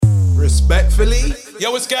Respectfully.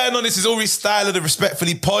 Yo, what's going on? This is Uri Style of the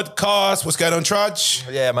Respectfully podcast. What's going on, Trudge?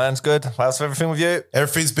 Yeah, man, it's good. How's everything with you?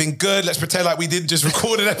 Everything's been good. Let's pretend like we didn't just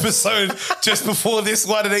record an episode just before this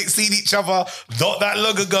one and ain't seen each other not that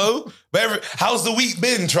long ago. But how's the week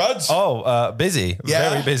been, Trudge? Busy. Yeah.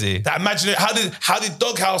 Very busy. Imagine it. How did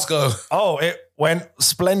Doghouse go? Oh, it went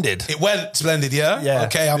splendid. It went splendid, yeah? Yeah.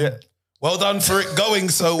 Okay, well done for it going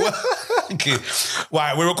so well. Thank you.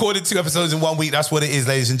 Right, we recorded 2 episodes in 1 week. That's what it is,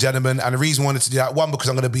 ladies and gentlemen. And the reason I wanted to do that, 1, because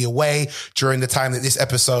I'm going to be away during the time that this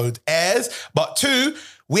episode airs. But 2,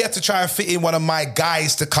 we had to try and fit in one of my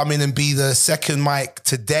guys to come in and be the second mic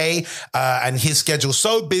today. And his schedule's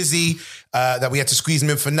so busy that we had to squeeze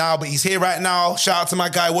him in for now. But he's here right now. Shout out to my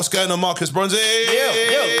guy. What's going on, Marcus Bronzy?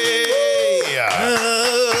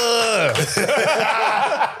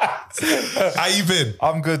 How you been?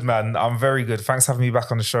 I'm good, man. I'm very good. Thanks for having me back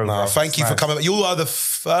on the show. No, thank you for coming. You are the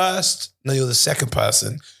second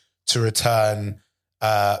person to return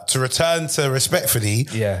to Respectfully.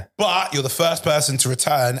 Yeah. But you're the first person to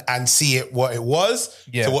return and see it what it was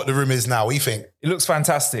to what the room is now. What do you think? It looks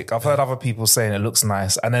fantastic. I've heard other people saying it looks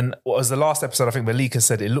nice. And then what was the last episode? I think Malika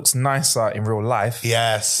said it looks nicer in real life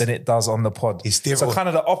than it does on the pod. It's different. So kind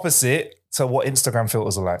of the opposite to what Instagram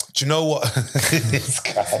filters are like. Do you know what? This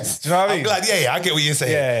guy. Do you know what I mean? I'm glad. Yeah, I get what you're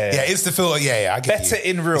saying. Yeah, it's the filter. Yeah, I get better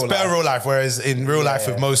you. in real life. Better real life, whereas in real life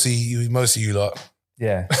with most of you lot.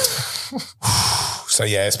 Yeah. So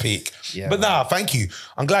yeah, it's peak. Yeah, but nah, thank you.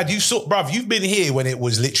 I'm glad you've been here when it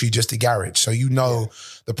was literally just a garage. So you know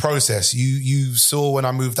the process. You saw when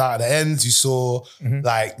I moved out of the ends, you saw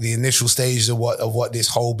like the initial stages of what this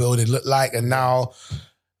whole building looked like. And now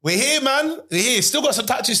we're here, man. We're here. Still got some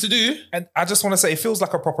touches to do. And I just want to say, it feels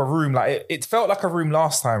like a proper room. Like it felt like a room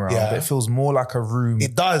last time around, but it feels more like a room.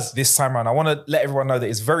 It does. This time around. I want to let everyone know that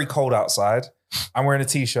it's very cold outside. I'm wearing a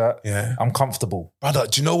t-shirt. Yeah. I'm comfortable. Brother,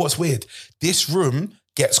 do you know what's weird? This room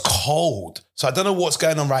gets cold. So I don't know what's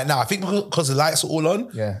going on right now. I think because the lights are all on.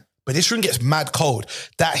 Yeah. But this room gets mad cold.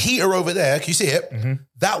 That heater over there, can you see it? Mm-hmm.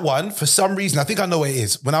 That one, for some reason, I think I know what it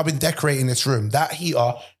is. When I've been decorating this room, that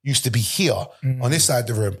heater used to be here on this side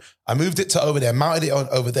of the room. I moved it to over there, mounted it on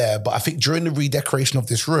over there. But I think during the redecoration of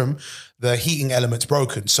this room, the heating element's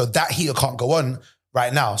broken. So that heater can't go on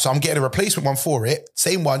right now. So I'm getting a replacement one for it.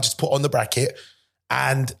 Same one, just put on the bracket.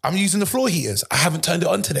 And I'm using the floor heaters. I haven't turned it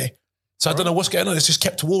on today. So I don't know what's going on. It's just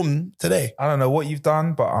kept warm today. I don't know what you've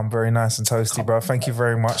done, but I'm very nice and toasty, bro. Thank you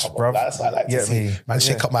very much, bro. That's what I like to see. Man,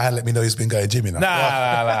 shake up my hand, let me know he's been going gymming. Nah.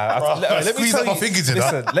 Let me tell you,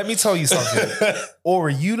 listen, let me tell you something.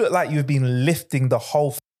 Ori, you look like you've been lifting the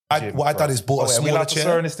whole gym, what I done is bought a smaller chair.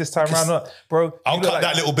 Are we allowed to this time around? Bro, I'll cut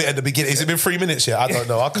that little bit at the beginning. Has it been 3 minutes yet? I don't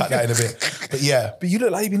know. I'll cut that in a bit. But yeah. But you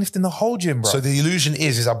look like you've been lifting the whole gym, bro. So the illusion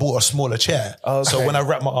is I bought a smaller chair. Okay. So when I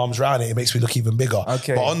wrap my arms around it, it makes me look even bigger.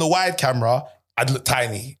 Okay. But on the wide camera, I'd look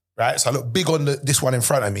tiny, right? So I look big on this one in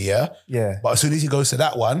front of me, yeah? Yeah. But as soon as he goes to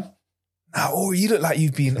that one, now, Ori, you look like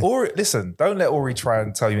you've been... Ori, listen, don't let Ori try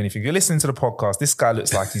and tell you anything. You're listening to the podcast. This guy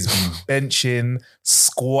looks like he's been benching,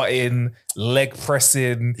 squatting, leg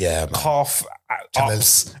pressing, calf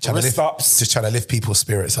ups, wrist ups. Just trying to lift people's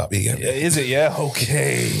spirits up. You get me? Is it? Yeah?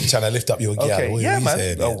 Okay. Trying to lift up your gear. Okay. Yeah,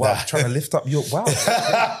 man. Oh, wow. Trying to lift up your... Wow.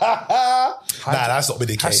 Nah, that's not been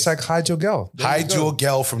the case. Hashtag hide your girl. Hide your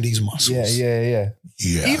girl from these muscles. Yeah.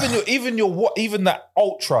 Even that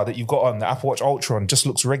Ultra that you've got on, the Apple Watch Ultra on, just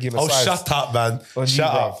looks regular size. Oh, shut up, man. Shut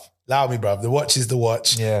up. Allow me, bruv. The watch is the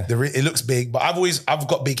watch. Yeah. It looks big, but I've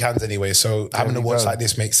got big hands anyway, so having a watch like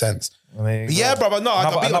this makes sense. But yeah, brother, no,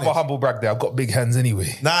 another humble brag there. I've got big hands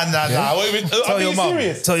anyway. Nah. Tell your mum.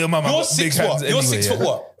 Tell your mum. You're 6 what? You're 6 foot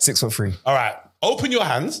what? 6'3". All right. Open your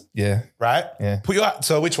hands. Yeah. Right? Yeah.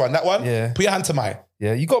 So which one? That one? Yeah. Put your hand to mine.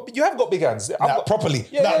 Yeah, you have got big hands. Properly. Do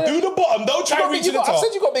the bottom. Don't try and reach to the top. I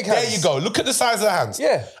said you got big hands. There you go. Look at the size of the hands.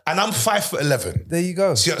 Yeah. And I'm 5'11". There you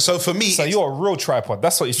go. So for me... So you're a real tripod.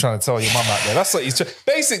 That's what he's trying to tell your mum out there. That's what he's...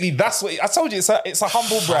 Basically, that's what... I told you, it's a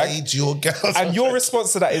humble brag. Hide your girl. And your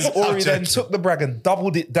response to that is Ori then took the brag and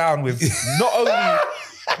doubled it down with not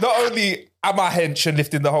only am I hench and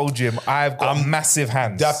lifting the whole gym, I've got massive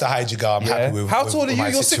hands. You have to hide your girl. I'm happy with How tall are you?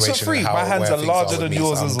 You're 6'3". My hands are larger than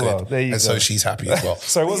yours as well. There you go. And so she's happy as well.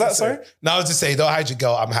 So what was that, sorry? No, I was just saying, don't hide your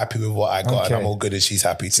girl. I'm happy with what I got and I'm all good and she's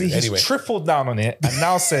happy too. See, he's tripled down on it and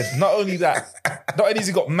now said, not only has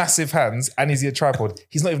he got massive hands and is he a tripod,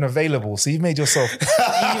 he's not even available. So you've made yourself even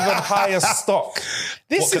higher stock.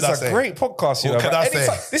 This is a great podcast, you know.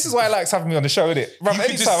 This is why I like having me on the show, isn't it? You can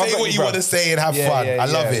just say what you want to say and have fun. I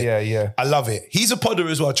love it. Yeah. I love it. He's a podder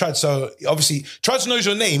as well, Trad. So obviously, Trad knows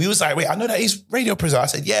your name. He was like, wait, I know that he's radio presenter. I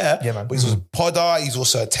said, yeah, man. But he's also a podder. He's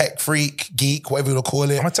also a tech freak, geek, whatever you want to call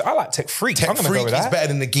it. I like tech freak. Tech I'm gonna freak go with is that. better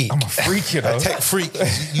than the geek. I'm a freak, you know. A tech freak,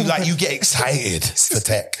 you get excited for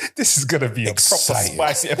tech. This is gonna be a proper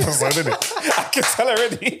spicy episode, isn't it? I can tell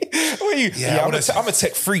already. What are you? Yeah, I'm a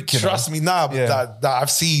tech freak. Trust me now, that I've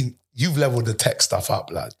seen you've leveled the tech stuff up,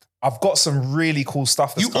 lad. I've got some really cool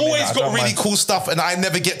stuff. You always got really cool stuff, and I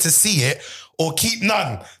never get to see it or keep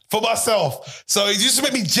none for myself. So it used to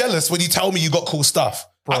make me jealous when you tell me you got cool stuff.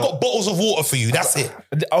 Bro, I got bottles of water for you. That's it.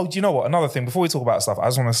 Oh, do you know what? Another thing, before we talk about stuff, I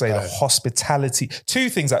just want to say the hospitality. Two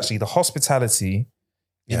things, actually. The hospitality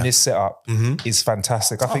in this setup is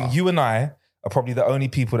fantastic. I think you and I are probably the only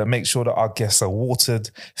people that make sure that our guests are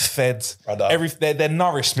watered, fed, they're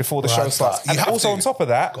nourished before the show starts. And also on top of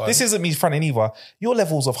that, this isn't me fronting either, your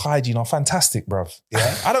levels of hygiene are fantastic, bruv.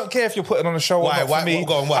 Yeah. I don't care if you're putting on a show or not for me.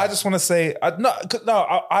 I just want to say, I'm not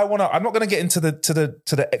going to get into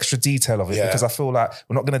the extra detail of it because I feel like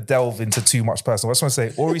we're not going to delve into too much personal. I just want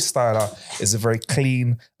to say, Ori Styler is a very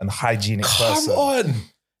clean and hygienic person. Come on.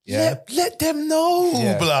 Yeah. Let them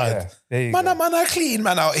know, blood. Yeah. Man, I clean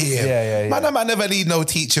man out here. Yeah. Man, never need no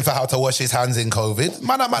teaching for how to wash his hands in COVID.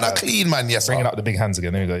 Man, I clean, man. Yes, bringing up the big hands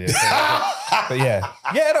again. There we go. Yeah. But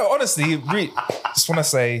no. Honestly, just want to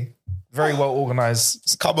say, very well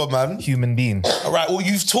organized. Come on, man. Human being. All right. Well,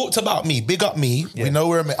 you've talked about me. Big up me. Yeah. We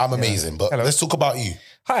know I'm amazing, but let's talk about you.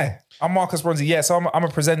 Hi, I'm Marcus Bronzy. Yeah, so I'm a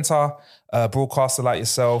presenter, broadcaster like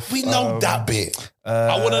yourself. We know that bit.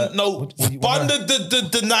 I want to know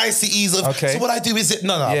the niceties of. Okay. So what I do is it?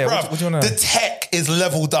 No, bruv. What do you wanna know? The tech is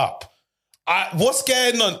leveled up. What's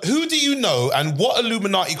going on? Who do you know, and what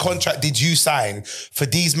Illuminati contract did you sign for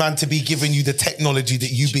these man to be giving you the technology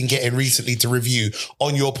that you've been getting recently to review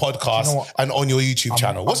on your podcast and on your YouTube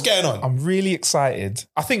channel? What's going on? I'm really excited.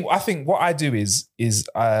 I think what I do is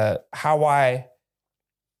how I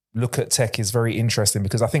look at tech is very interesting,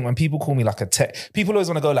 because I think when people call me like a tech, people always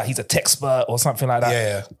want to go like he's a tech expert or something like that.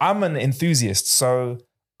 Yeah. I'm an enthusiast, so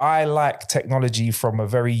I like technology from a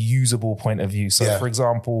very usable point of view. So for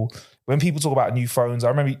example, when people talk about new phones, I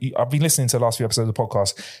remember I've been listening to the last few episodes of the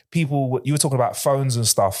podcast. You were talking about phones and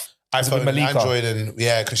stuff. iPhone, Android, and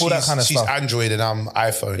because she's Android and I'm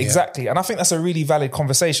iPhone. Exactly. And I think that's a really valid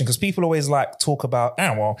conversation, because people always like talk about,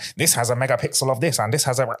 this has a megapixel of this and this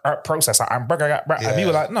has a processor and and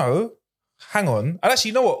people are like, no, hang on. And actually,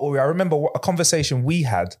 you know what, Ori? I remember a conversation we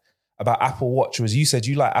had about Apple Watch was you said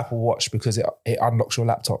you like Apple Watch because it unlocks your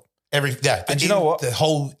laptop. And you know what? The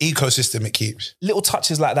whole ecosystem it keeps. Little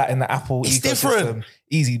touches like that in the Apple ecosystem. Different.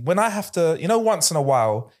 Easy. When I have to, once in a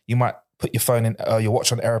while, you might put your phone in, your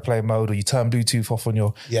watch on airplane mode, or you turn Bluetooth off on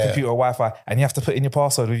your computer or Wi-Fi, and you have to put in your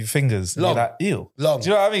password with your fingers. Long. You're like, ew. Long. Do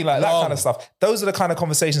you know what I mean? Like that kind of stuff. Those are the kind of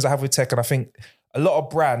conversations I have with tech, and I think a lot of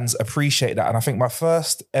brands appreciate that. And I think my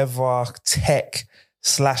first ever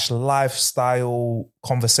tech/lifestyle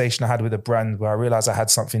conversation I had with a brand where I realized I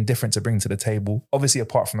had something different to bring to the table, obviously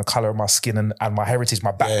apart from the color of my skin and my heritage,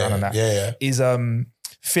 my background and that, is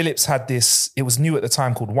Philips had this, it was new at the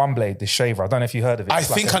time, called One Blade, this shaver. I don't know if you heard of it. I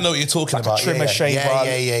think I know what you're talking about. A trimmer shaver.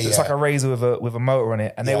 It's like a razor with a motor on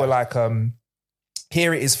it. And they were like,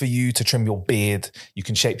 here it is for you to trim your beard. You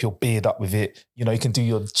can shape your beard up with it. You can do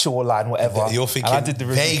your jawline, whatever. You're thinking I did the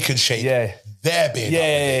review. They can shape their beard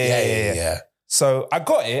up. Yeah. So I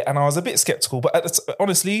got it and I was a bit skeptical, but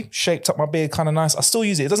honestly, shaped up my beard kind of nice. I still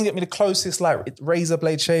use it. It doesn't get me the closest like razor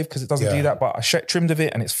blade shave, because it doesn't do that, but I trimmed of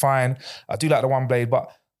it and it's fine. I do like the One Blade, but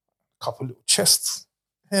a couple little chest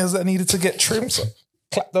hairs that needed to get trimmed. So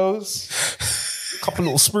clap those. A couple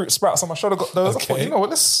little sprouts on my shoulder, got those. Okay. I thought,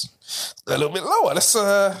 let's a little bit lower. Let's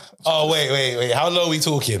Oh, wait. How low are we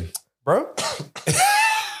talking? Bro?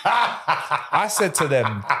 I said to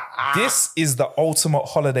them, this is the ultimate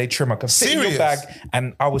holiday trimmer. Because sit in your bag,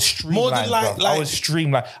 and I was streamlined. I was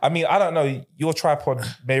streamlined. I mean, I don't know, your tripod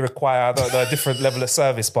may require, I don't know, a different level of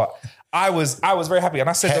service, but I was very happy. And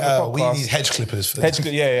I said to the podcast, we need hedge clippers for this.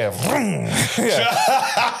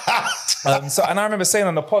 So, and I remember saying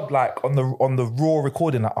on the pod, like on the raw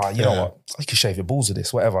recording, like, you know what, you can shave your balls with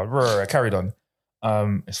this, whatever. Carried on.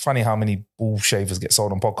 It's funny how many ball shavers get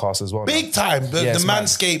sold on podcasts as well. Big time. The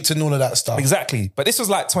Manscaped and all of that stuff. Exactly. But this was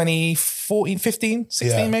like 2014, 15,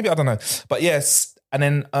 16 maybe? I don't know. But yes. And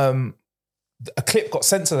then a clip got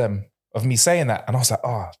sent to them of me saying that. And I was like,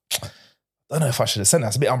 I don't know if I should have sent that.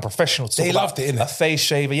 It's a bit unprofessional to talk about. They loved it, innit? A face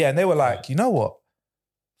shaver. Yeah. And they were like, you know what?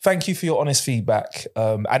 Thank you for your honest feedback.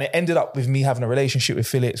 And it ended up with me having a relationship with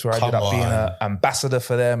Philips, where I ended up being an ambassador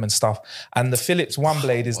for them and stuff. And the Philips One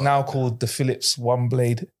Blade is now called the Philips One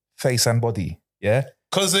Blade Face and Body. Yeah?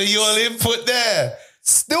 Because of your input there.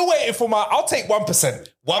 Still waiting for I'll take 1%.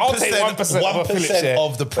 I'll take 1%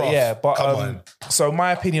 of the prof. But yeah, but Come on. So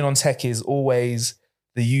my opinion on tech is always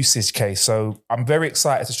the usage case. So I'm very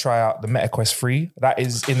excited to try out the MetaQuest 3. That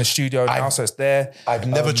is in the studio now, so it's there. I've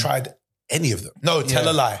never tried any of them. No, tell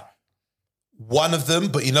a lie. One of them,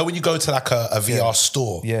 but you know when you go to like a VR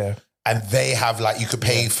store, and they have like you could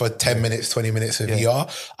pay for 10 minutes, 20 minutes of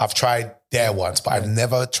VR. I've tried their ones, but I've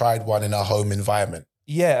never tried one in a home environment.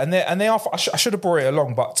 Yeah, and they are. I should have brought it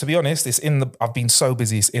along, but to be honest, it's in the. I've been so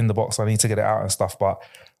busy, it's in the box. I need to get it out and stuff. But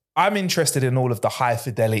I'm interested in all of the high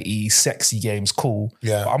fidelity, sexy games. Cool.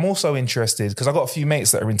 Yeah. But I'm also interested because I've got a few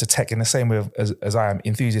mates that are into tech in the same way as I am,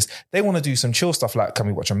 enthusiasts. They want to do some chill stuff like, can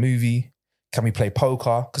we watch a movie? Can we play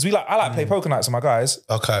poker? Because I like play poker nights with my guys.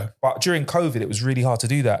 Okay. But during COVID, it was really hard to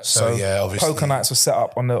do that. So obviously. Poker nights were set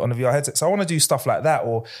up on the VR headset. So I want to do stuff like that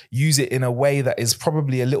or use it in a way that is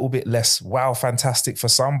probably a little bit less wow fantastic for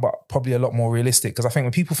some, but probably a lot more realistic. Because I think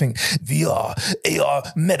when people think VR, AR,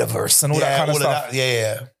 metaverse and all that kind of stuff.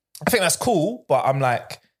 I think that's cool, but I'm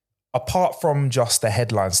like, apart from just the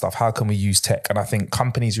headline stuff, how can we use tech? And I think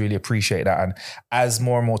companies really appreciate that. And as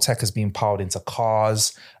more and more tech has been piled into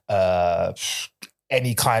cars,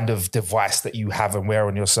 any kind of device that you have and wear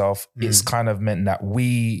on yourself, it's kind of meant that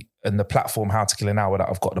we and the platform How to Kill an Hour that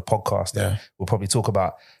I've got the podcast that we'll probably talk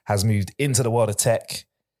about has moved into the world of tech,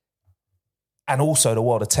 and also the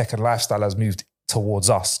world of tech and lifestyle has moved towards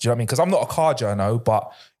us. Do you know what I mean? Because I'm not a car journo,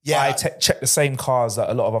 but I check the same cars that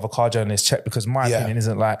a lot of other car journalists check because my opinion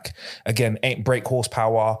isn't like, again, ain't brake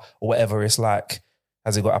horsepower or whatever. It's like,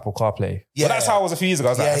 has it got Apple CarPlay? Yeah, but that's how I was a few years ago.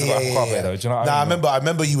 I was like, has it got Apple CarPlay though? Do you know what I mean? I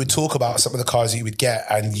remember you would talk about some of the cars that you would get,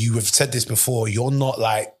 and you have said this before. You're not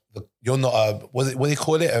a what do you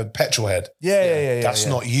call it? A petrol head. That's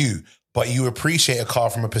not you. But you appreciate a car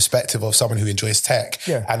from a perspective of someone who enjoys tech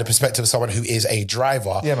and the perspective of someone who is a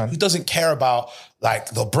driver who doesn't care about like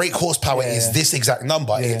the brake horsepower is this exact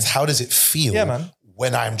number. It's how does it feel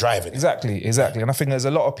when I'm driving? Exactly. And I think there's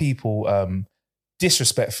a lot of people,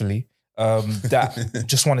 disrespectfully, that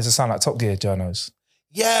just wanted to sound like Top Gear journos.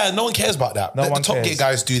 Yeah, no one cares about that. Let the Top Gear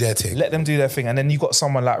guys do their thing. Let them do their thing. And then you've got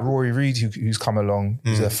someone like Rory Reid who's come along,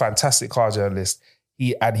 who's a fantastic car journalist.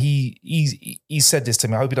 He said this to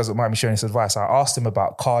me. I hope he doesn't mind me sharing this advice. I asked him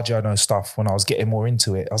about car journo stuff when I was getting more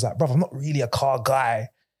into it. I was like, bro, I'm not really a car guy,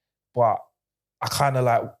 but I kind of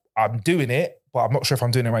like, I'm doing it, but I'm not sure if I'm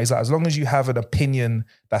doing it right. He's like, as long as you have an opinion,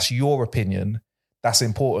 that's your opinion, that's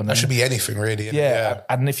important. That should be anything really. Yeah.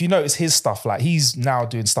 And if you notice his stuff, like he's now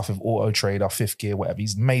doing stuff with Auto Trader, Fifth Gear, whatever.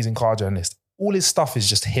 He's an amazing car journalist. All his stuff is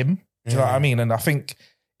just him. Do you know what I mean? And I think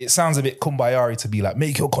it sounds a bit kumbaya to be like,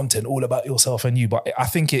 make your content all about yourself and you. But I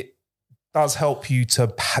think it does help you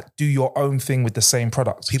to do your own thing with the same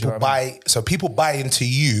product. People buy into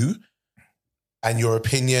you and your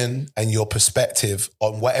opinion and your perspective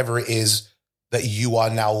on whatever it is that you are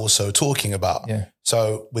now also talking about. Yeah.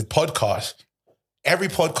 So with podcasts, every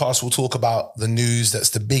podcast will talk about the news that's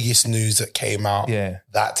the biggest news that came out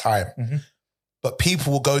that time. Mm-hmm. But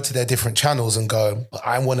people will go to their different channels and go,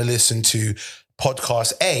 I want to listen to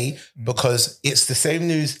podcast A because it's the same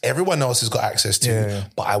news everyone else has got access to,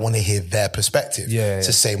 but I want to hear their perspective. It's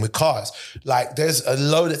the same with cars. Like there's a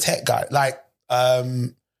load of tech guys. Like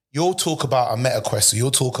you'll talk about a MetaQuest, so you'll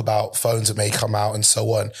talk about phones that may come out and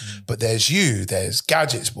so on. But there's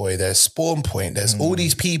Gadgets Boy, there's Spawn Point, there's all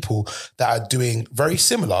these people that are doing very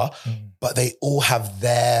similar, but they all have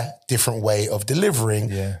their different way of delivering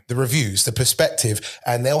the reviews, the perspective,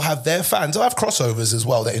 and they'll have their fans. They'll have crossovers as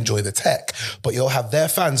well that enjoy the tech, but you'll have their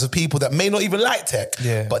fans of people that may not even like tech,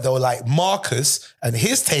 but they'll like Marcus and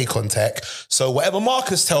his take on tech. So whatever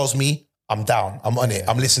Marcus tells me, I'm down. I'm on it.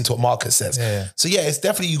 I'm listening to what Marcus says. So it's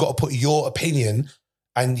definitely you got to put your opinion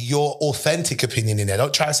and your authentic opinion in there.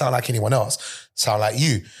 Don't try to sound like anyone else. Sound like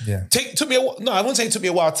you. Yeah. I wouldn't say it took me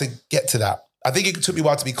a while to get to that. I think it took me a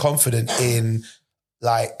while to be confident in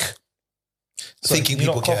like thinking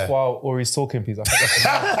people care. While Ori's talking, please. I think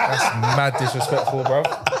that's mad disrespectful, bro.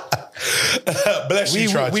 Bless you,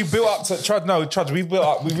 Trudge. We built up to Trudge. We built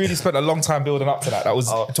up. We really spent a long time building up to that. That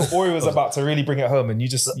was Ori was about to really bring it home, and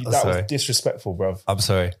that was disrespectful, bro. I'm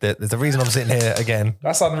sorry. There's a reason I'm sitting here again.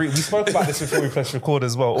 That's unreal. We spoke about this before we pressed record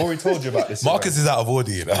as well. Ori told you about this. Marcus is out of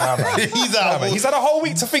order, you know. He's out of order. He's had a whole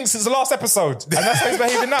week to think since the last episode, and that's how he's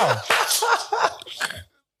behaving now.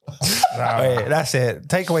 Wait, that's it.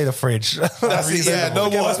 Take away the fridge. That's it. Yeah,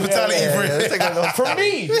 no more hospitality fridge.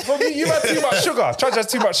 From me, you had too much sugar. Trudge has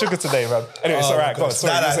too much sugar today, man. Anyway, it's all right. Go on.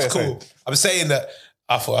 Sorry, that's cool. I'm saying that.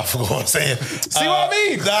 I forgot what I'm saying. See what I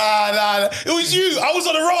mean? Nah. It was you. I was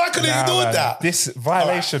on the road. I couldn't ignore that. This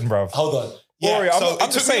violation, bruv. Hold on. Ori,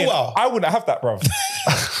 I'm just saying, I wouldn't have that, bruv.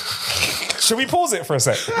 Should we pause it for a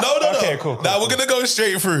sec? No. Okay, cool. Now we're going to go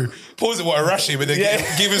straight through. Pause it, rush him, and then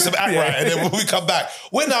give him some act right. And then when we come back,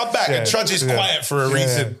 we're now back and Trudge is quiet for a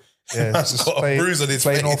reason. Yeah, He's got a bruise on his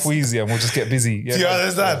face. Play North Wheezy and we'll just get busy. Do you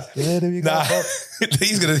understand? Yeah, there we go. Nah,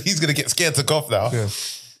 he's gonna get scared to cough now. Yeah.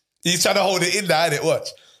 He's trying to hold it in now, innit? Watch.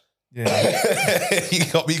 Yeah.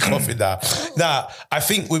 He got me coughing now. Nah, I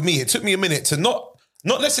think with me, it took me a minute to not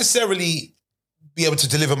necessarily be able to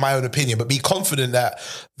deliver my own opinion, but be confident that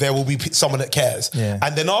there will be someone that cares. Yeah.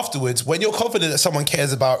 And then afterwards, when you're confident that someone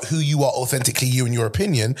cares about who you are authentically, you and your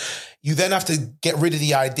opinion, you then have to get rid of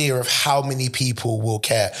the idea of how many people will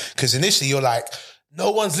care. Because initially you're like,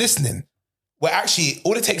 no one's listening. Where actually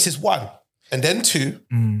all it takes is one, and then two,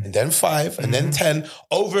 and then five, and then 10,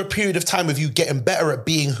 over a period of time of you getting better at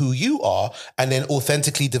being who you are and then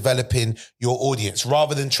authentically developing your audience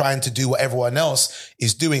rather than trying to do what everyone else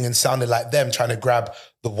is doing and sounding like them, trying to grab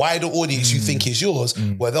the wider audience you think is yours,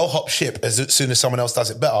 where they'll hop ship as soon as someone else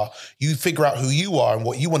does it better. You figure out who you are and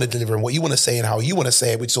what you want to deliver and what you want to say and how you want to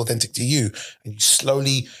say it, which is authentic to you. And you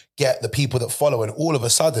slowly get the people that follow. And all of a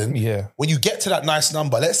sudden, when you get to that nice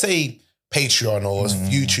number, let's say Patreon or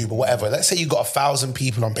YouTube or whatever. Let's say you got 1,000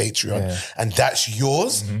 people on Patreon and that's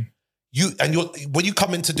yours. When you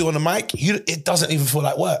come in to do on the mic, it doesn't even feel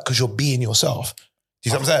like work because you're being yourself. Do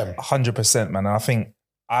you know what I'm saying? 100%, man. And I think,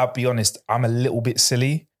 I'll be honest, I'm a little bit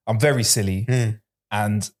silly. I'm very silly.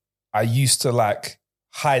 And I used to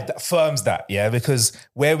hide that, because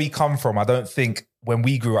where we come from, I don't think when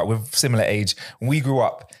we grew up, we're similar age, when we grew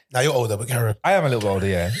up. Now you're older, but Karen. I am a little bit older,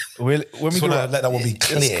 yeah. When we grew up, let that one be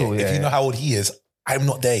clear. Cool, if you know how old he is, I'm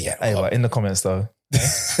not there yet. Hey, in the comments though.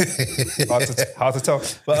 hard to tell.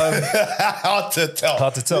 But hard to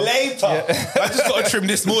tell. Later. I just got a trim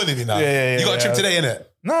this morning, you know. You got a trim today, innit?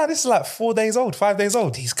 Nah, this is like 4 days old, 5 days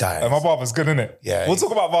old. These guys. And my barber's good, innit? Yeah. We'll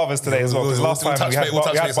talk about barbers today as well, because last time we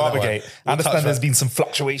had Barbergate. I understand there's been some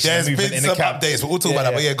fluctuation. There's been some updates, but we'll talk about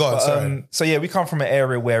that. But yeah, go on. So yeah, we come from an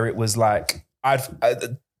area where it was like,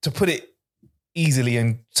 to put it easily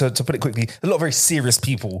and to put it quickly, a lot of very serious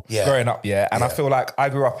people growing up, and I feel like I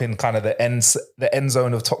grew up in kind of the end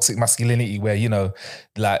zone of toxic masculinity, where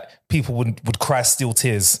people would cry still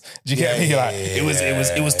tears. Do you get me?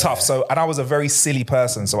 It was tough. So, and I was a very silly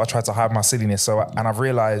person, so I tried to hide my silliness. And I've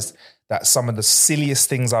realized that some of the silliest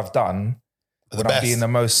things I've done when I'm being the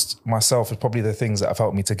most myself is probably the things that have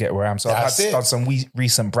helped me to get where I am. So I've done some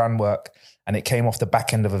recent brand work, and it came off the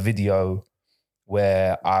back end of a video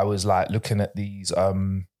where I was looking at these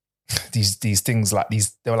things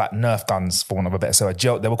they were like Nerf guns, for want of a better say.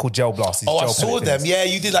 They were called gel blasters. I saw them. Things. Yeah,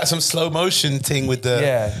 you did some slow motion thing with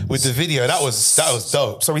the video. That was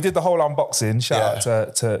dope. So we did the whole unboxing. Shout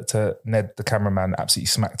out to Ned, the cameraman, absolutely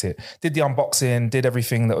smacked it. Did the unboxing, did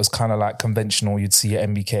everything that was kind of conventional. You'd see your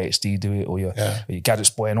MBK HD do it, or your Gadgets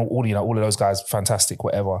Boy, and all of those guys, fantastic,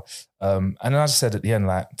 whatever. And then I just said at the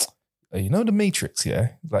end, you know the Matrix, yeah?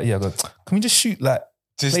 Can we just shoot play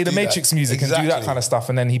the Matrix music and do that kind of stuff?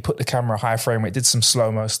 And then he put the camera high frame rate, did some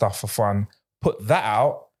slow-mo stuff for fun, put that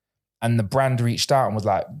out, and the brand reached out and was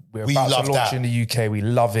like, we're about to launch in the UK, we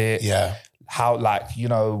love it. Yeah. How,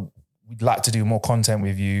 we'd like to do more content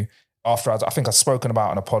with you. After I think I've spoken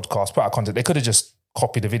about on a podcast, put out content, they could have just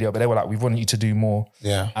copied the video, but they were like, we want you to do more.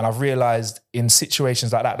 Yeah. And I've realized in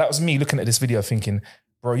situations like that was me looking at this video thinking,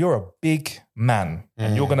 bro, you're a big man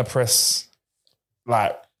and you're going to press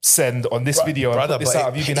send on this video and put this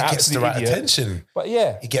out. You've been absolutely right attention. But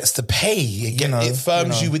yeah. It gets to pay. It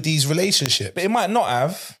firms you with these relationships. But it might not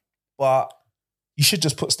have, but you should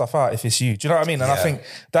just put stuff out if it's you. Do you know what I mean? And I think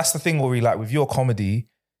that's the thing where with your comedy,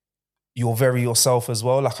 you're very yourself as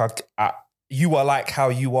well. You are like how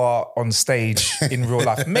you are on stage in real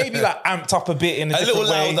life. Maybe amped up a bit in a different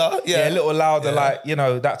way. Louder. Yeah, a little louder,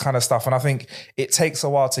 that kind of stuff. And I think it takes a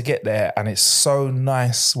while to get there. And it's so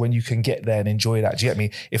nice when you can get there and enjoy that. Do you get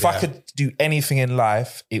me? If I could do anything in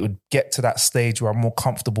life, it would get to that stage where I'm more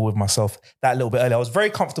comfortable with myself that little bit earlier. I was very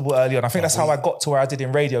comfortable earlier. And I think that's how I got to where I did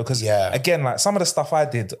in radio. Because again, some of the stuff I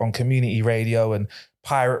did on community radio and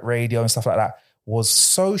pirate radio and stuff like that was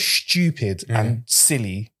so stupid and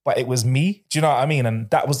silly, but it was me. Do you know what I mean? And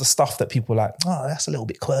that was the stuff that people were like, oh, that's a little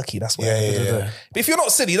bit quirky. That's what. But if you're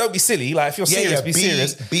not silly, don't be silly. If you're serious, be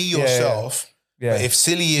serious. Be yourself. Yeah. But if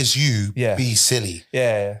silly is you, be silly.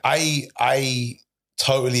 Yeah. I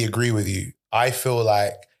totally agree with you. I feel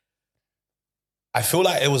like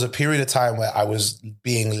it was a period of time where I was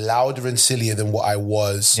being louder and sillier than what I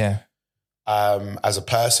was as a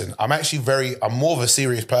person. I'm more of a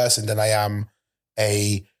serious person than I am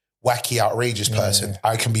a wacky, outrageous person.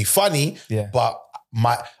 I can be funny, but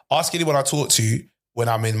ask anyone I talk to when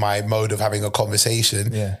I'm in my mode of having a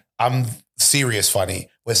conversation, I'm serious funny,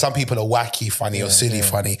 where some people are wacky funny or silly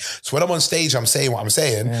funny. So when I'm on stage, I'm saying what I'm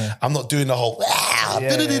saying. Yeah. I'm not doing the whole,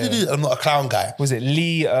 I'm not a clown guy. Was it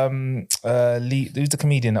Lee, who's the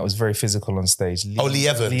comedian that was very physical on stage? Lee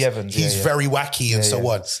Evans. Lee Evans. He's very wacky and so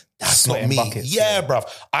on. That's not me. Buckets, bruv.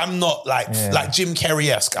 I'm not like Jim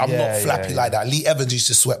Carrey-esque. I'm not flappy like that. Lee Evans used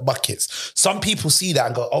to sweat buckets. Some people see that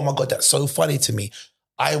and go, oh my God, that's so funny to me.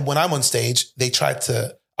 When I'm on stage,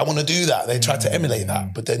 I want to do that. They try to emulate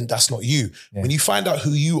that, but then that's not you. Yeah. When you find out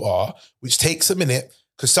who you are, which takes a minute,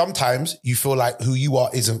 because sometimes you feel like who you are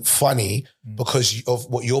isn't funny because of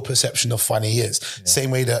what your perception of funny is. Yeah.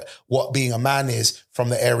 Same way that what being a man is from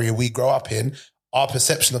the area we grow up in, our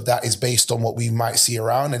perception of that is based on what we might see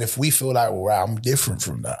around. And if we feel like, well, I'm different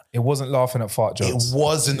from that. It wasn't laughing at fart jokes. It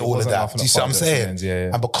wasn't all of that. Do you see what I'm saying?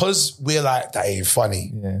 Yeah. And because we're like, that ain't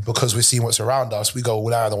funny, because we're seeing what's around us, we go,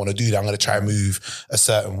 well, I don't want to do that. I'm going to try and move a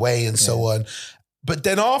certain way and so on. But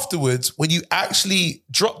then afterwards, when you actually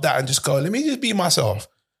drop that and just go, let me just be myself.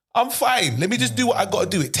 I'm fine. Let me just do what I got to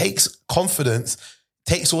do. It takes confidence,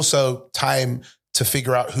 takes also time to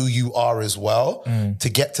figure out who you are as well to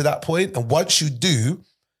get to that point. And once you do,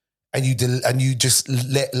 and you just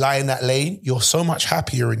lie in that lane, you're so much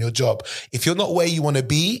happier in your job. If you're not where you want to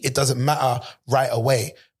be, it doesn't matter right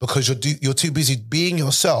away because you're too busy being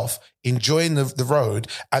yourself, enjoying the road,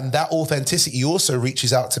 and that authenticity also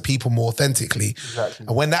reaches out to people more authentically. Exactly.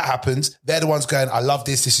 And when that happens, they're the ones going, I love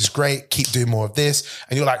this is great, keep doing more of this.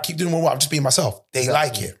 And you're like, keep doing more, I'm just being myself. They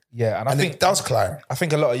like it. Yeah, and I think it does climb. I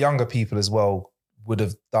think a lot of younger people as well would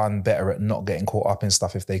have done better at not getting caught up in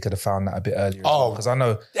stuff if they could have found that a bit earlier. Because I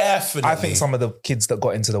know, definitely. I think some of the kids that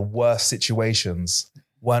got into the worst situations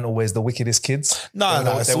weren't always the wickedest kids. They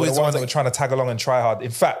were the ones that were trying to tag along and try hard.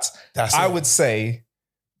 In fact, I would say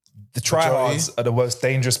the tryhards are the most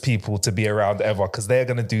dangerous people to be around ever because they're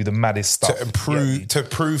going to do the maddest stuff. To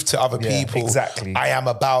prove to other people, exactly, I am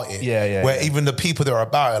about it. Where even the people that are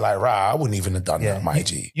about it, like, I wouldn't even have done that, my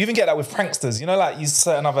G. You even get that with pranksters. You know, like you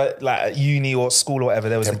certain other, like at uni or school or whatever,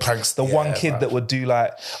 there was one kid that would do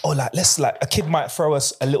like, a kid might throw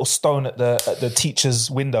us a little stone at the teacher's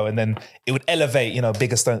window and then it would elevate,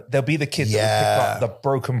 bigger stone. There'll be the kid that would pick up the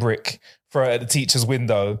broken brick, throw it at the teacher's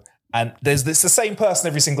window. And it's the same person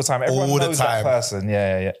every single time. Everyone knows that person.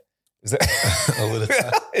 Yeah. Is it? All the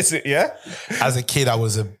time. Is it? Yeah. As a kid, I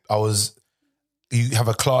was. You have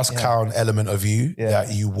a class clown element of you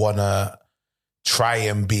that you wanna try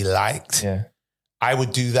and be liked. Yeah. I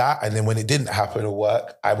would do that, and then when it didn't happen at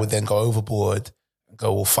work, I would then go overboard and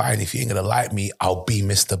go, well, fine. If you ain't gonna like me, I'll be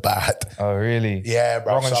Mr. Bad. Oh, really? Yeah,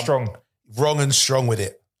 bro. Wrong and strong. Wrong and strong with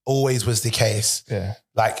it. Always was the case. Yeah.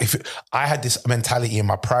 Like if I had this mentality in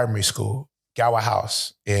my primary school, Gower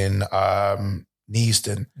House in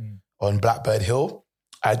Neasden on Blackbird Hill,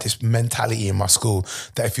 I had this mentality in my school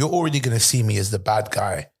that if you're already going to see me as the bad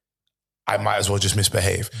guy, I might as well just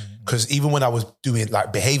misbehave. Because even when I was doing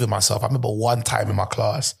behaving myself, I remember one time in my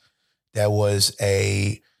class, there was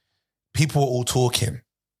people were all talking.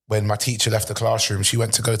 When my teacher left the classroom, she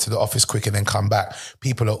went to go to the office quick and then come back.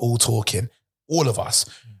 People are all talking, all of us.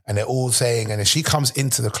 And they're all saying, and then she comes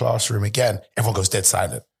into the classroom again, everyone goes dead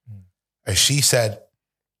silent. And she said,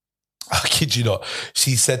 I kid you not,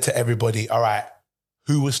 she said to everybody, all right,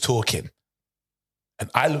 who was talking? And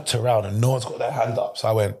I looked around and no one's got their hand up. So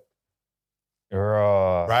I went,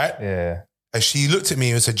 right? Yeah. And she looked at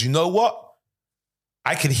me and said, you know what?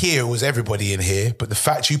 I could hear it was everybody in here, but the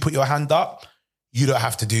fact you put your hand up, you don't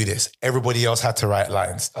have to do this. Everybody else had to write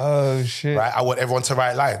lines. Oh, shit. Right? I want everyone to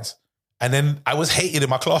write lines. And then I was hated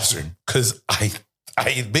in my classroom because I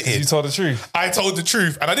admitted. You told the truth. I told the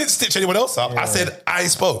truth. And I didn't stitch anyone else up. I said, I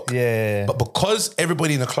spoke. Yeah. But because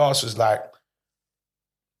everybody in the class was like,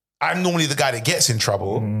 I'm normally the guy that gets in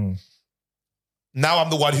trouble. Now I'm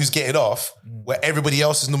the one who's getting off, where everybody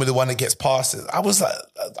else is normally the one that gets past it. I was like,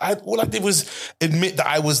 all I did was admit that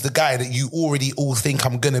I was the guy that you already all think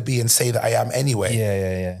I'm going to be and say that I am anyway.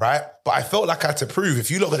 Yeah. Right? But I felt like I had to prove,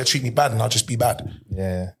 if you're not going to treat me bad, then I'll just be bad.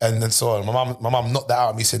 Yeah. And then so on. My mum knocked that out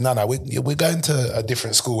of me, said, no, we're going to a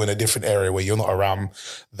different school in a different area where you're not around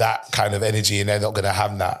that kind of energy and they're not going to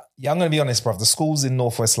have that. Yeah, I'm going to be honest, bruv. The schools in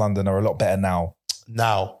Northwest London are a lot better now.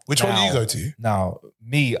 Which one do you go to? Now,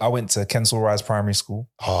 I went to Kensal Rise Primary School.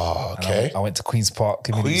 Oh, okay. I went to Queen's Park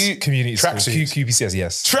Community School. QPCS,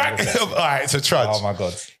 yes. All right, so Trudge. Oh my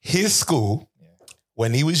God. His school,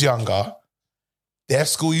 when he was younger, their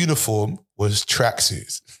school uniform was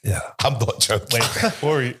tracksuits. Yeah. I'm not joking.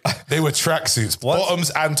 Wait, they were tracksuits, bottoms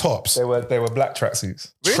and tops. They were black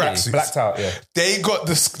tracksuits. Really? Tracksuits. Blacked out, yeah. They got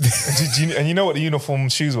this. And you know what the uniform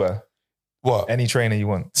shoes were? What? Any trainer you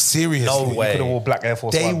want. Seriously? No way. You could have wore black Air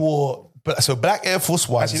Force They One. wore So black Air Force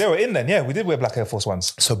Ones. Actually, they were in then. Yeah, we did wear black Air Force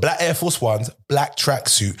Ones. So black Air Force Ones, black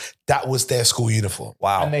tracksuit. That was their school uniform.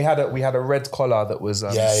 Wow. And we had a red collar that was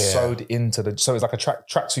sewed into the. So it was like a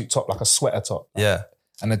tracksuit top, like a sweater top. Yeah.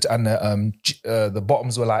 And the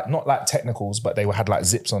bottoms were like not like technicals, but they had like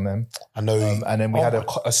zips on them. I know. And then we had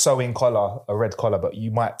a sewing collar, a red collar, but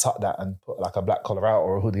you might tuck that and put like a black collar out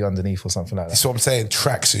or a hoodie underneath or something like that. That's what I'm saying.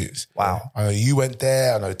 Tracksuits. Wow. I know you went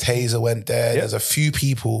there. I know Taser went there. There's a few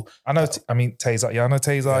people. I know. Taser. Yeah, I know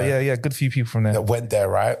Taser. Yeah. Good few people from there that went there,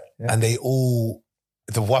 right? Yeah. And they all.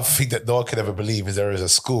 The one thing that no one could ever believe is there is a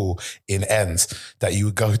school in Ends that you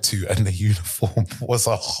would go to and the uniform was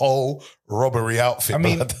a whole robbery outfit. I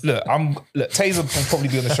mean, look, Taser will probably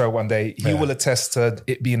be on the show one day. He will attest to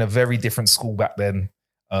it being a very different school back then.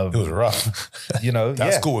 It was rough.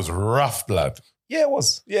 That school was rough, blood. Yeah, it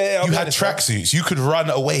was. Yeah, you had tracksuits. You could run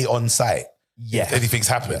away on site. Yeah. If anything's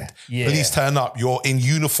happened. Yeah. Police turn up. You're in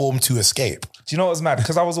uniform to escape. Do you know what's mad?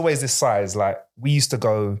 Because I was always this size. Like, we used to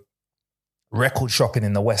go record shopping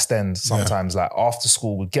in the West End sometimes. Like, after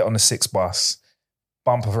school, we'd get on the 6 bus,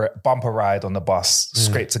 bumper ride on the bus,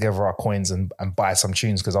 scrape together our coins and buy some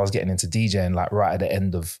tunes because I was getting into DJing like right at the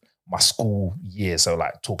end of my school year. So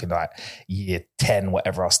like talking like year 10,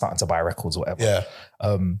 whatever, I was starting to buy records or whatever.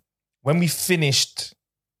 Yeah. When we finished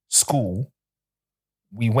school,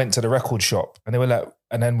 we went to the record shop and they were like,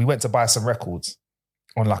 and then we went to buy some records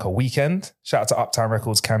on like a weekend. Shout out to Uptown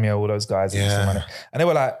Records, Cameo, all those guys. Yeah. And they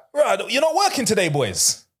were like, right, you're not working today,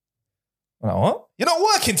 boys. I'm like, what? You're not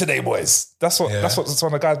working today, boys. That's what one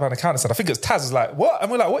of the guys behind the counter said. I think it was Taz was like, what?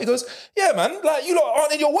 And we're like, what? He goes, yeah, man, like you lot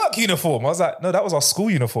aren't in your work uniform. I was like, no, that was our school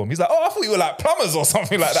uniform. He's like, oh, I thought you were like plumbers or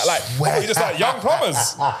something like that. Like, you're just like young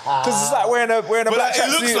plumbers. Because it's like wearing a black it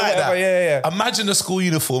looks like that. Yeah. Imagine a school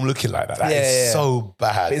uniform looking like that. That is so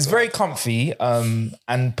bad. But it's very comfy.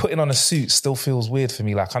 And putting on a suit still feels weird for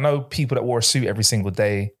me. Like I know people that wore a suit every single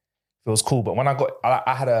day feels cool. But when I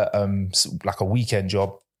had a weekend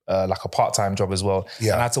job, like a part-time job as well.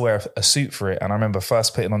 Yeah. And I had to wear a suit for it. And I remember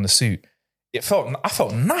first putting on the suit. I felt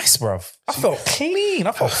nice, bruv. I felt clean.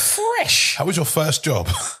 I felt fresh. How was your first job?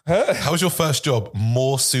 How was your first job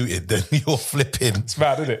more suited than your flipping? It's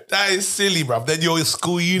bad, isn't it? That is silly, bruv. Then your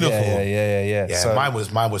school uniform. Yeah. So, mine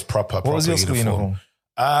was proper. What was your school uniform?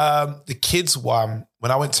 The kids one,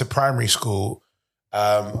 when I went to primary school,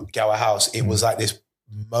 Gower House, it was like this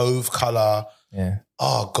mauve colour. Yeah.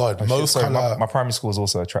 Oh God, mauve colour. My primary school was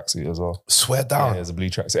also a tracksuit as well. Swear down. Yeah, it was a blue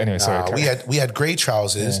tracksuit. Anyway, sorry. We had grey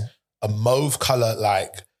trousers, a mauve colour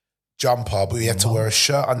like jumper, but we had to wear a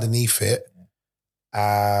shirt underneath it,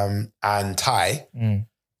 and tie. And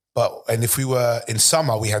if we were in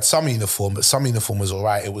summer, we had summer uniform, but summer uniform was all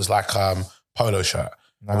right. It was like polo shirt.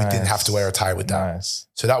 Nice. And we didn't have to wear a tie with that. Nice.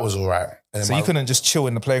 So that was all right. And so you couldn't just chill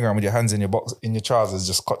in the playground with your hands in your box, in your trousers,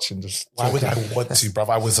 just clutching. Why would I want to, bruv?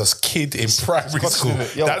 I was a kid in primary school.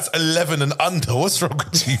 That's 11 and under. What's wrong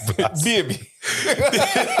with you, bruv? Baby.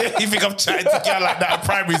 You think I'm chatting to girl like that in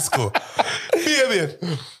primary school? Baby.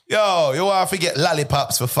 Yo, you want to forget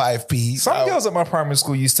lollipops for 5p? Some girls at my primary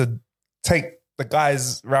school used to take the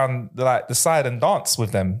guys around the side and dance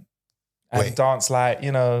with them. And dance like,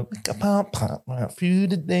 pop right through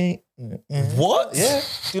the day. What? Yeah.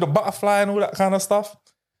 Do the butterfly and all that kind of stuff.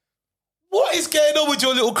 What is going on with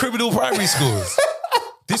your little criminal primary schools?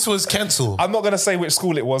 This was cancelled. I'm not going to say which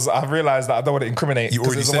school it was. I've realised that I don't want to incriminate. You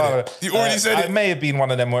already said it. You already said it. It may have been one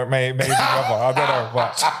of them or it may have been another. I don't know.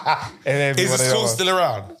 But is the school still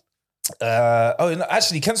around? No,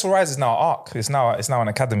 actually, Kensal Rise is now ARC. It's now an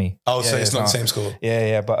academy. Oh, so it's not the same school?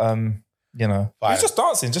 Yeah. But it's just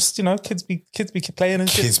dancing. Just kids be playing and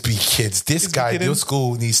shit. Kids be kids. This guy, your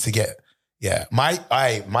school needs to get. Yeah,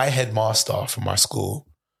 my headmaster from my school.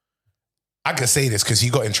 I can say this because he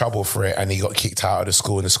got in trouble for it and he got kicked out of the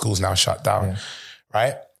school and the school's now shut down. Yeah.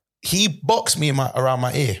 Right? He boxed me around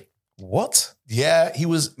my ear. What? Yeah, he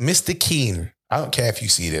was Mr. Keane. I don't care if you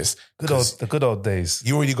see this. The good old days.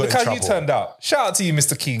 You already got in trouble. Look how you turned out. Shout out to you,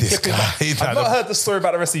 Mr. Keane. This guy, I've not heard the story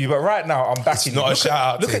about the rest of you, but right now I'm backing you. Not a shout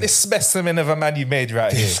out. Look at this specimen of a man you made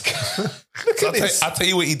right here. Look at this. I'll tell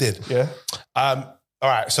you what he did. Yeah. All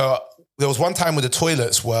right. So there was one time where the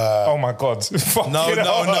toilets were. Oh my God. No.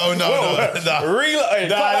 Real.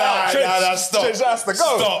 Stop. That's the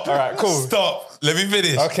goal. Stop. All right, cool. Stop. Let me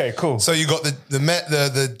finish. Okay, cool. So you got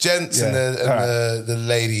the gents and the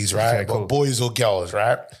ladies, right? Okay, cool. Boys or girls,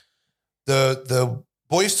 right? The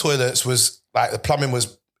boys' toilets was like the plumbing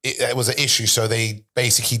was it was an issue, so they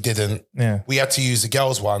basically didn't. Yeah. We had to use the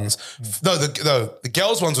girls' ones. No, the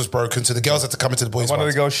girls' ones was broken, so the girls had to come into the boys' ones. One of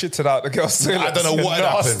the girls shitted out the girls' toilet. I don't know what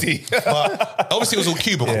happened. But obviously it was all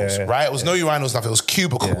cubicles, right? It was no urinals, nothing. It was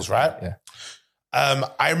cubicles, right? Yeah.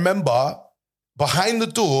 I remember behind the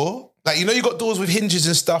door, like, you know, you got doors with hinges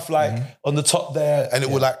and stuff like on the top there, and it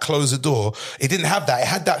would like close the door. It didn't have that. It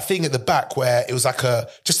had that thing at the back where it was like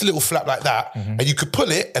just a little flap like that, and you could pull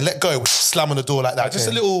it and let go. It would slam on the door like that. Okay. Just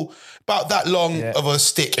a little, about that long of a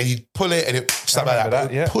stick, and you pull it and it slam like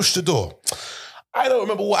that. Push the door. I don't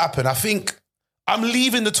remember what happened. I think I'm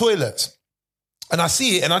leaving the toilet and I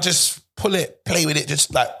see it and I just pull it, play with it,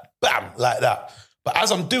 just like bam, like that. But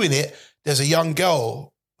as I'm doing it, there's a young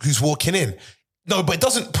girl who's walking in. No, but it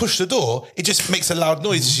doesn't push the door. It just makes a loud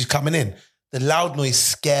noise as she's coming in. The loud noise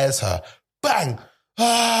scares her. Bang!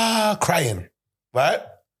 Crying, right?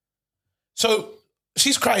 So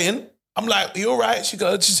she's crying. I'm like, you all right?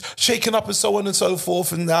 She's shaking up and so on and so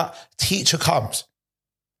forth and that. Teacher comes.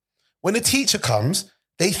 When the teacher comes,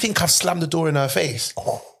 they think I've slammed the door in her face.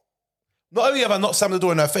 Not only have I not slammed the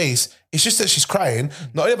door in her face, it's just that she's crying.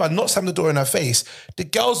 Not only have I not slammed the door in her face, the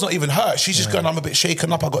girl's not even hurt. She's just going, I'm a bit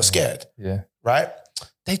shaken up. I got scared. Yeah. Right?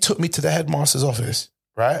 They took me to the headmaster's office.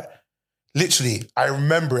 Right? Literally, I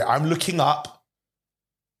remember it. I'm looking up.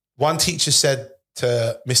 One teacher said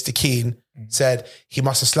to Mr. Keane, said he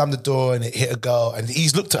must have slammed the door and it hit a girl. And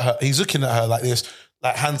he's looked at her. He's looking at her like this,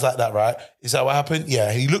 like hands like that, right? Is that what happened? Yeah.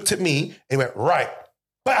 And he looked at me and he went, right,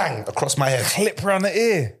 bang, across my head. Clip around the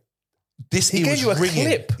ear. This ear was ringing.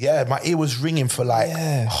 Clip. Yeah, my ear was ringing for like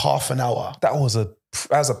half an hour. That was a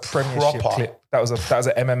premiership clip. That was an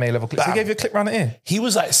MMA level clip. So he gave you a clip around the ear. He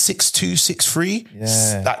was like 6'2", 6'3".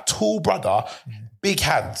 Yeah. That tall brother, big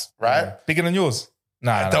hands, right? Yeah. Bigger than yours?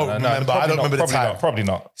 I don't remember. I don't remember the time. Probably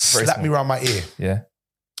not. Slapped me around my ear. Yeah.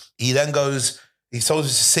 He then goes, he told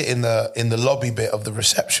us to sit in the lobby bit of the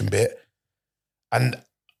reception bit. And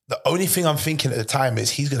the only thing I'm thinking at the time is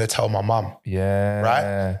he's going to tell my mum. Yeah.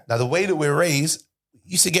 Right? Now, the way that we're raised,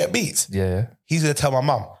 you used to get beats. Yeah. He's going to tell my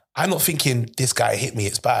mum. I'm not thinking this guy hit me,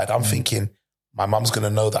 it's bad. I'm thinking my mum's going to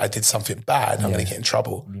know that I did something bad. I'm going to get in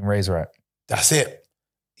trouble. Being raised right. That's it.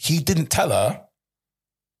 He didn't tell her,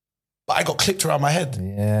 but I got clipped around my head.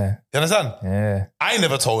 Yeah. You understand? Yeah. I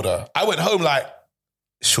never told her. I went home like,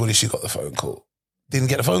 surely she got the phone call. Didn't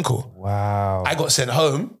get the phone call. Wow. I got sent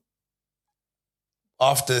home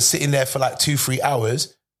after sitting there for like 2-3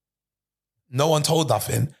 hours. No one told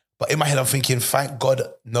nothing. But in my head, I'm thinking, thank God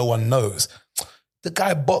no one knows. The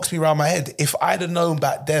guy boxed me around my head. If I'd have known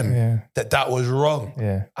back then that was wrong,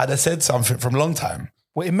 I'd have said something from a long time.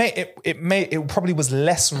 Well, it probably was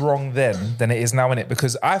less wrong then than it is now, innit?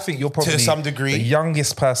 Because I think you're probably to some degree the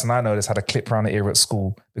youngest person I know that's had a clip around the ear at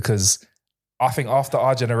school. Because I think after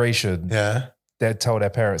our generation, they'd tell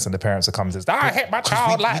their parents, and the parents would come and say, I hit my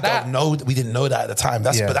child like that. We didn't know that at the time.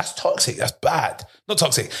 But that's toxic. That's bad. Not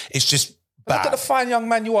toxic. It's just bad. Look at the fine young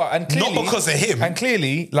man you are. And clearly, not because of him. And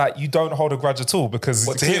clearly, like, you don't hold a grudge at all because...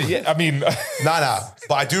 What, to him? Yeah, I mean... Nah.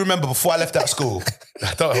 But I do remember before I left that school,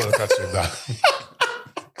 I don't hold a grudge to him now.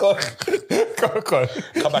 Go on.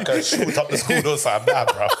 Come back and shoot up the school door, so I'm bad,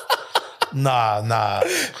 bro. Nah.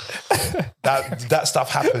 That stuff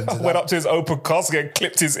happened. I went up to his open casket and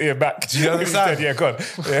clipped his ear back. Do you understand? Yeah, go on.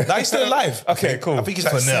 Yeah. Now he's still alive. Okay, cool. I think he's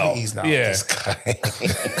like 70s now. Yeah. This guy.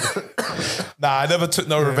 Nah, I never took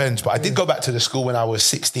no revenge, but I did go back to the school when I was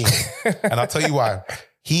 16. And I'll tell you why.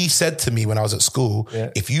 He said to me when I was at school,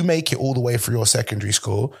 if you make it all the way through your secondary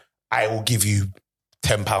school, I will give you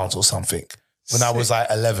 £10 or something. When I was like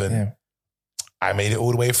 11, I made it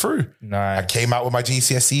all the way through. Nice. I came out with my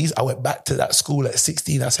GCSEs. I went back to that school at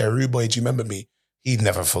 16. I said, Rude boy, do you remember me? He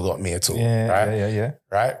never forgot me at all. Yeah.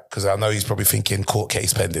 Right? Because I know he's probably thinking court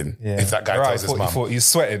case pending. Yeah. If that guy tells his mum. You thought he was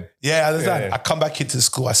sweating. Yeah, I understand. Yeah. I come back into the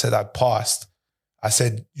school. I said, I passed. I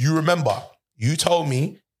said, you remember, you told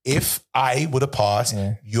me if I would have passed,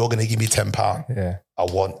 you're going to give me £10. Yeah. I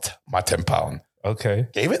want my £10. Okay.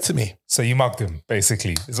 Gave it to me. So you mugged him,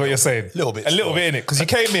 basically, is what you're saying? A little bit in it. Because you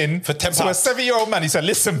came in for £10. So a 7-year-old man, he said,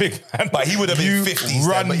 listen, big man. But he would have been 50s.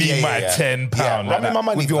 Run me my £10. Yeah, run me my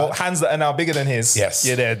money. With your hands that are now bigger than his. Yes.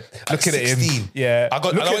 You're there looking at him. Yeah. I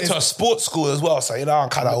went to a sports school as well, so I'm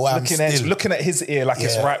kind of looking at his ear like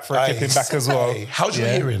it's right for a clipping back as well. How's your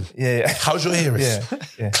hearing? Yeah. How's your hearing?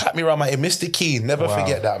 Yeah. Clap me around my ear. Mr. Keane, never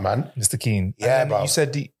forget that, man. Mr. Keane. Yeah, bro. You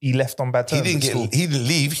said he left on bad terms. He didn't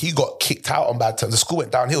leave. He got kicked out on bad terms. The school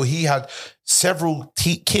went downhill. He had several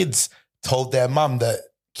kids told their mum that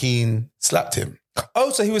Keane slapped him. Oh,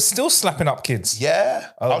 so he was still slapping up kids? Yeah.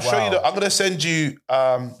 I'll show you. I'm going to send you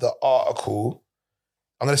the article.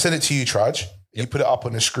 I'm going to send it to you, Trudge. You put it up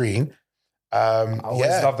on the screen. I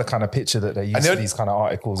always love the kind of picture that they use for these kind of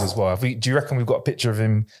articles as well. Do you reckon we've got a picture of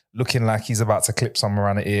him looking like he's about to clip someone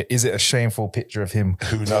around the ear? Is it a shameful picture of him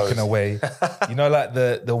walking away? You know, like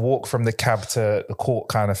the walk from the cab to the court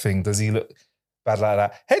kind of thing. Does he look... bad like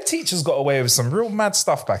that. Head teachers got away with some real mad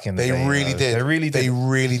stuff back in the day. They really did. They really did. They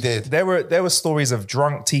really did. There were stories of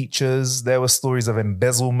drunk teachers. There were stories of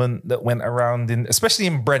embezzlement that went around especially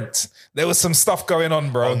in Brent. There was some stuff going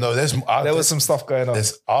on, bro. Oh no, there was some stuff going on.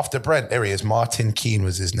 After Brent, there he is. Martin Keane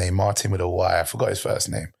was his name. Martin with a Y. I forgot his first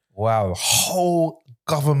name. Wow, whole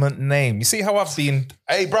government name. You see how I've been.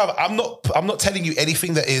 Hey, brother, I'm not telling you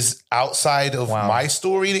anything that is outside of my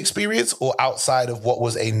story and experience or outside of what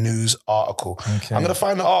was a news article. Okay. I'm gonna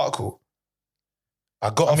find the article. I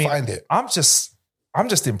find it. I'm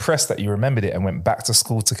just impressed that you remembered it and went back to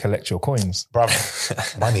school to collect your coins, brother.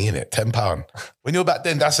 Money in it, £10. When you're back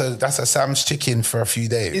then, that's a Sam's chicken for a few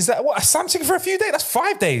days. Is that what a Sam's chicken for a few days? That's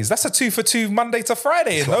 5 days. That's a 2 for 2 Monday to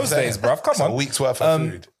Friday in those days, bruv. Come on, a week's worth of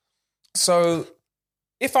food. So,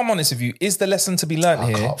 if I'm honest with you, is the lesson to be learnt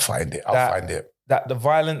here? I can't find it. I'll find it. That the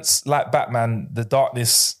violence, like Batman, the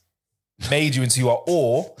darkness made you into you are,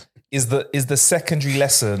 or is the secondary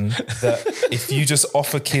lesson that if you just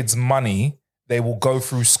offer kids money, they will go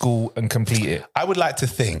through school and complete it? I would like to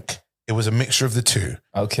think it was a mixture of the two.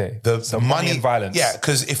 Okay. The money and violence. Yeah,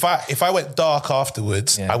 because if I went dark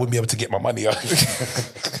afterwards, I wouldn't be able to get my money out.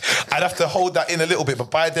 I'd have to hold that in a little bit, but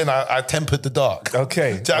by then I tempered the dark.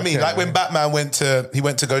 Okay. Do you know what I mean? Like when Batman went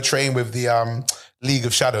to go train with the League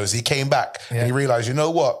of Shadows, he came back and he realized, you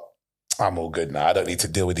know what? I'm all good now. I don't need to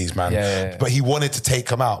deal with these, man. Yeah. But he wanted to take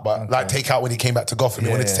them out, but like take out when he came back to Gotham.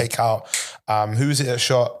 He wanted to take out, who was it that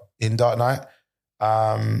shot in Dark Knight?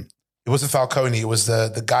 It wasn't Falcone. It was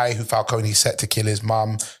the guy who Falcone set to kill his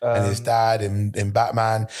mum and his dad in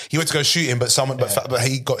Batman. He went to go shoot him, but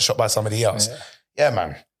he got shot by somebody else. Yeah,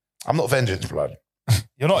 man. I'm not vengeance, blood.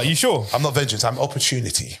 You're not? Are you sure? I'm not vengeance. I'm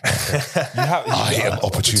opportunity. I am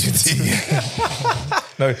opportunity.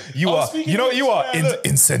 No, you are. You know what you are?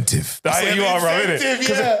 Incentive. That's what you are, bro,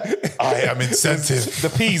 isn't it? I am incentive. The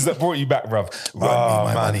peas that brought you back, bruv. Run me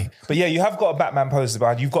my money. But yeah, you have got a Batman poster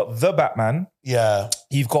behind. You've got the Batman. Yeah.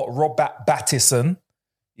 You've got Robert Pattinson.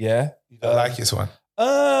 Yeah. You don't like this one?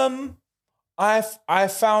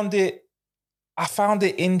 I found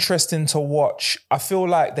it interesting to watch. I feel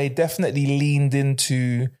like they definitely leaned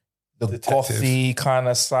into the gothy kind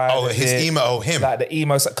of side. Oh, his emo. Oh, him. Like the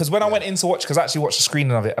emo side. Because when I went in to watch, because I actually watched the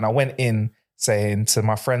screening of it, and I went in saying to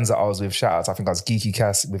my friends that I was with, shout out, I think I was with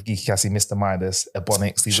Geeky Cassie, Mr. Midas,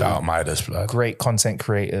 Ebonics. These shout out Midas, blood. Great content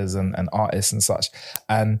creators and artists and such.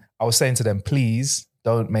 And I was saying to them, please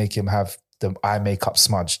don't make him have the eye makeup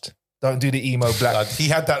smudged. Don't do the emo black. He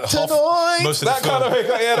had that most of that the film. Kind of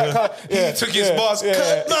makeup, yeah, that kind of, He took his mask,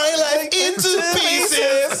 cut my life into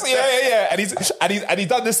pieces. Yeah. And he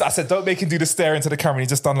done this. I said, don't make him do the stare into the camera. And he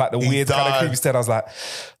just done like the weird kind of creepy stare. I was like,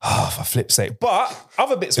 oh, for flip's sake. But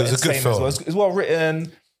other bits were entertaining as well. It was well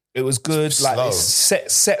written. It was good. Like it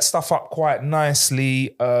set stuff up quite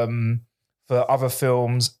nicely for other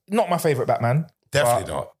films. Not my favorite Batman.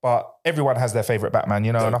 Definitely not. But everyone has their favorite Batman,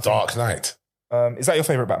 you know. The Dark Knight. Is that your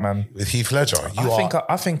favorite Batman? With Heath Ledger?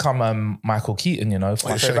 I think I'm Michael Keaton, you know, for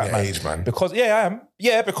my favorite Batman. Age, man. Because I am.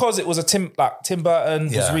 Yeah, because it was a Tim Burton,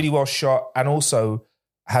 was really well shot, and also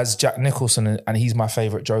has Jack Nicholson, and he's my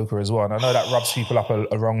favorite Joker as well. And I know that rubs people up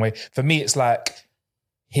a wrong way. For me, it's like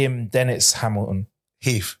him, then it's Hamilton.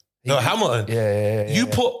 Heath. No, Hamilton. Yeah. You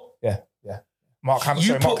put Mark Hamill.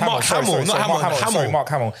 You put Mark Hamill, not Hamilton. Sorry, Mark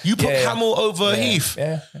Hamill. You put Hamill over Heath.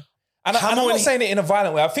 Yeah. And I'm not saying it in a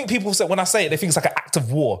violent way. I think people say, when I say it, they think it's like an act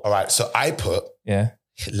of war. All right, so I put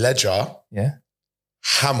Ledger,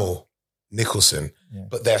 Hamill, Nicholson,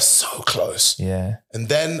 but they're so close. Yeah. And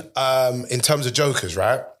then in terms of Jokers,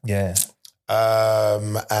 right? Yeah.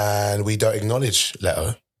 And we don't acknowledge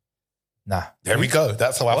Leto. Nah. There we go.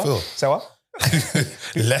 That's how I feel. Say what?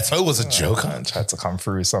 Leto was a Joker. I tried to come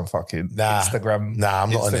through some fucking Instagram. Nah, I'm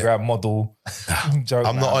not on it. Instagram model. Joke.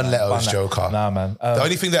 I'm not on Leto's Joker. Nah, man. The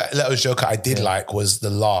only thing that Leto's Joker I did like was the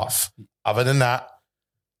laugh. Other than that,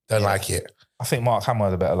 don't like it. I think Mark Hamill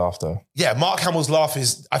had a better laugh though. Yeah, Mark Hamill's laugh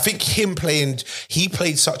is, I think he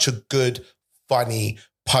played such a good, funny,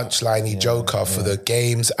 punchliney Joker for the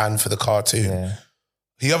games and for the cartoon. Yeah.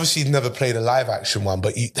 He obviously never played a live action one,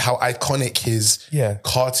 but how iconic his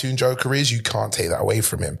cartoon Joker is, you can't take that away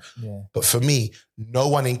from him. Yeah. But for me, no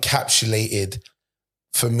one encapsulated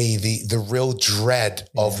for me the real dread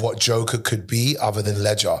of what Joker could be other than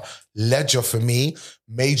Ledger. Ledger for me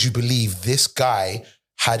made you believe this guy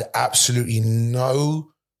had absolutely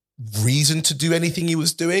no reason to do anything he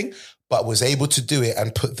was doing, but was able to do it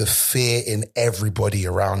and put the fear in everybody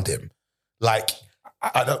around him. Like,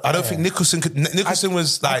 I don't think Nicholson could. Nicholson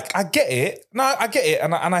was like, I get it. No, I get it,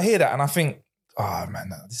 and I hear that, and I think, oh man,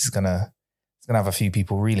 this is gonna have a few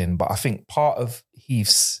people reeling. But I think part of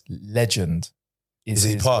Heath's legend is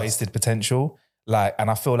his wasted potential, Like, and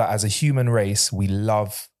I feel like as a human race, we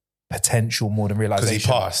love potential more than realization. Because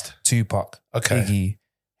he passed. Tupac, Okay. Iggy,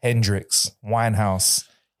 Hendrix, Winehouse,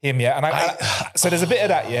 him, yeah. And so there's a bit of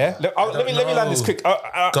that, yeah. Look, let me land this quick. Go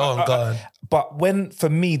on. But for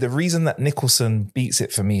me, the reason that Nicholson beats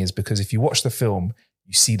it for me is because if you watch the film,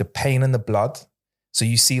 you see the pain and the blood. So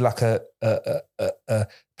you see like a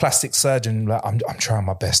plastic surgeon, like, I'm trying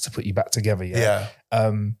my best to put you back together, yeah.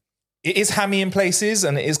 It is hammy in places,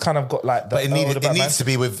 and it is kind of got like the. But it needs to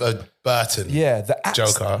be with Burton. Yeah, the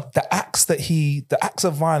Joker. The acts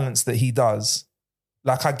of violence that he does.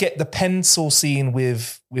 Like, I get the pencil scene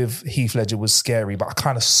with Heath Ledger was scary, but I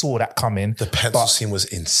kind of saw that coming. The pencil scene was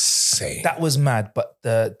insane. That was mad. But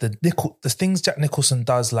the things Jack Nicholson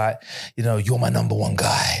does, like, you know, you're my number one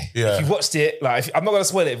guy. Yeah. If you watched it, like, I'm not going to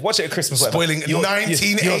spoil it. Watch it at Christmas. Spoiling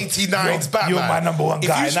 1989's Batman. You're my number one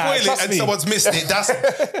guy. If you spoil it and someone's missed it,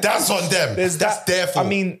 that's on them. That's their fault. I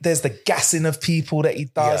mean, there's the gassing of people that he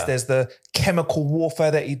does. Yeah. There's the chemical warfare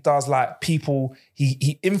that he does. Like, people,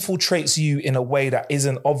 he infiltrates you in a way that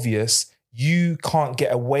isn't obvious. You can't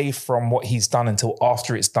get away from what he's done until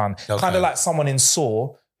after it's done. Okay. Kind of like someone in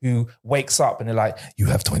Saw who wakes up and they're like, you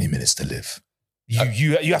have 20 minutes to live. You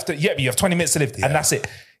have to, you have 20 minutes to live. Yeah. And that's it.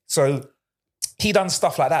 So he done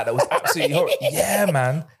stuff like that was absolutely horrible. Yeah,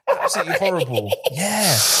 man. Absolutely horrible.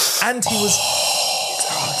 Yeah. And he was...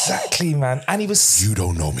 Exactly, man. And he was... You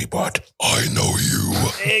don't know me, but I know you.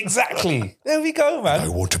 Exactly. There we go, man. I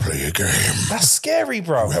want to play a game. That's scary,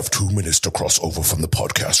 bro. You have 2 minutes to cross over from the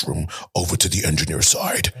podcast room over to the engineer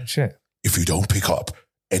side. Oh, shit. If you don't pick up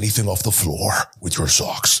anything off the floor with your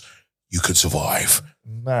socks, you could survive.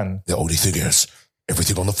 Man. The only thing is,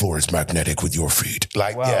 everything on the floor is magnetic with your feet.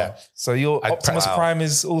 Like, wow. Yeah. So your Optimus Prime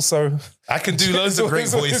is also... I can do loads of great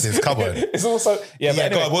voices. Come on. It's also... Yeah, but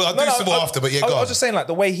anyway, go on. Well, I'll do some more after, but yeah, go on. I was just saying, like,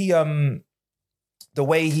 the way he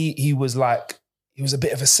was like, he was a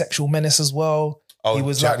bit of a sexual menace as well. Oh, he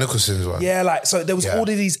was Jack like, Nicholson's one. Yeah, like, so there was all of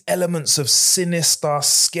these elements of sinister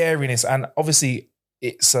scariness. And obviously,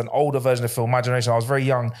 it's an older version of the film, my generation. I was very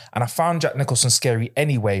young, and I found Jack Nicholson scary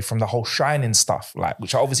anyway from the whole Shining stuff, like,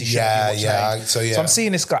 which I obviously shouldn't be watching. So I'm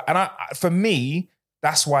seeing this guy, and for me,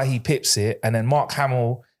 that's why he pips it. And then Mark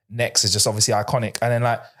Hamill next is just obviously iconic. And then,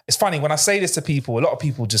 like, it's funny when I say this to people, a lot of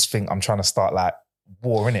people just think I'm trying to start like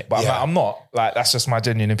war in it, but I'm not. Like, that's just my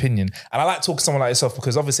genuine opinion. And I like talking to someone like yourself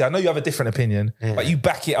because obviously I know you have a different opinion, but you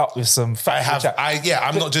back it up with some facts.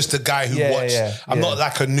 I'm not just a guy who watched. I'm not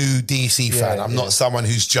like a new DC fan. I'm not someone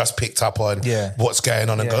who's just picked up on what's going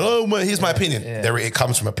on and go, oh, well, here's my opinion. There, it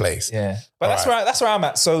comes from a place. Yeah, but that's where I'm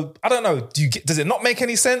at. So I don't know. Does it not make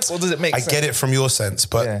any sense, or does it make sense? I get it from your sense,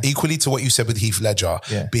 but equally to what you said with Heath Ledger,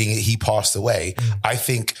 being he passed away, I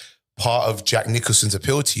think part of Jack Nicholson's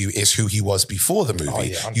appeal to you is who he was before the movie. Oh,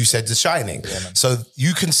 yeah, you said The Shining. Yeah, so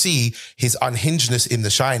you can see his unhingedness in The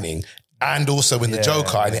Shining and also in The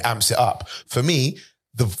Joker, and it amps it up. For me,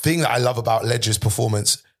 the thing that I love about Ledger's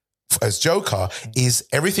performance as Joker is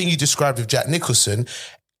everything you described with Jack Nicholson.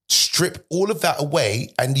 Strip all of that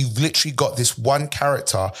away and you've literally got this one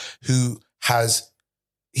character who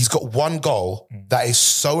he's got one goal that is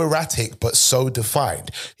so erratic but so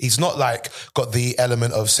defined. He's not like got the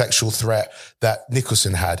element of sexual threat that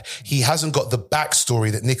Nicholson had. He hasn't got the backstory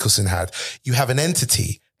that Nicholson had. You have an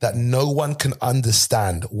entity that no one can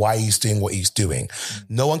understand why he's doing what he's doing.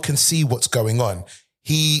 No one can see what's going on.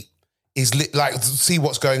 He is see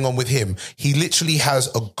what's going on with him. He literally has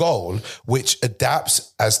a goal which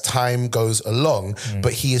adapts as time goes along,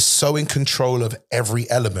 but he is so in control of every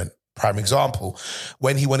element. Prime example,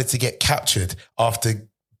 when he wanted to get captured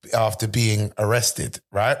after being arrested,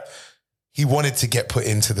 right? He wanted to get put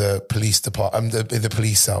into the police department, the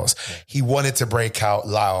police cells. He wanted to break out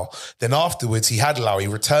Lau. Then afterwards, he had Lau. He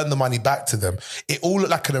returned the money back to them. It all looked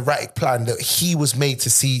like an erratic plan that he was made to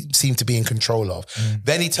seem to be in control of.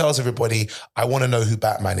 Then he tells everybody, I want to know who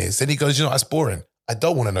Batman is. Then he goes, you know, that's boring. I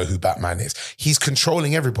don't want to know who Batman is. He's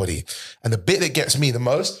controlling everybody. And the bit that gets me the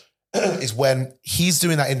most is when he's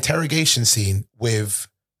doing that interrogation scene with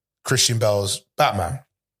Christian Bale's Batman.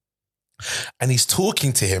 And he's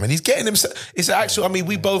talking to him and he's getting him. It's actually, I mean,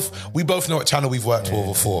 we both know what channel we've worked for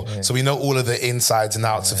before. So we know all of the insides and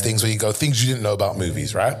outs of things where you go, things you didn't know about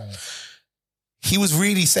movies, right? He was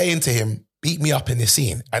really saying to him, beat me up in this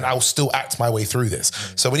scene and I'll still act my way through this.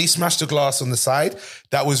 So when he smashed the glass on the side,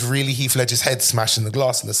 that was really Heath Ledger's head smashing the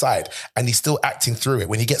glass on the side. And he's still acting through it.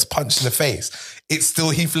 When he gets punched in the face, it's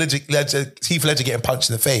still Heath Ledger getting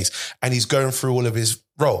punched in the face and he's going through all of his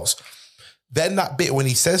roles. Then that bit when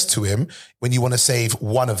he says to him, when you want to save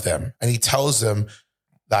one of them, and he tells them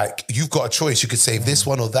like, you've got a choice. You could save this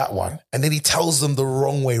one or that one. And then he tells them the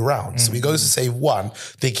wrong way round. So he goes to save one,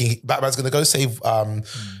 thinking Batman's going to go save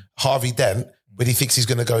Harvey Dent, but he thinks he's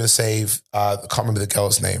going to go and save, I can't remember the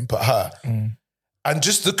girl's name, but her. And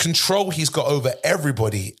just the control he's got over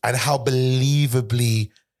everybody and how believable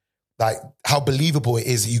it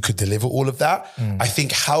is that you could deliver all of that. I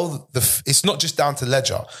think it's not just down to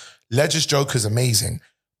Ledger. Ledger's Joker's amazing,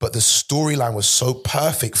 but the storyline was so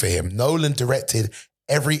perfect for him. Nolan directed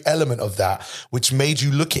every element of that, which made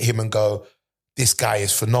you look at him and go, this guy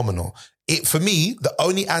is phenomenal. For me, the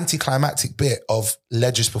only anticlimactic bit of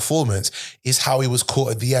Ledger's performance is how he was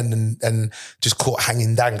caught at the end and just caught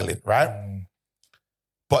hanging dangling, right?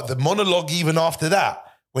 But the monologue even after that,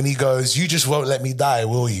 when he goes, you just won't let me die,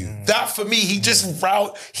 will you? That for me, he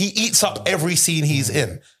eats up every scene he's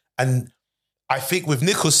in. And I think with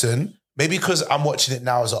Nicholson, maybe because I'm watching it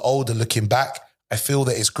now as an older looking back, I feel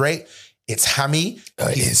that it's great. It's hammy.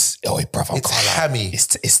 It is. Oh, brother. It's hammy.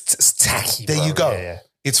 It's tacky, There bro. you go. Yeah.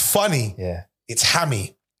 It's funny. Yeah. It's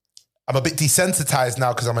hammy. I'm a bit desensitized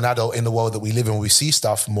now because I'm an adult in the world that we live in. We see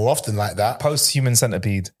stuff more often like that. Post-Human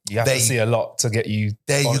Centipede. You have to see a lot to get you.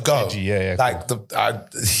 There you go. Edgy. Yeah. Like the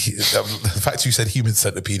fact you said Human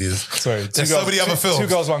Centipede is. Sorry. There's so many other films. Two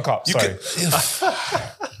Girls, One Cup. Sorry.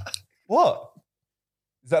 What?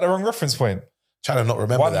 Is that the wrong reference point? Trying to not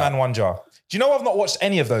remember One that. Man, One Jar. Do you know I've not watched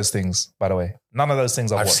any of those things, by the way? None of those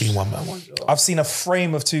things I've watched. seen One Man, One Jar. I've seen a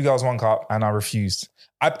frame of Two Girls, One Cup and I refused.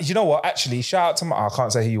 You know what? Actually, shout out to I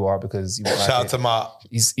can't say who you are because you won't like Shout out it. to Mark.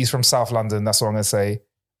 He's from South London. That's what I'm going to say.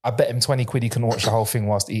 I bet him 20 quid he can watch the whole thing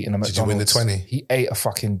whilst eating a McDonald's. Did you win the 20? He ate a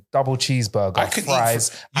fucking double cheeseburger,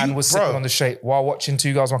 fries, and was sipping on the shake while watching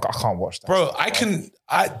Two Girls, One Cup. I can't watch that. Bro,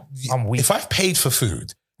 I'm weak. If I've paid for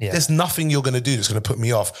food, there's nothing you're going to do that's going to put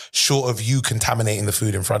me off short of you contaminating the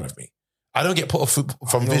food in front of me. I don't get put off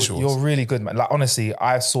from visuals. You're really good, man. Like, honestly,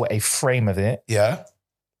 I saw a frame of it. Yeah.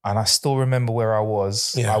 And I still remember where I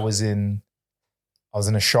was. Yeah. I was in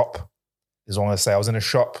a shop. Is what I'm going to say. I was in a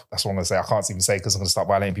shop. That's what I'm going to say. I can't even say because I'm going to start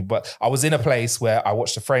violating people. But I was in a place where I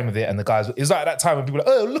watched a frame of it and the guys, it was like that time when people were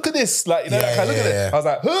like, oh, look at this. Like, you know, that kind of, look at it. I was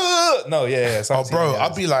like, no, yeah. So bro,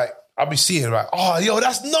 I'll be seeing like, oh, yo,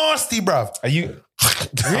 that's nasty, bruv. Are you...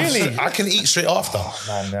 Really? I can eat straight after.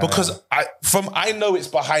 Man, because I know it's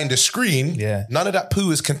behind the screen. Yeah. None of that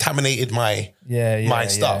poo has contaminated my stuff.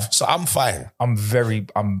 Yeah. So I'm fine. I'm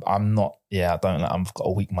not, I've got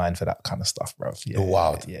a weak mind for that kind of stuff, bro. Yeah, You're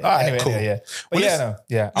wild. Yeah. All right, anyway, cool.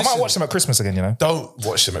 Yeah. But I might watch them at Christmas again, you know? Don't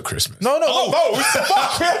watch them at Christmas. No.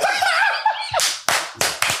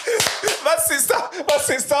 That's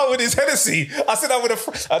it. Start with his Hennessy. I said that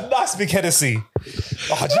with a nice big Hennessy.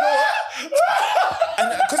 Oh, do you know what? And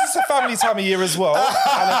because it's a family time of year as well,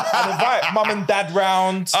 and invite mum and dad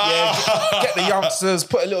round. Get the youngsters,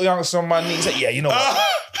 put a little youngster on my knees. Yeah, you know what?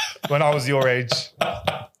 When I was your age,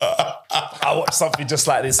 I watched something just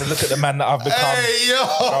like this and look at the man that I've become. Hey,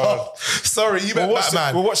 yo. Sorry, you meant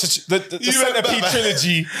Batman. We'll watch the Centipede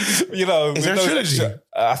trilogy. You know, is there a trilogy?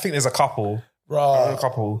 I think there's a couple. Right. A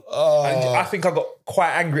couple. And I think I got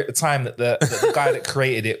quite angry at the time that the guy that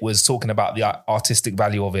created it was talking about the artistic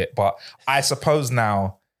value of it. But I suppose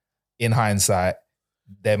now, in hindsight,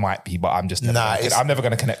 there might be, but I'm just I'm never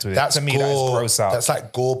going to connect with it. To me, that is gross out. That's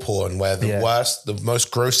like gore porn, where the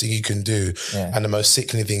most gross thing you can do and the most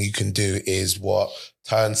sickening thing you can do is what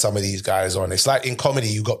turns some of these guys on. It's like in comedy,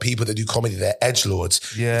 you've got people that do comedy, they're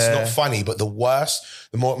edgelords. Yeah. It's not funny, but the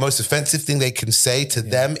most offensive thing they can say to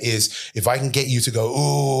them is, if I can get you to go,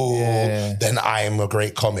 ooh, then I am a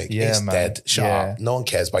great comic. It's dead. Shut up. No one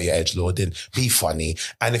cares about your edgelord. Then be funny.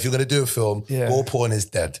 And if you're going to do a film, gore porn is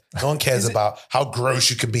dead. No one cares about how gross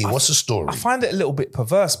you can be. What's the story? I find it a little bit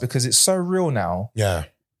perverse because it's so real now. Yeah.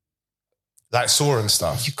 Like Saw and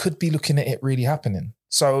stuff. You could be looking at it really happening.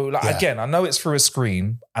 So again, I know it's through a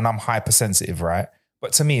screen and I'm hypersensitive, right?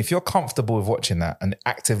 But to me, if you're comfortable with watching that and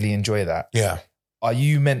actively enjoy that, are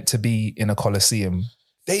you meant to be in a coliseum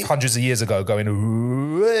hundreds of years ago going,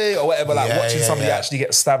 or whatever, like watching somebody actually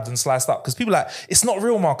get stabbed and sliced up? Because people are like, it's not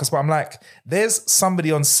real, Marcus, but I'm like, there's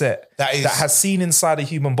somebody on set that has seen inside a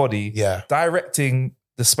human body directing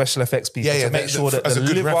the special effects people to make sure that the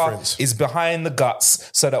liver is behind the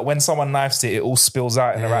guts so that when someone knifes it, it all spills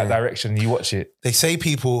out in the right direction and you watch it. They say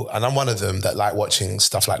people, and I'm one of them, that like watching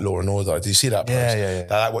stuff like Law and Order. Do you see that post? Yeah. They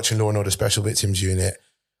like watching Law and Order Special Victims Unit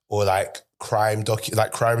or like crime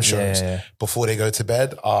shows before they go to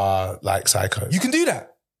bed are like psychos. You can do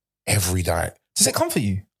that every night. Does it comfort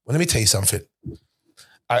you? Well, let me tell you something.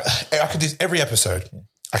 I can do this every episode.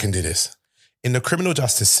 I can do this. In the criminal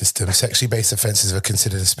justice system, sexually based offences are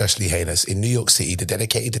considered especially heinous. In New York City, the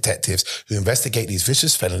dedicated detectives who investigate these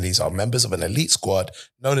vicious felonies are members of an elite squad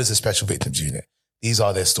known as the Special Victims Unit. These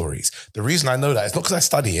are their stories. The reason I know that is not because I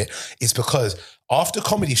study it, it's because after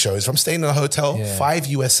comedy shows, if I'm staying in a hotel, 5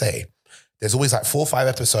 USA, there's always like 4 or 5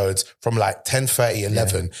 episodes from like 10:30,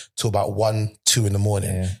 11 to about 1, 2 in the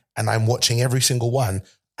morning. Yeah. And I'm watching every single one.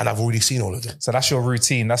 And I've already seen all of them. So that's your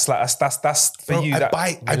routine. That's for you. I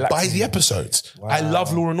buy the episodes. Wow. I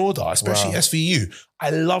love Law and Order, especially SVU. I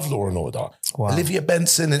love Law and Order. Wow. Olivia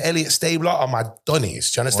Benson and Elliot Stabler are my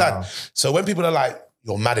donnies. Do you understand? Wow. So when people are like,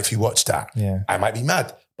 "You're mad if you watch that," I might be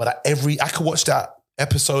mad, but I could watch that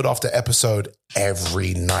episode after episode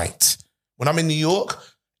every night. When I'm in New York,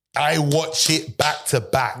 I watch it back to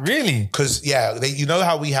back. Really? Because you know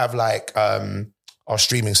how we have like. Our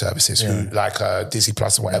streaming services, like Disney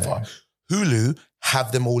Plus or whatever. Hulu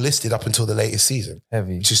have them all listed up until the latest season.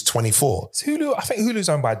 Heavy. Which is 24. It's Hulu, I think Hulu's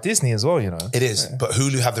owned by Disney as well, you know. It is, but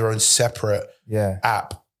Hulu have their own separate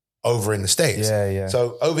app over in the States. Yeah.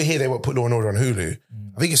 So over here, they won't put Law and Order on Hulu.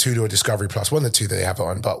 I think it's Hulu or Discovery Plus, one of the two that they have it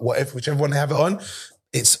on. But whichever one they have it on,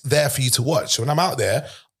 it's there for you to watch. So when I'm out there,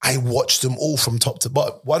 I watch them all from top to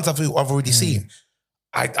bottom. Ones I've already seen.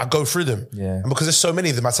 I go through them. Yeah. And because there's so many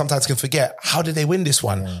of them, I sometimes can forget, how did they win this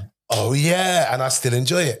one? Yeah. Oh yeah. And I still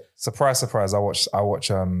enjoy it. Surprise, surprise. I watch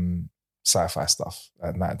sci-fi stuff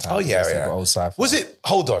at night time. Oh yeah. Old sci-fi. Was it,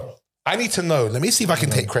 hold on. I need to know. Let me see if I can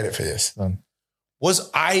take credit for this.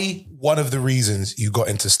 Was I one of the reasons you got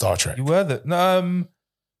into Star Trek? You were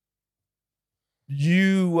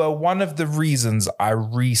you were one of the reasons I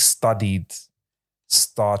restudied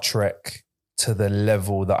Star Trek to the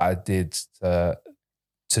level that I did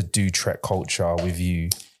to do Trek culture with you.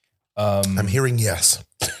 I'm hearing yes.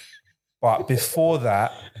 But before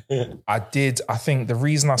that, I think the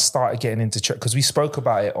reason I started getting into Trek, because we spoke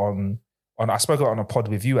about it I spoke about it on a pod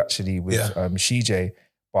with you actually, with Shijay,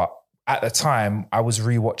 but at the time I was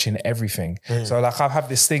rewatching everything. So like I have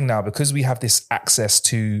this thing now, because we have this access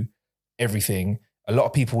to everything, a lot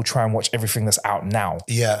of people will try and watch everything that's out now.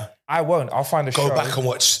 Yeah. I won't. I'll find a show. Go back and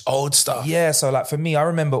watch old stuff. Yeah. So like for me, I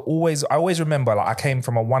always remember like I came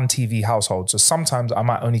from a 1 TV household. So sometimes I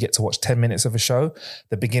might only get to watch 10 minutes of a show,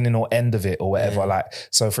 the beginning or end of it or whatever. Like,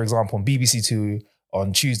 so for example, on BBC Two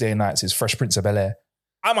on Tuesday nights is Fresh Prince of Bel-Air.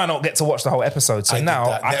 I might not get to watch the whole episode. So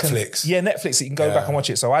now I can, Netflix, you can go back and watch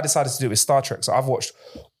it. So I decided to do it with Star Trek. So I've watched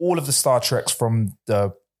all of the Star Treks from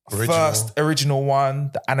the first original one,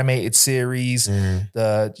 the animated series,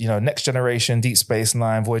 the Next Generation, Deep Space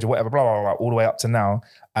Nine, Voyager, whatever, blah, blah, blah, all the way up to now.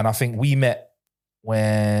 And I think we met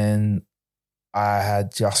when I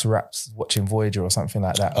had just wrapped watching Voyager or something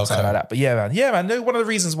like that. Something like that. But yeah, man. One of the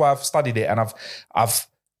reasons why I've studied it, and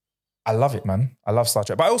I love it, man. I love Star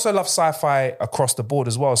Trek. But I also love sci-fi across the board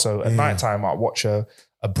as well. So at nighttime, I watch a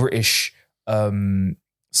British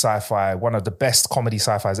sci-fi, one of the best comedy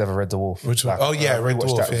sci-fis ever, Red Dwarf. Which one? Red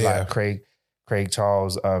Dwarf. Like Craig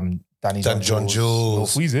Charles, Danny John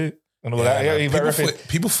Jules, Weezy, and all that.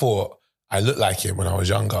 People thought I looked like him when I was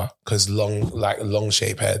younger because long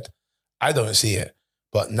shape head. I don't see it,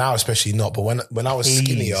 but now especially not. But when I was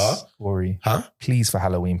skinnier, Rory, please for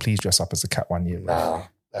Halloween, please dress up as a cat one year. Nah,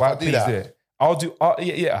 why please do it? I'll do.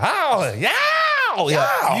 How? Yeah.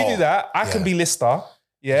 You do that. I can be Lister.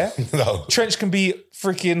 Yeah. No. Trench can be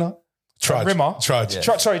freaking Trudge. Rimmer. Trudge. Yeah.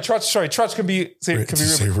 Trudge can be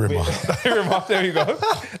Rimmer. Rimmer. There you go.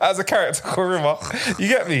 As a character called Rimmer. You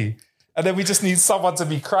get me? And then we just need someone to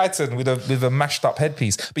be Crichton with a mashed up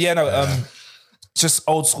headpiece. But just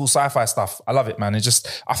old school sci-fi stuff. I love it, man.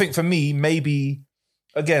 I think for me, maybe,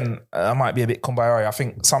 again, I might be a bit kumbayari. I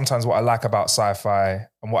think sometimes what I like about sci-fi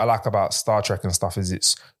and what I like about Star Trek and stuff is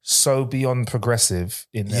it's so beyond progressive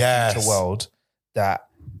in the future world that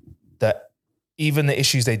even the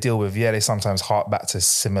issues they deal with, they sometimes hark back to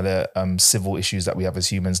similar civil issues that we have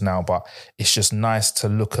as humans now. But it's just nice to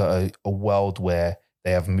look at a world where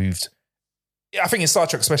they have moved. I think in Star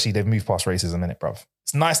Trek especially, they've moved past racism, innit, bruv?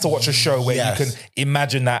 It's nice to watch a show where you can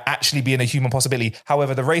imagine that actually being a human possibility.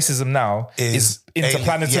 However, the racism now is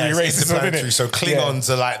interplanetary racism, isn't it? So Klingons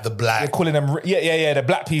are like the black. They're calling them, the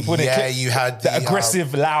black people, innit? Yeah, you had the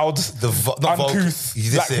aggressive, loud, uncouth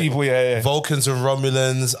black people, Vulcans and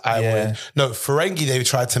Romulans. Ferengi, they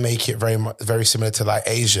tried to make it very similar to like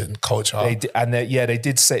Asian culture. They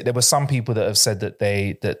did say, there were some people that have said that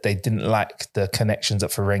they didn't like the connections that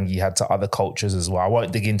Ferengi had to other cultures as well. I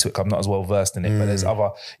won't dig into it because I'm not as well versed in it, but there's other,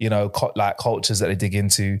 like cultures that they dig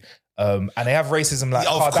into. And they have racism like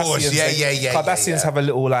Of course, Kardashians. Kardashians have a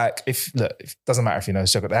little like, it doesn't matter if you know,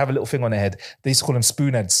 they have a little thing on their head. They used to call them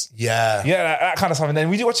spoonheads. Yeah. Yeah, that kind of stuff. And then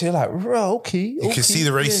when you watch it, you're like, okay. You can see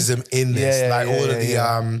the racism in this.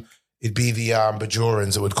 It'd be the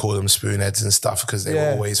Bajorans that would call them spoonheads and stuff because they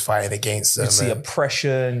were always fighting against them. You'd see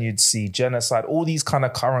oppression, you'd see genocide, all these kind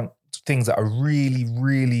of current things that are really,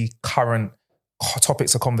 really current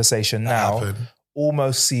topics of conversation now.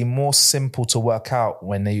 Almost seem more simple to work out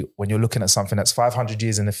when you're looking at something that's 500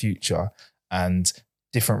 years in the future and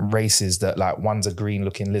different races that like one's a green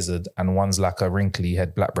looking lizard and one's like a wrinkly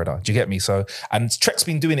head black brother. Do you get me? So, and Trek's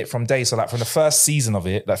been doing it from day. So like from the first season of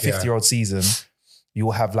it, that 50-year-old season, you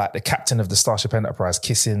will have like the captain of the Starship Enterprise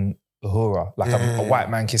kissing Uhura, like a white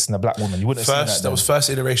man kissing a black woman. You wouldn't have seen that. That was first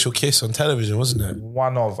interracial kiss on television, wasn't it?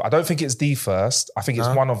 I don't think it's the first. I think it's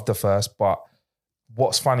one of the first, but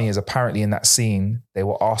what's funny is apparently in that scene, they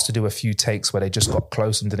were asked to do a few takes where they just got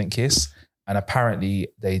close and didn't kiss. And apparently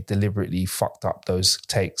they deliberately fucked up those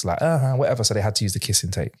takes, like, whatever. So they had to use the kissing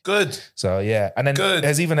take. Good. So yeah. And then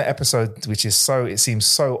there's even an episode which is it seems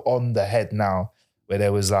so on the head now, where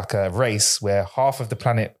there was like a race where half of the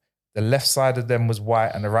planet, the left side of them was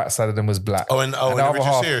white and the right side of them was black. In the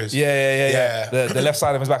original series? Yeah. The left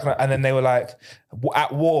side of them was black. And then they were like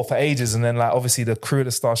at war for ages. And then like, obviously the crew of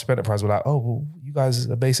the Starship Enterprise were like, oh, well, you guys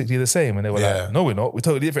are basically the same. And they were like, no, we're not. We're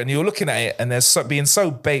totally different. And you're looking at it and they're being so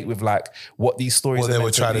bait with like what these stories what they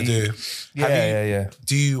were trying to do.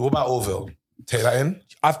 What about Orville? Take that in?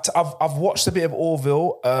 I've watched a bit of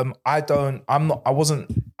Orville. I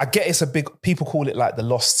get it's a big, people call it like the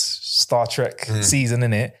lost Star Trek season,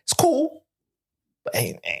 innit? It's cool, but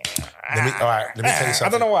ain't. Let me tell you something. I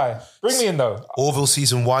don't know why. Bring me in though. Orville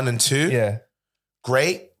season 1 and 2. Yeah.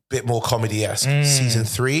 Great. Bit more comedy-esque. Season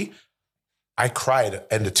 3, I cried at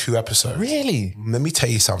the end of 2 episodes. Really? Let me tell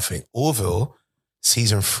you something. Orville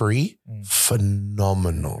season 3,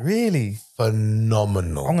 phenomenal. Really?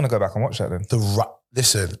 Phenomenal. I'm going to go back and watch that then.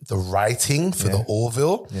 The writing for the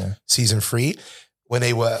Orville season 3, when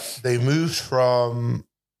they moved from,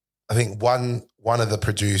 I think one of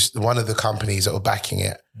the companies that were backing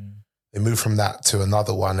it, they moved from that to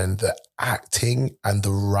another one, and the acting and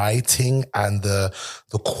the writing and the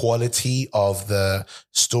quality of the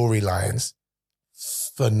storylines,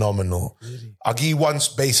 phenomenal. Really? I'll give you one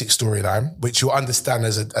basic storyline, which you'll understand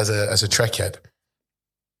as a Trekhead.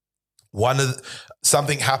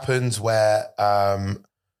 Something happens where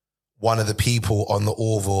one of the people on the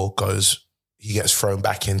Orville he gets thrown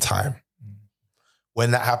back in time.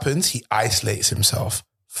 When that happens, he isolates himself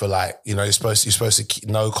for you're supposed to keep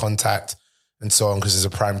no contact and so on, because there's a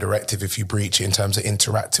prime directive if you breach it in terms of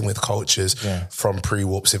interacting with cultures from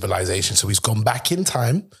pre-warp civilization. So he's gone back in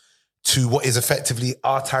time to what is effectively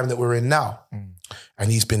our time that we're in now.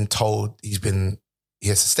 And he's been told he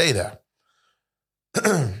has to stay there.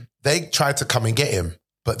 They tried to come and get him,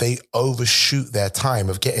 but they overshoot their time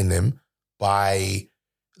of getting him by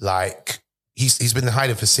he's been in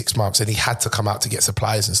hiding for 6 months and he had to come out to get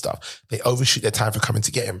supplies and stuff. They overshoot their time for coming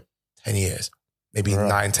to get him. 10 years, maybe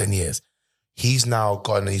 9-10 years. He's now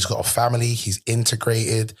gone and he's got a family. He's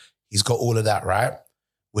integrated. He's got all of that, right?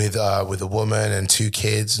 With a woman and 2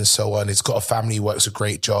 kids and so on. He's got a family. He works a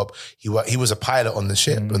great job. He was a pilot on the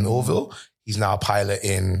ship in Orville. He's now a pilot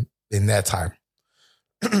in their time.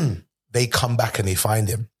 They come back and they find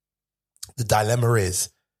him. The dilemma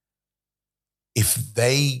is, if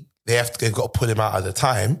they've got to pull him out at the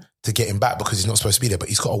time to get him back because he's not supposed to be there, but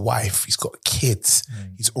he's got a wife, he's got kids,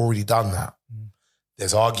 he's already done that.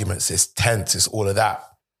 There's arguments, there's tense, it's all of that.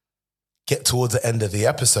 Get towards the end of the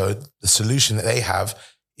episode, the solution that they have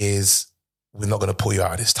is, we're not going to pull you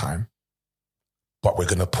out at this time, but we're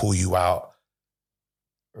going to pull you out.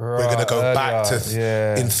 We're going to go back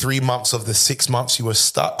to in 3 months of the 6 months you were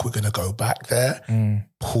stuck. We're going to go back there,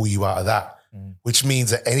 pull you out of that, which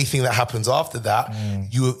means that anything that happens after that,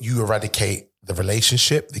 you eradicate the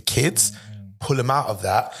relationship, the kids, pull him out of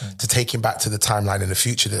that to take him back to the timeline in the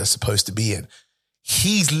future that they're supposed to be in.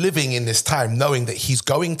 He's living in this time knowing that he's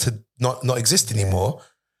going to not exist anymore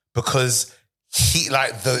because he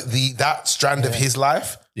that strand of his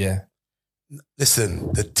life. Yeah.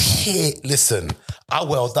 Listen, I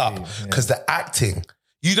welled up because the acting,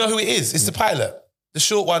 you know who it is? It's the pilot. The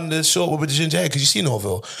short one with the ginger hair, because you see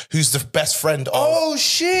Orville, who's the best friend of... Oh,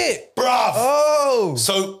 shit. Bruv. Oh.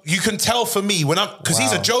 So you can tell for me, because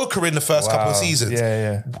he's a joker in the first couple of seasons.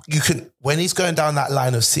 Yeah. You can, when he's going down that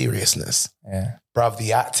line of seriousness, bruv,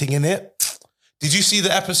 the acting in it. Did you see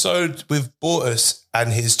the episode with Bortus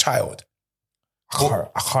and his child? I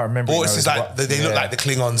can't remember. Bortus is like, they look like the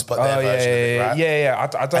Klingons, but their version of it, right? Yeah.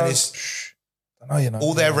 I don't...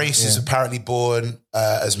 All their races apparently born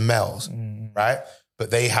as males, right? But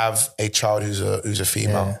they have a child who's a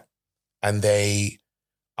female, and they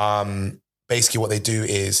basically what they do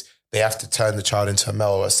is they have to turn the child into a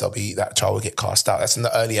male, or else that child will get cast out. That's in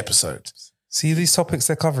the early episodes. See these topics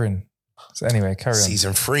they're covering. So anyway, carry on.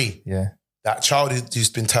 Season 3. Yeah. That child who's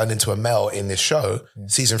been turned into a male in this show,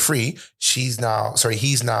 season 3, he's now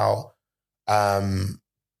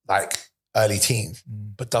like early teens,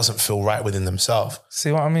 but doesn't feel right within themselves.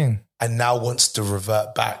 See what I mean? And now wants to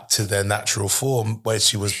revert back to their natural form where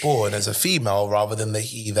she was born as a female rather than the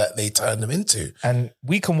he that they turned them into. And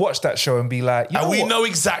we can watch that show and be like, we know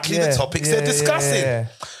exactly the topics they're discussing. Yeah.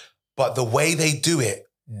 But the way they do it,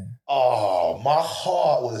 my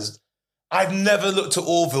heart was... I've never looked at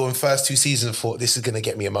Orville in first 2 seasons and thought this is going to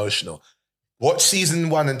get me emotional. Watch season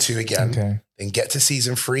 1 and 2 again, then get to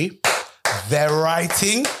season 3. Their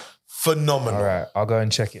writing, phenomenal. All right, I'll go and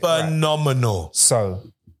check it. Phenomenal. Right. So,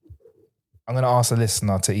 I'm going to ask the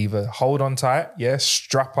listener to either hold on tight,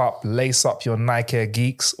 strap up, lace up your Nike Air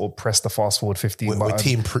Geeks, or press the fast forward 15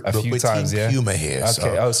 button a few times. Team Puma here.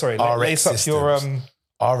 Okay. So Lace up your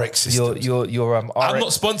RX systems. Your RX. I'm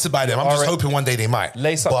not sponsored by them. I'm just hoping one day they might.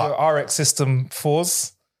 Lace up your RX system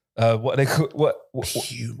 4s. What they call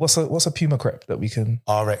what's a Puma crepe that we can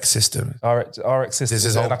RX system. RX system.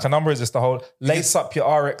 Is it like a number? Is just the whole lace up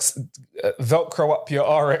your RX, Velcro up your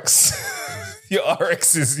RX, your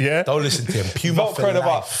RXs. Yeah, don't listen to him. Puma Velcro for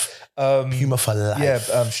life. Puma for life.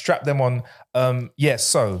 Yeah, strap them on.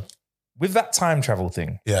 So with that time travel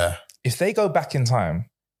thing, if they go back in time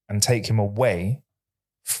and take him away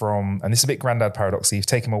from, and this is a bit granddad paradoxy, if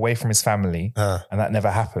take him away from his family and that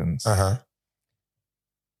never happens,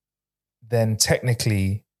 then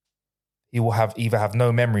technically he will either have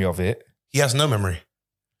no memory of it. He has no memory.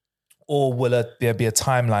 Or will there be a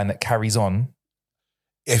timeline that carries on?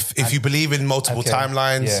 If you believe in multiple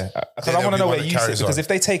timelines. Yeah. Because I want to know where you sit. Because if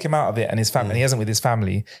they take him out of it and his family, he isn't with his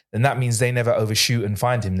family, then that means they never overshoot and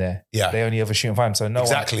find him there. Yeah. They only overshoot and find him. So no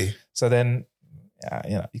exactly. one. So then,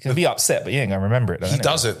 you can be upset, but you ain't going to remember it. He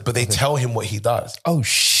doesn't, but they tell him what he does. Oh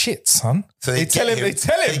shit, son. So they get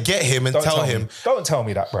him and tell him. Don't tell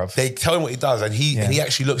me that, bruv. They tell him what he does, and he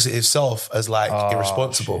actually looks at himself as like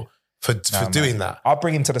irresponsible. For doing that. I'll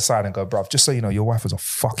bring him to the side and go, bruv, just so you know, your wife was a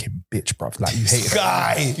fucking bitch, bruv. Like, you hated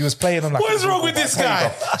guy. He was playing on like... What is wrong with this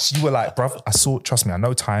guy? You were like, bruv, trust me, I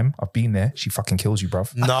know time. I've been there. She fucking kills you,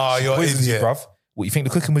 bruv. No, you're an idiot. Bruv. What, you think the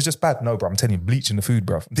cooking was just bad? No, bruv, I'm telling you, bleach in the food,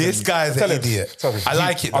 bruv. This guy's an idiot. I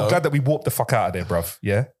like it, though. I'm glad that we warped the fuck out of there, bruv.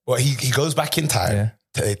 Yeah? Well, he goes back in time. Yeah.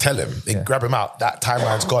 They tell him, they grab him out, that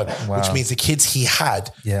timeline's gone, which means the kids he had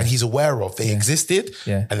and he's aware of, they existed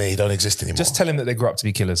and they don't exist anymore. Just tell him that they grew up to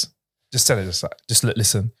be killers. Just tell it, just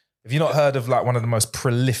listen. Have you not heard of like one of the most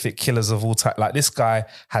prolific killers of all time? Like this guy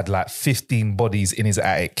had like 15 bodies in his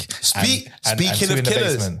attic. Speaking of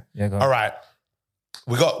killers. All right.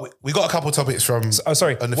 We got a couple of topics from...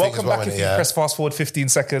 Welcome back if you press fast forward 15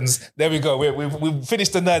 seconds. There we go. We've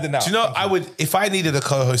finished the nerd now. Do you know, if I needed a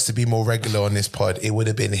co-host to be more regular on this pod, it would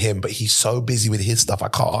have been him, but he's so busy with his stuff, I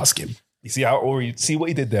can't ask him. You see see what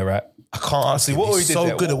he did there, right? I can't ask him. He's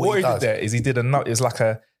so good at what he does. Did there is he did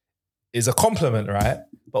it's a compliment, right?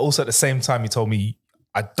 But also at the same time, he told me,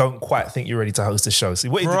 I don't quite think you're ready to host a show. See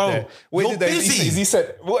what he did there? What you're busy. He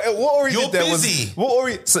said, what Ori you're did there busy.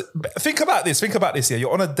 So think about this. Yeah,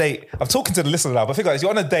 you're on a date. I'm talking to the listener now, but think about this.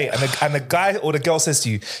 You're on a date and the guy or the girl says to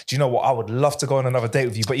you, do you know what? I would love to go on another date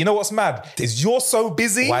with you. But you know what's mad? Is you're so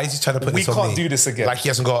busy. Why is he trying to put this on me? We can't do this again. Like he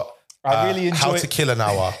hasn't got How to Kill an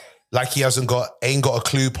Hour. Like he ain't got a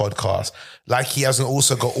clue podcast. Like he hasn't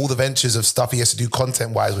also got all the ventures of stuff he has to do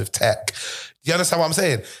content-wise with tech. Do you understand what I'm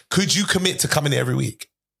saying? Could you commit to coming every week?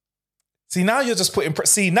 See, now you're just putting...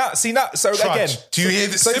 See now. So Trudge. Again... Do you hear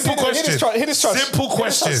this? Simple question. Hear this trudge. Simple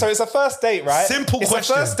question. So it's a first date, right? Simple question. It's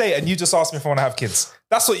a first date and you just asked me if I want to have kids.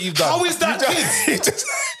 That's what you've done. How is that kids?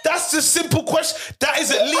 That's the simple question. That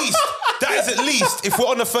is at least, if we're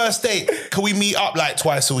on the first date, can we meet up like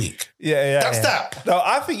twice a week? Yeah. That's that. No,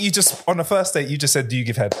 I think you just, on the first date, you just said, do you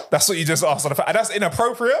give head? That's what you just asked on the first. And that's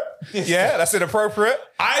inappropriate. Yeah, that's inappropriate.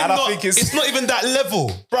 It's not even that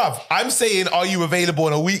level. Bruv, I'm saying, are you available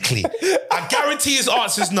on a weekly? I guarantee his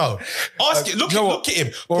answer is no. Ask it. Look at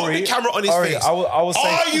him. Put the camera on his face. I will say,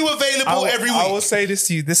 are you available every week? I will say this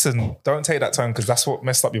to you. Listen, don't take that tone because that's what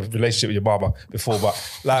messed up your relationship with your barber before. But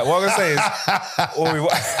like, what I'm going to say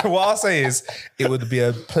is, what I'll say is, it would be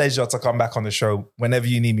a pleasure to come back on the show whenever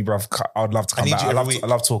you need me, bruv. I'd love to come back. I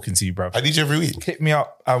love talking to you, bruv. I need you every week. Hit me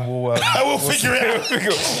up and we'll... I will figure it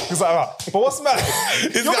out. But what's mad?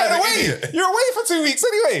 It's You're guy's an away. idiot. You're away for 2 weeks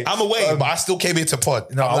anyway. I'm away, but I still came here to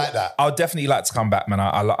pod. No, I'm like that. I'll definitely like to come back, man.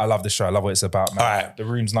 I love the show. I love what it's about, man. All right. The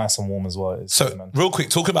room's nice and warm as well. It's So good, man. real quick,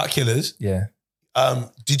 talk about killers. Yeah.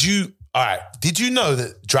 Did you know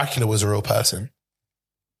that Dracula was a real person?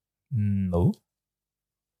 No.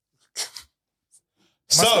 Am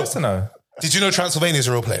I So, supposed to know? did you know Transylvania is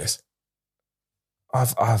a real place?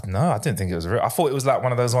 No, I didn't think it was real. I thought it was like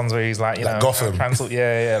one of those ones where he's like, Like Gotham. like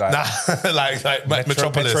Nah, like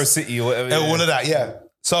Metropolis. Metro City or whatever. Yeah, all of that, yeah.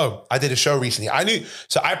 So I did a show recently. I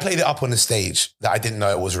played it up on the stage that I didn't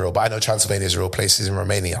know it was real, but I know Transylvania is a real place. It's in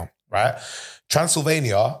Romania, right?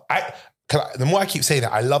 Transylvania, the more I keep saying it,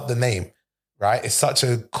 I love the name, right? It's such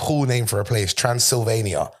a cool name for a place,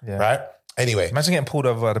 Transylvania, right? Anyway. Imagine getting pulled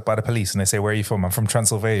over by the police and they say, where are you from? I'm from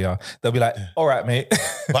Transylvania. They'll be like, all right, mate.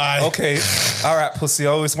 Bye. Okay. All right, pussy.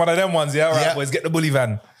 Oh, it's one of them ones. Yeah, all right, boys, get the bully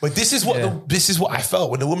van. But this is what I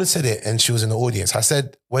felt when the woman said it and she was in the audience. I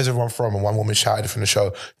said, where's everyone from? And one woman shouted from the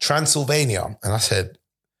show, Transylvania. And I said,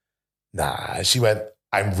 nah. She went,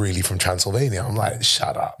 I'm really from Transylvania. I'm like,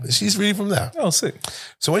 shut up. She's really from there. Oh, sick.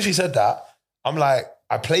 So when she said that, I'm like,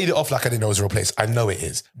 I played it off like I didn't know it was a real place. I know it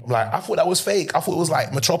is. I'm like, I thought that was fake. I thought it was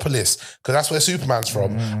like Metropolis because that's where Superman's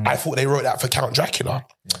from. I thought they wrote that for Count Dracula.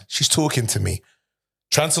 She's talking to me.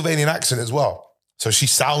 Transylvanian accent as well. So she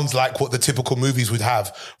sounds like what the typical movies would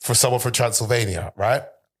have for someone from Transylvania, right?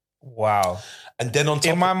 Wow. And then on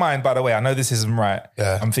top in my mind, by the way, I know this isn't right.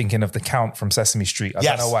 Yeah. I'm thinking of the Count from Sesame Street. I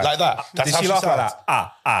yes, don't know why. like that. That's Did how she laugh like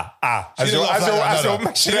sounds. that? She didn't laugh like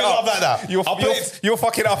that. She didn't laugh like that. You're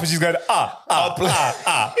fucking up and she's going, This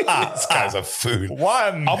guy's a fool.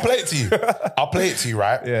 One. I'll play it to you.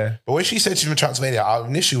 Right? Yeah. But when she said she's from Transylvania, I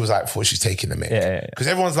initially was like, before she's taking the mic. Yeah. Because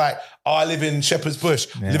everyone's like, oh, I live in Shepherd's Bush,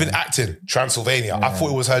 live in Acton, Transylvania. I thought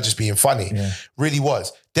it was her just being funny. Yeah. Really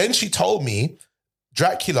was. Then she told me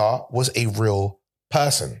Dracula was a real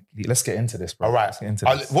person. Let's get into this, bro. All right. Let's get into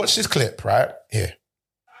this. Watch this clip, right? Here.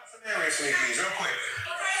 Seriously, please, real quick.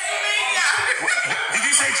 Did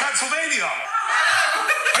you say Transylvania?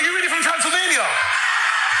 Are you really from Transylvania?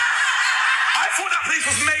 I thought that place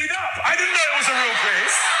was made up. I didn't know it was a real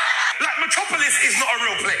place. Like Metropolis is not a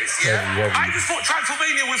real place, yeah? I just thought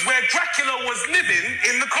Transylvania was where Dracula was living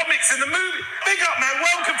in the comics, in the movie. Big up, man.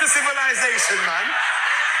 Welcome to civilization, man.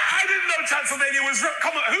 I didn't know Transylvania was...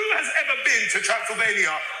 Come on, who has ever been to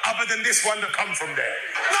Transylvania other than this one that come from there?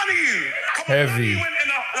 None of you. Come on, none of you went in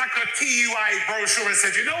a TUI brochure and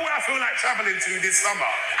said, you know where I feel like traveling to this summer?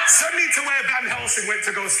 Send me to where Van Helsing went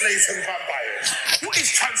to go slay some vampires. What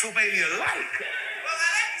is Transylvania like? Well,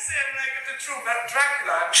 I like to say I'm like the truth, that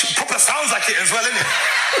Dracula. She proper sounds like it as well, innit?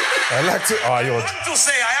 I like to... Oh, you're... I want to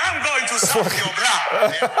say I am going to suck your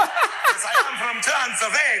brow. Because I am from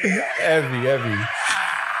Transylvania. Heavy.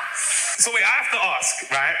 So wait, I have to ask,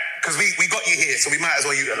 right? Because we got you here, so we might as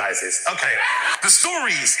well utilize this. Okay. The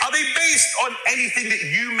stories, are they based on anything that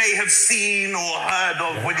you may have seen or heard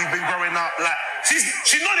of when you've been growing up? Like,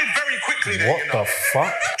 she nodded very quickly there, What you know. the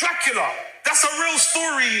fuck? Dracula, that's a real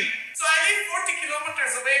story. So I live 40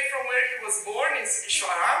 kilometers away from where he was born in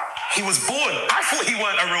Sikishwara. He was born. I thought he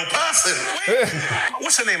weren't a real person. Wait.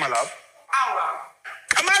 What's your name, my love? Aura.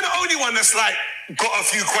 Am I the only one that's like got a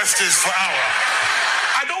few questions for Aura?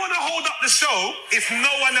 I don't want to hold up the show if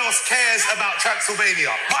no one else cares about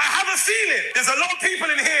Transylvania. But I have a feeling there's a lot of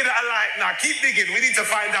people in here that are like, nah, keep digging. We need to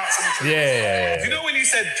find out some truth. Yeah. You know when you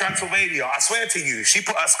said Transylvania, I swear to you, she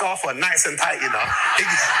put her scarf on nice and tight, you know.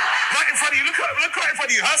 Right in front of you. Look right in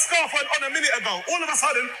front of you. Her scarf on a minute ago. All of a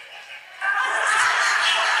sudden...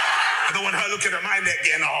 I don't want her looking at my neck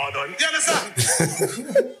getting hard on. You understand?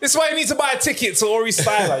 This is why you need to buy a ticket to Ori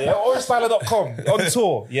Styler, yeah? OriStyler.com on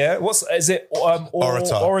tour, yeah? Is it?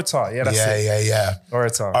 Orator. Yeah, that's it. Yeah.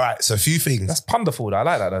 Orator. All right, so a few things. That's Ponderful, though. I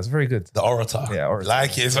like that. That's very good. The Orator. Yeah, Orator.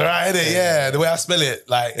 Like it's right, innit? Yeah, the way I spell it,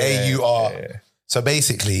 like A-U-R. Yeah. So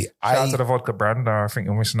basically, Shout out to the vodka brand. I think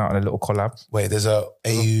I'm wishing out on a little collab. Wait, there's a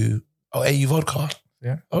A-U... Oh, A-U vodka?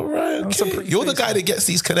 Yeah. All right, okay. You're the guy that gets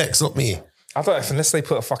these connects, not me. I don't know if, unless they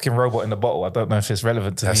put a fucking robot in the bottle, I don't know if it's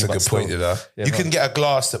relevant to That's me. a good point, you know. Yeah, you can get a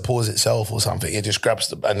glass that pours itself or something. It just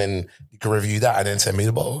grabs and then you can review that and then send me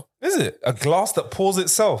the bottle. Is it? A glass that pours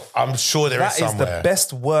itself? I'm sure there is somewhere. That is the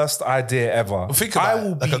best, worst idea ever. Well, think about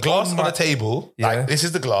it. Like a glass on a table, like this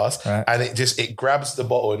is the glass, right, and it grabs the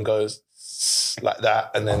bottle and goes like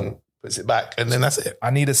that and then puts it back and then that's it. I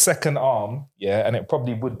need a second arm, yeah, and it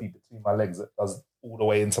probably would be between my legs that does all the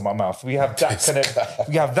way into my mouth. We have that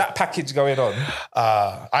we have that package going on.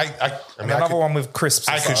 I mean, another one with crisps.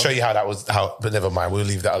 I could show you how that was, but never mind. We'll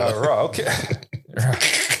leave that alone. Oh, right, okay.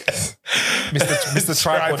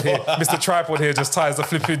 Mr. Tripod here just ties the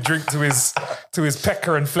flipping drink to his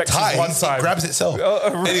pecker and flexes one side. It grabs itself.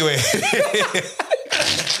 Anyway.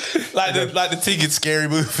 like the thing in Scary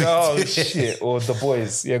Movie. Oh shit! Or The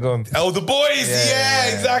Boys. Yeah, go on. Oh, The Boys. Yeah,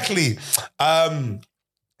 exactly.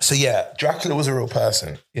 So yeah, Dracula was a real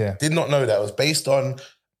person. Yeah. Did not know that. It was based on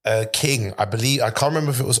a king, I believe. I can't remember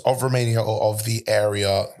if it was of Romania or of the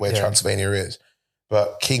area where Transylvania is.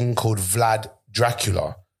 But king called Vlad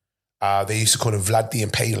Dracula. They used to call him Vlad the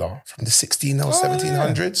Impaler from the 1600s or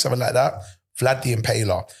 1700s, something like that. Vlad the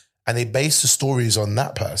Impaler. And they based the stories on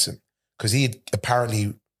that person because he had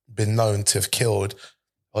apparently been known to have killed,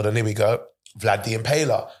 hold on, here we go, Vlad the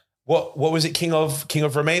Impaler. What was it, king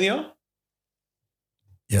of Romania?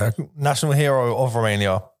 Yeah, national hero of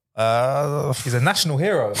Romania. He's a national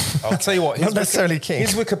hero. I'll tell you what, not necessarily king.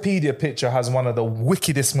 His Wikipedia picture has one of the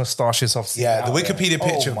wickedest moustaches I've seen. Yeah, the Wikipedia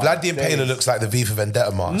picture, Vlad the Impaler looks like the V for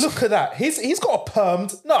Vendetta mask. Look at that. He's got a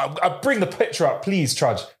permed. No, I bring the picture up, please,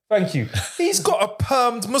 Trudge. Thank you. He's got a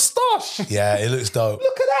permed moustache. Yeah, it looks dope.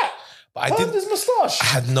 Look at that. But permed his moustache. I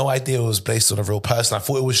had no idea it was based on a real person. I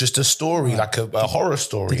thought it was just a story, like a horror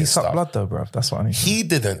story. Did he suck blood though, bro? That's what I need. He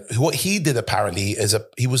didn't. What he did apparently is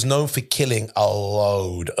he was known for killing a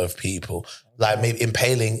load of people, like maybe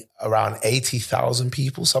impaling around 80,000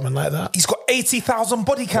 people, something like that. He's got 80,000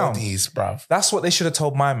 body count. Bodies, bruv. That's what they should have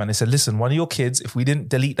told my man. They said, listen, one of your kids, if we didn't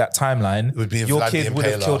delete that timeline, your kid would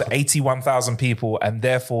have killed 81,000 people and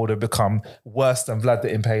therefore would have become worse than Vlad the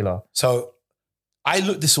Impaler. So I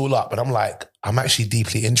looked this all up and I'm like, I'm actually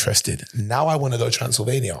deeply interested. Now I want to go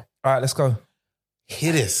Transylvania. All right, let's go.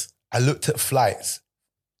 Hear this. I looked at flights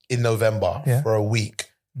in November for a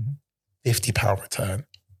week. £50 return.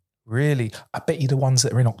 Really? I bet you the ones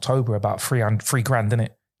that are in October are about $3 grand, innit?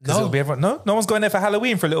 No. It'll be everyone, no one's going there for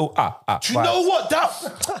Halloween for a little Do you know what?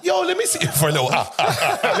 Yo, let me see for a little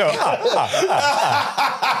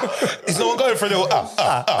Is no one going for a little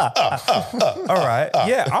All right.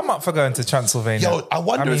 Yeah, I'm up for going to Transylvania. Yo, I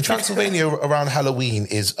wonder if Transylvania around Halloween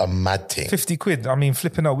is a mad thing. 50 quid. I mean,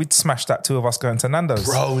 flipping out, we'd smash that, two of us going to Nando's.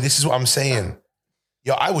 Bro, this is what I'm saying.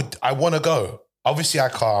 Yo, I want to go. Obviously I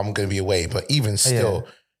can't, I'm going to be away, but even still,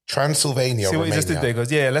 Transylvania. See what Romania. You just did there? He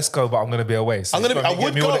goes, yeah, let's go, but I'm going to be away. So I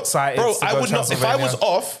would go. Excited, bro, I would not. If I was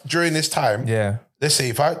off during this time, let's say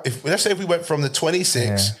if we went from the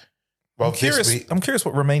 26th. Well, I'm curious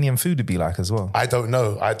what Romanian food would be like as well. I don't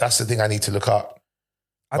know. That's the thing I need to look up.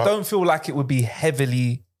 I don't feel like it would be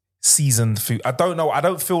heavily seasoned food. I don't know. I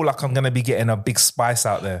don't feel like I'm going to be getting a big spice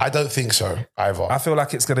out there. I don't think so either. I feel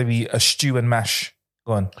like it's going to be a stew and mash.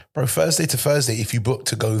 Go on, bro. Thursday to Thursday, if you book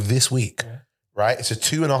to go this week. Right, it's a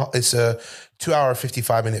 2 hour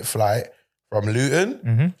 55-minute flight from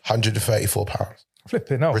Luton, £134.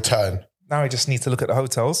 Flipping out. Return. Now I just need to look at the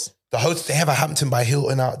hotels. They have a Hampton by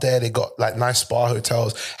Hilton out there. They got like nice spa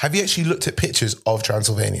hotels. Have you actually looked at pictures of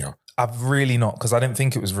Transylvania? I've really not, because I didn't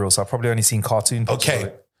think it was real. So I've probably only seen cartoon pictures.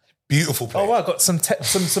 Okay, beautiful place. Oh, I got some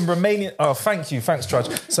Romanian. Oh, thank you, thanks, Trudge.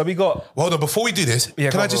 So we got. Well, hold on, before we do this,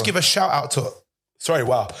 can I just give a shout out to? Sorry,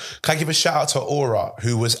 wow. Can I give a shout out to Aura,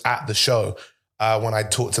 who was at the show? When I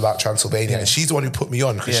talked about Transylvania, and she's the one who put me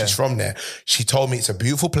on because she's from there. She told me it's a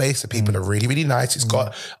beautiful place. The people are really, really nice. It's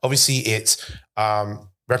got, obviously its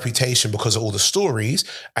reputation because of all the stories,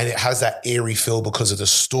 and it has that eerie feel because of the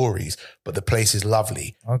stories, but the place is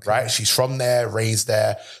lovely, right? She's from there, raised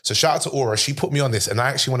there. So shout out to Aura. She put me on this and I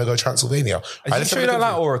actually want to go Transylvania. Are you sure you don't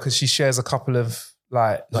like Aura because she shares a couple of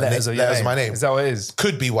letters of my name? Is that what it is?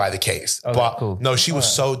 Could be why the case. But cool. No, she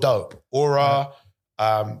was so dope. Aura...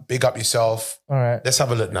 big up yourself. All right. Let's have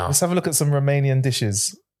a look now. Let's have a look at some Romanian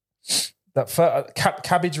dishes. That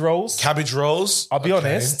cabbage rolls. Cabbage rolls. I'll be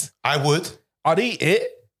honest. I would. I'd eat it,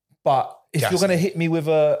 but if you're going to hit me with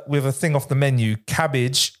a thing off the menu,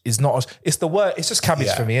 cabbage is not. It's the word. It's just cabbage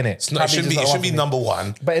for me, innit? It shouldn't be number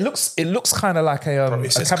one. But it looks kind of like a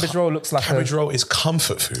cabbage roll. Looks like cabbage roll is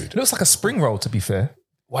comfort food. It looks like a spring roll, to be fair.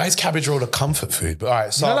 Why is cabbage roll a comfort food? But all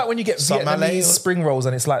right, so you know, like when you get Vietnamese spring rolls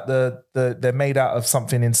and it's like they're made out of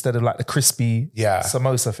something instead of like the crispy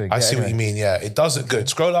samosa thing. I see what you mean. Yeah, it does look good.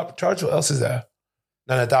 Scroll up, Charge. What else is there?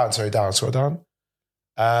 No, down. Sorry, down. Scroll down.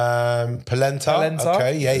 Polenta.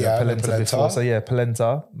 Okay, yeah. Polenta before. So yeah,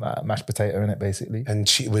 polenta, mashed potato in it basically, and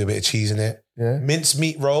with a bit of cheese in it. Yeah, minced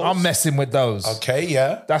meat rolls. I'm messing with those. Okay,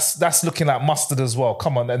 yeah. That's looking like mustard as well.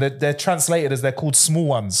 Come on, they're translated as they're called small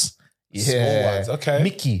ones. Yeah. Small ones, okay.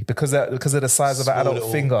 Mickey, because of the size of an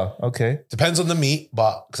adult finger. Okay. Depends on the meat,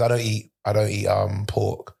 but because I don't eat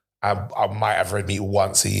pork. I might have red meat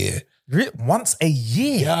once a year. Once a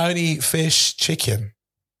year? Yeah, I only eat fish, chicken.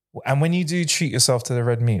 And when you do treat yourself to the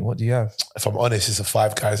red meat, what do you have? If I'm honest, it's a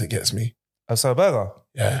Five Guys that gets me. Oh, so a burger?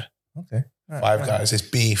 Yeah. Okay. Five Guys. It's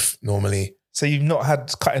beef normally. So you've not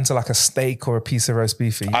had cut into like a steak or a piece of roast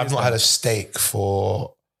beef for years? I've not had a steak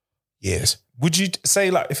for years. Would you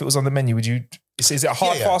say, like, if it was on the menu, would you... Is it a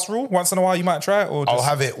hard, fast rule? Once in a while you might try it? Or just... I'll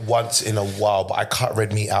have it once in a while, but I cut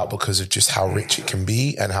red meat out because of just how rich it can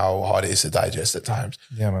be and how hard it is to digest at times.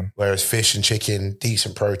 Yeah, man. Whereas fish and chicken,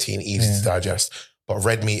 decent protein, easy to digest. But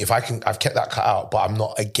red meat, I've kept that cut out, but I'm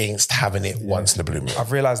not against having it once in a blue moon.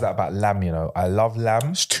 I've realised that about lamb, you know. I love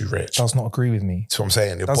lamb. It's too rich. Does not agree with me. That's what I'm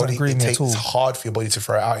saying. Your Doesn't body, agree with me at all. It's hard for your body to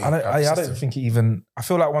throw it out. I don't think it even... I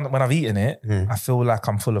feel like when I've eaten it, I feel like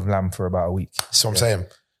I'm full of lamb for about a week. That's what I'm saying.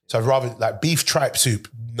 So I'd rather, like, beef tripe soup,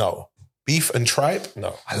 no. Beef and tripe,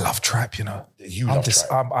 no. I love tripe, you know. You love tripe.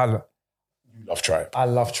 You love tripe. I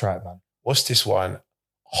love tripe, man. What's this one?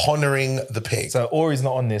 Honouring the pig. So Ori's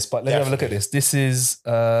not on this, but let me have a look at this. This is,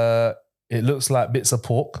 it looks like bits of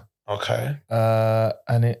pork. Okay.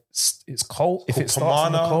 And it's cold. If it starts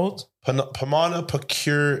in the cold. Pamana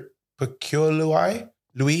Pacurului?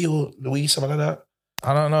 Louis, something like that?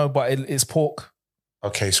 I don't know, but it's pork.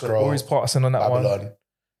 Okay, scroll. Ori's passing on that Babylon. one.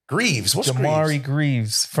 Greaves. What's Jamari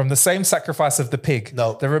Greaves? From the same sacrifice of the pig.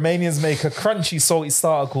 No. The Romanians make a crunchy, salty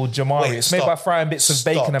starter called Jamari. Wait, it's made by frying bits of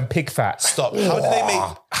bacon and pig fat. Stop.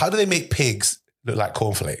 How do they make pigs look like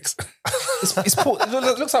cornflakes? It's pork. It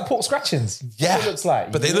looks like pork scratchings. Yeah. It looks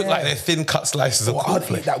like. But they look like they're thin cut slices of I'd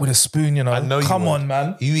cornflakes. eat that with a spoon, you know. I know you Come would. on,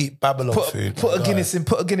 man. You eat Babylon food. Put a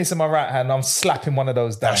Guinness in my right hand. I'm slapping one of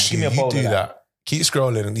those down. That's Give me a you bowl do of that. Keep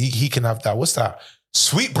scrolling and he can have that. What's that?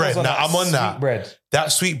 Sweetbread. Now I'm on that. Sweetbread.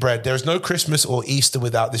 That sweetbread. There is no Christmas or Easter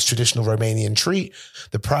without this traditional Romanian treat.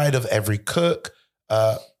 The pride of every cook.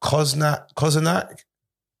 Koznak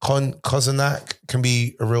can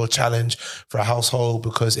be a real challenge for a household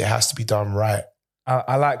because it has to be done right.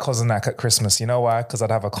 I like Koznak at Christmas. You know why? Because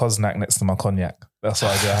I'd have a Koznak next to my cognac. That's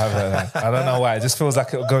what I do. I have it. I don't know why. It just feels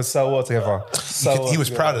like it would go so well together. He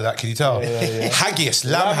was proud of that. Can you tell? Yeah. Haggis,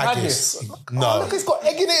 lamb haggis. No. Oh, look, it's got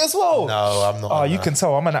egg in it as well. No, I'm not. Oh, you can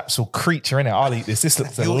tell I'm an actual creature in it. I'll eat this. This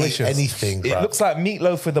looks You'll delicious. eat anything, bro. It looks like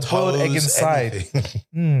meatloaf with a boiled egg inside.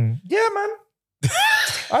 Yeah, man.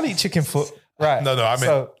 I'll eat chicken foot. Right. No, I mean.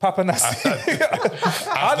 So, Papa Nasi.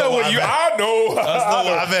 I know what you... I know. That's not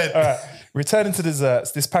what I meant. All right. Returning to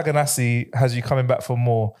desserts, this Paganassi has you coming back for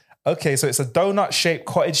more. Okay, so it's a donut-shaped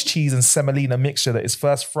cottage cheese and semolina mixture that is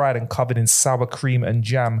first fried and covered in sour cream and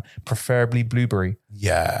jam, preferably blueberry.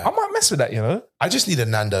 Yeah. I might mess with that, you know? I just need a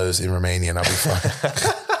Nando's in Romania and I'll be fine.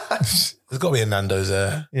 There's got to be a Nando's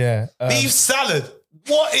there. Yeah. Beef salad.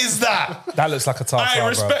 What is that? That looks like a tartare,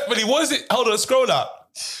 respectfully, what is it? Hold on, scroll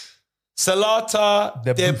up. Salata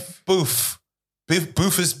de bouffe.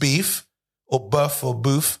 Bouffe is beef, or buff or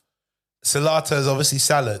bouffe. Salata is obviously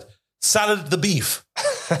salad. Salad the beef.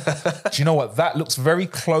 Do you know what? That looks very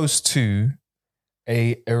close to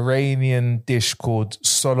a Iranian dish called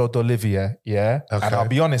solo d'olivier, yeah? Okay. And I'll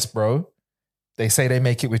be honest, bro, they say they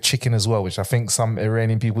make it with chicken as well, which I think some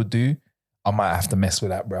Iranian people do. I might have to mess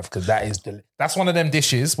with that, bruv, because that's one of them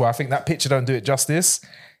dishes where I think that picture don't do it justice.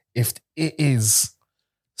 If it is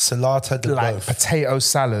Salata de like bouffe. potato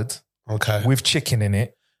salad with chicken in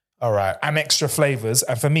it, all right, and extra flavors.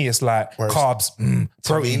 And for me, it's like carbs,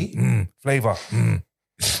 protein, flavor.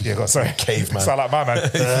 Yeah, God, sorry. Caveman. Sound like my man.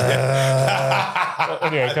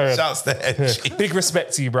 Anyway, carry on. Shouts to Henchy. Big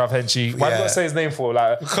respect to you, bruv, Henchy. Why have you got to say his name for?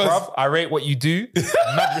 Like, bruv, I rate what you do.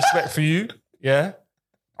 Mad respect for you. Yeah.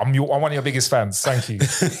 I'm one of your biggest fans. Thank you.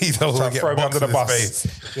 He don't want to get throw me under the bus.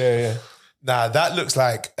 face. Yeah. Nah, that looks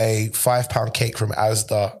like a £5 cake from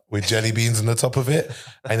Asda with jelly beans on the top of it.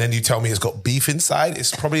 And then you tell me it's got beef inside.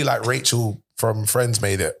 It's probably like Rachel from Friends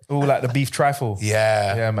made it. Oh, like the beef trifle.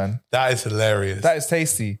 Yeah. Yeah, man. That is hilarious. That is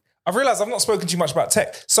tasty. I've realised I've not spoken too much about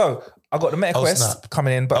tech. So I got the MetaQuest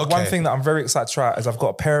coming in. But one thing that I'm very excited to try is I've got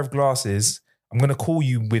a pair of glasses. I'm going to call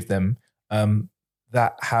you with them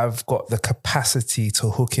that have got the capacity to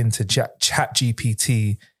hook into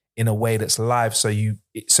ChatGPT in a way that's live. So you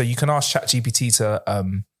can ask ChatGPT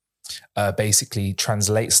to basically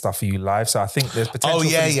translate stuff for you live. So I think there's potential for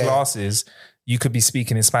these glasses. You could be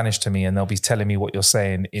speaking in Spanish to me and they'll be telling me what you're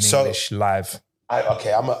saying in English live.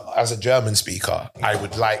 As a German speaker, I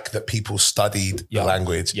would like that people studied the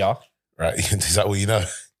language. Yeah. Right. Is that what you know?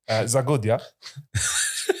 Sehr gut, yeah.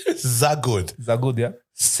 Sehr gut. Sehr gut, yeah.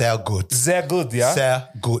 Sehr gut. Sehr gut, yeah. Sehr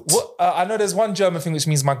gut. What, I know there's one German thing which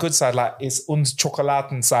means my good side, like it's uns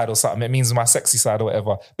Schokoladen side or something. It means my sexy side or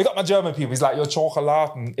whatever. Big up my German people. He's like, your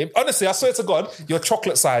Schokoladen. Honestly, I swear to God, your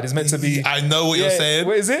chocolate side is meant to be... I know what you're saying.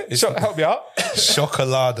 What is it? Help me out.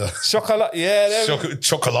 Chocolade. Chocolate. Yeah. Chocolade.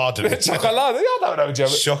 Chocolade. Y'all don't know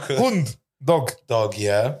German. Hund. Dog. Dog,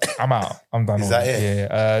 yeah. I'm out. I'm done. Is that it?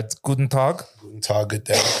 Yeah. Guten Tag. Guten Tag, good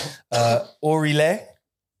day. Orile.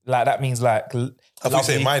 Like, that means like... I thought you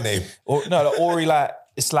say my name. Or, no, like, Ori, like,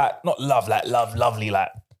 it's like, not love, like love, lovely, like,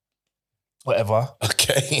 whatever.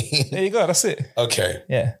 Okay. There you go. That's it. Okay.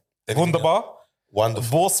 Yeah. Wunderbar.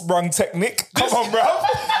 Wonderful. Vorsprung Technique. Come on, bro.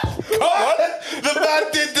 Come on. The man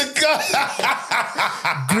did the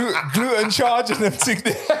gun. Gluten charge and them things.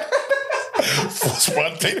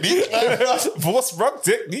 Vorsprung Technique. Vorsprung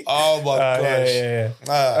Technique. Oh my gosh. Yeah.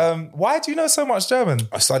 Why do you know so much German?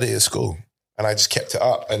 I studied at school and I just kept it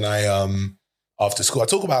up. And I, after school, I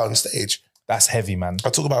talk about it on stage. That's heavy, man. I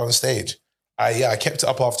talk about it on stage. I kept it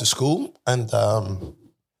up after school and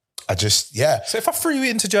I just, So if I threw you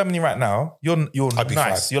into Germany right now, you're I'd be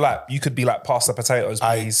nice. fine. You're like, you could be like, pass the potatoes,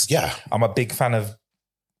 please. Yeah. I'm a big fan of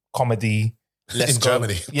comedy. Let's In go.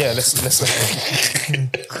 Germany. Yeah, let's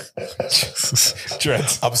Dread.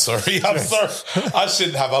 I'm sorry. I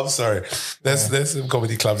shouldn't have. I'm sorry. There's some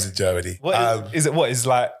comedy clubs in Germany. What is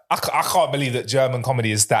like, I can't believe that German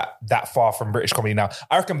comedy is that far from British comedy now.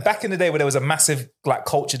 I reckon back in the day where there was a massive like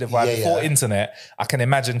culture divide before internet, I can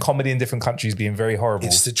imagine comedy in different countries being very horrible.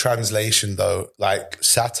 It's the translation though. Like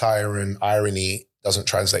satire and irony doesn't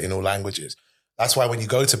translate in all languages. That's why when you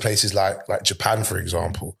go to places like Japan, for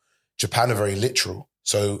example, Japan are very literal.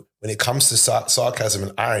 So when it comes to sarcasm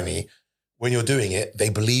and irony, when you're doing it, they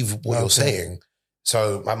believe what you're saying.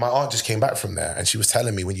 So my aunt just came back from there and she was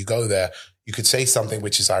telling me when you go there, you could say something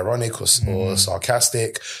which is ironic or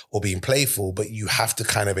sarcastic or being playful, but you have to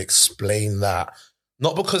kind of explain that.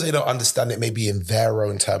 Not because they don't understand it maybe in their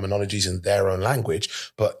own terminologies, in their own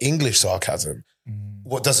language, but English sarcasm,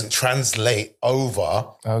 what doesn't translate over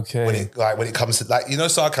when it comes to like,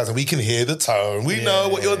 sarcasm, we can hear the tone, we know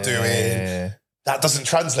what you're doing. Yeah. That doesn't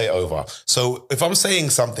translate over. So if I'm saying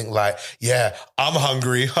something like, yeah, I'm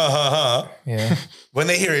hungry, ha ha ha. Yeah. When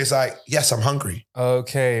they hear it, it's like, yes, I'm hungry.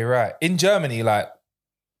 Okay, right. In Germany, like,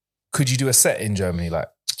 could you do a set in Germany? Like,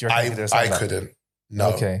 do you reckon you could do a set I like- couldn't.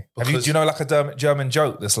 No. Okay. Do you know like a German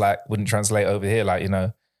joke that's like, wouldn't translate over here? Like,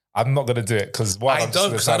 I'm not going to do it because I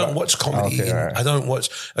don't watch comedy. Right. I don't watch.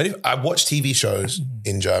 I watch TV shows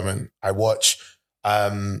in German. I watch.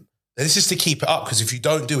 This is to keep it up because if you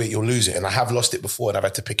don't do it, you'll lose it. And I have lost it before, and I've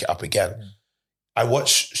had to pick it up again. I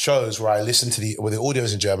watch shows where I listen to the audio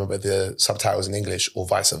is in German, but the subtitles in English, or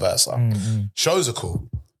vice versa. Shows are cool,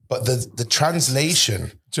 but the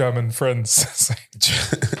translation. German friends.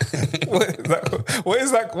 What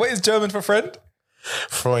is that? What is German for friend?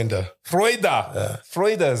 Freunde.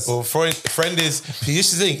 Freundes. Well, friend is, you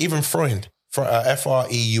used to think, even Freund,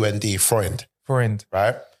 F-R-E-U-N-D, Freund. Friend.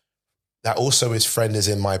 Right? That also is friend as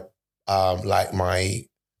in my, like my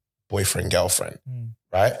boyfriend, girlfriend.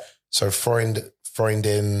 Right? So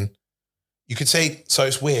Freundin, you could say, so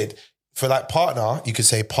it's weird. For like partner, you could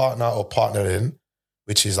say partner or partnerin,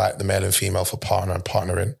 which is like the male and female for partner and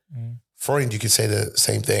partnerin. Freund, you could say the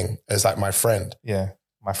same thing as like my friend. Yeah,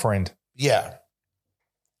 my friend. Yeah.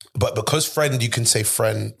 But because friend, you can say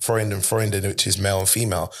friend and freundin, which is male and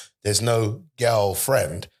female. There's no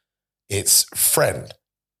girlfriend. It's friend.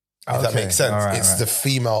 If that makes sense. It's the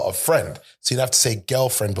female of friend. So you'd have to say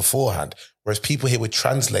girlfriend beforehand. Whereas people here would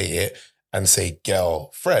translate it and say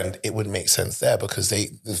girlfriend. It wouldn't make sense there because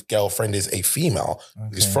the girlfriend is a female.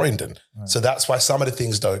 It's freundin. Right. So that's why some of the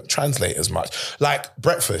things don't translate as much. Like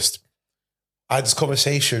breakfast. I had this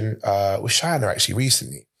conversation with Shana actually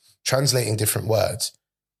recently, translating different words.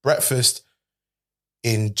 Breakfast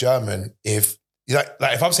in German, if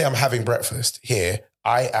I'm saying I'm having breakfast here,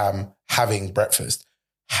 I am having breakfast.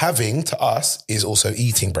 Having to us is also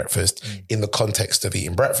eating breakfast in the context of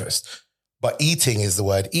eating breakfast. But eating is the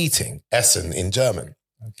word eating, essen in German.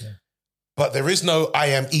 Okay. But there is no I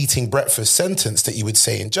am eating breakfast sentence that you would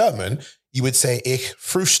say in German. You would say ich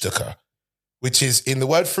frühstücke, which is in the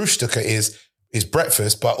word frühstücke is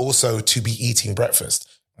breakfast, but also to be eating breakfast.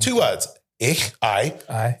 Okay. 2 words. I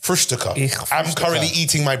frühstücke. I'm currently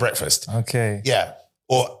eating my breakfast. Okay. Yeah.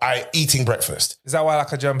 Or I eating breakfast. Is that why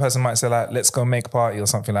like a German person might say like, let's go make a party or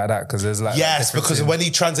something like that? Because there's like... Yes, because when you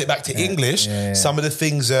translate back to English, some of the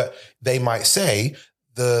things that they might say,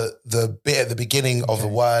 the bit at the beginning of the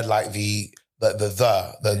word, like the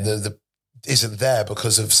isn't there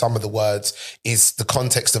because of some of the words is the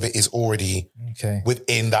context of it is already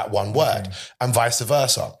within that one word and vice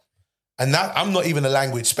versa. And that I'm not even a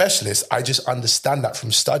language specialist. I just understand that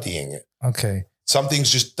from studying it. Okay. Some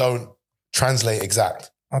things just don't translate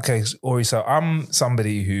exact. Okay, Ori, so I'm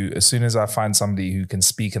somebody who, as soon as I find somebody who can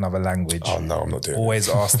speak another language, Oh no, I'm not doing always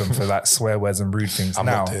ask them for like swear words and rude things. I'm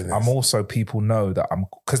now, not doing this. I'm also, people know that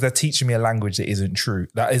because they're teaching me a language that isn't true,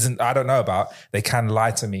 I don't know about, they can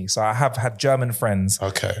lie to me. So I have had German friends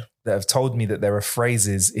Okay. that have told me that there are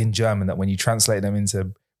phrases in German that when you translate them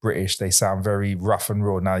into British, they sound very rough and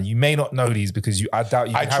raw. Now, you may not know these because I doubt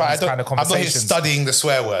you have these kind of I'm not here conversations. studying the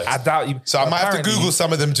swear words. I doubt you. So I might have to Apparently, Google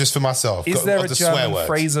some of them just for myself. Is there of a the swear German words.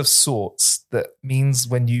 phrase of sorts that means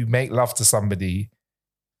when you make love to somebody,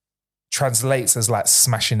 translates as like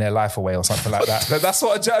smashing their life away or something like that? That's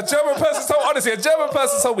what a German person told. Honestly, a German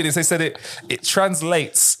person told me this. They said it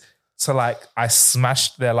translates to like, I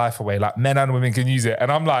smashed their life away. Like men and women can use it,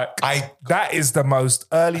 and I'm like, that is the most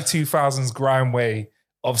early 2000s grime way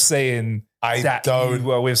of saying you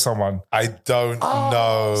were with someone. I don't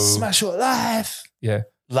know. Smash your life. Yeah.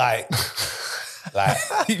 Like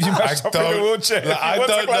You mashed up in a wheelchair. Like, I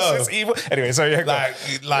don't know. It's evil. Anyway, sorry. Yeah,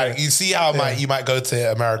 Like you see how you might go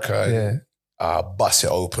to America and bust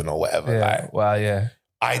it open or whatever. yeah. Like, Well, yeah.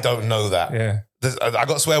 I don't know that. Yeah. I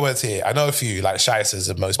got swear words here. I know a few, like Shice is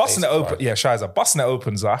the most Busting it basic open. one. Yeah, Shiza. Busting it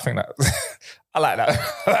open. So I think that I like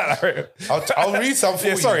that. I'll read some for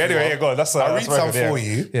you. Sorry. if you Anyway, want. yeah, go on. I'll read some for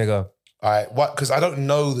you. Yeah, go. All right, what? Because I don't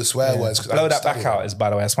know the swear words. 'Cause I Blow don't that study back them. out is,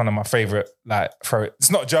 by the way, that's one of my favorite. Like,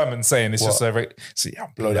 it's not German saying. It's What? just a very. So yeah,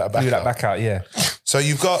 Blow that back blew that out. back out. Yeah. So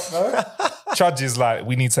you've got Trudge is like,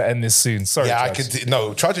 we need to end this soon. Sorry. yeah. Trudge.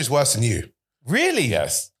 No, Trudge is worse than you. Really?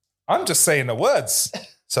 Yes. I'm just saying the words.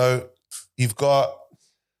 So you've got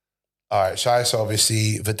all right. Shice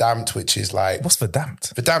obviously Verdammt, which is like What's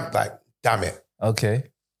Verdammt? Verdammt, like damn it. Okay.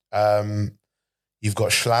 You've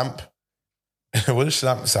got Schlamp. What does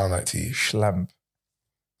Schlamp sound like to you? Schlamp.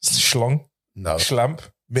 Schlong. No. Schlamp.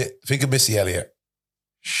 Think of Missy Elliott.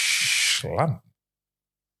 Schlamp.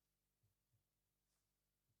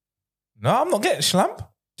 No, I'm not getting schlamp.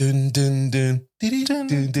 Dun dun dun dun dun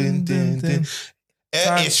dun dun dun dun.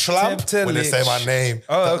 It's Schlamp when they say my name.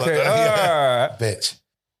 Oh, okay. Yeah. Alright. Bitch.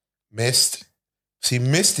 Mist. See,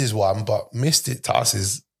 Mist is one, but Mist it to us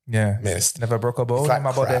is Yeah. Mist. Never broke a bone It's like in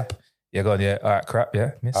my body. crap. Yeah, go on, yeah. All right, crap,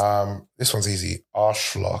 yeah. Missed. This one's easy.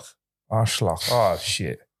 Arschloch. Arschloch. Oh,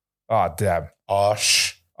 shit. Oh, damn.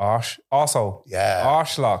 Arsehole. Yeah.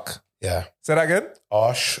 Arschloch. Yeah. Say that again?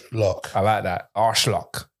 Arschloch. I like that.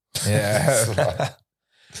 Arschloch. Yeah.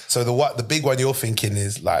 So the big one you're thinking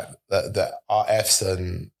is like the RFs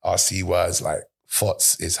and RC words, like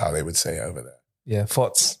FOTS is how they would say it over there. Yeah,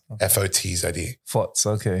 Fots. FOTZD. Fots,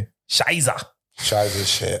 okay. Scheiße. Shiza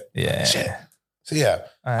shit. Yeah. Shit. So yeah,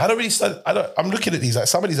 All right. I don't really study. I'm looking at these, like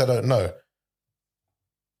some of these I don't know.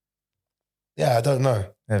 Yeah, I don't know.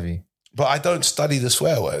 Heavy. But I don't study the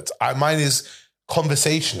swear words. Mine is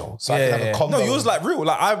conversational. So I can have a combo. No, yours like real.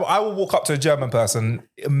 Like I will walk up to a German person,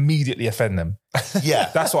 immediately offend them. Yeah.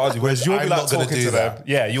 That's what I'll do. Whereas you'll be I'm like not gonna talking do to that. them.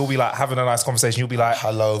 Yeah, you'll be like having a nice conversation. You'll be like,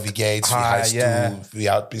 Hello, wie geht's? Wie Hi, heißt yeah. du? Wie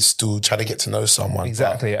alt bist du? Trying to get to know someone.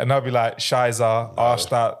 exactly. And I'll be like, Scheiße,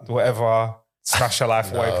 Arschtat, whatever. Smash your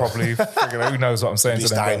life away, probably. Friggin' who knows what I'm saying But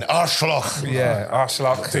to them. Stein, Arschloch. Yeah,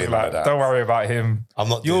 Arschloch. doing Like, like that. don't worry about him. I'm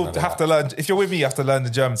not doing You'll none of have that. to learn. If you're with me, you have to learn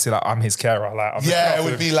the German to say, like, I'm his carer. Like, I'm Yeah, looking it after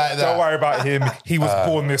would him. be like that. Don't worry about him. He was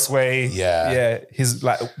born this way. Yeah. Yeah. His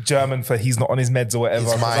like German for he's not on his meds or whatever.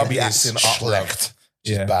 His 'cause mind I'll be is acting up. schlecht.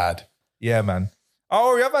 Which Yeah. is bad. Yeah, man.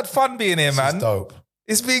 Oh, I've had fun being here, It's man. dope.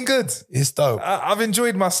 It's been good. It's dope. I've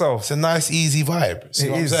enjoyed myself. It's a nice, easy vibe. See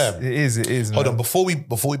It what is. I'm saying? It is. It is. Hold man. on, before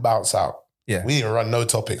we bounce out, Yeah. we didn't run no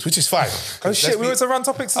topics, which is fine. Oh shit, we were to run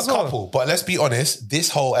topics a as well. couple, but let's be honest. This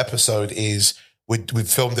whole episode is we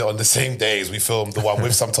filmed it on the same day as we filmed the one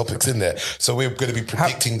with some topics in there. So we're going to be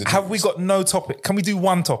predicting Have we got no topic? Can we do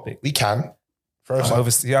one topic? We can. First,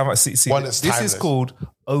 I might see. One that's this timeless. is called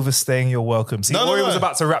overstaying your welcome. See, No, no, Ori no. was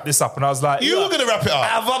about to wrap this up, and I was like, you were going to wrap it up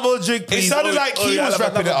have one more drink, please. sounded like he was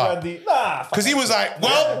wrapping it up. Nah, because he was like,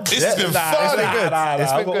 "Well, this has been nah, fun." It's been good.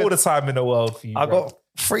 It's I've been got good. all the time in the world for you. I've bro. got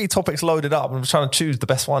 3 topics loaded up. I'm trying to choose the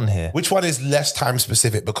best one here. Which one is less time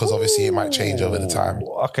specific? Because obviously it might change over the time.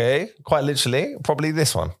 Okay, quite literally, probably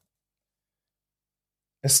this one.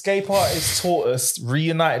 Escape artist tortoise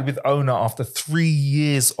reunited with owner after 3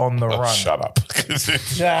 years on the run. Shut up.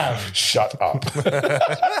 Damn. Shut up.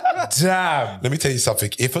 Damn. Let me tell you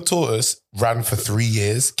something. If a tortoise ran for 3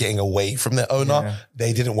 years getting away from their owner, Yeah.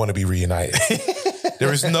 they didn't want to be reunited.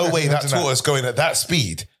 There is no way that Imagine that. tortoise going at that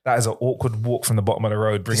speed. That is an awkward walk from the bottom of the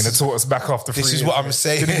road, bringing the tortoise back after 3 This years. is what I'm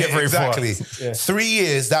saying. Didn't get very exactly. far. Yeah. 3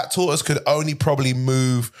 years, that tortoise could only probably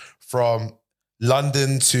move from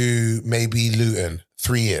London to maybe Luton.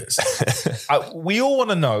 3 years. We all want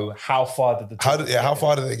to know how far did the tortoise How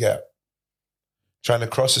far did they get? Trying to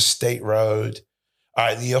cross a state road. All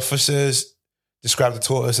right, the officers described the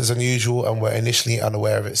tortoise as unusual and were initially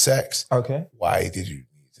unaware of its sex. Okay. Why did you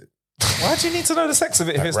need it? Why do you need to know the sex of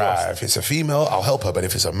it if it's lost? If it's a female, I'll help her. But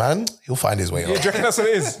if it's a man, he'll find his way Yeah, home. do you reckon that's what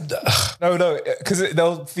it is? No, because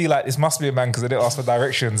they'll feel like this must be a man because they didn't ask for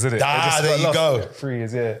directions, did it? There you go. 3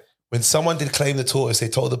 years, yeah. When someone did claim the tortoise, they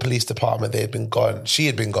told the police department they had been gone. She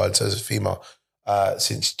had been gone, so as a female,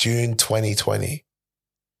 since June 2020.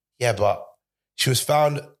 Yeah, but she was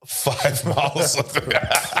found 5 miles.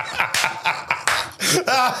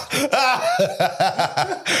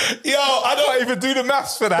 Yo, I don't even do the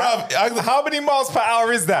maths for that. Bruv, how many miles per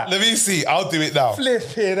hour is that? Let me see. I'll do it now.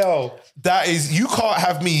 Flipping hell. That is, you can't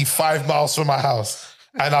have me 5 miles from my house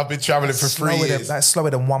and I've been traveling for 3 years. That's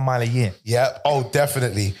slower than 1 mile a year. Yeah. Oh,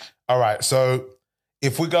 definitely. All right. So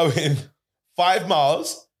if we're going 5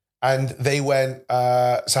 miles and they went,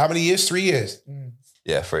 so how many years? 3 years.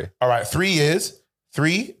 Yeah, 3. All right. 3 years.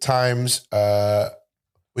 3 times,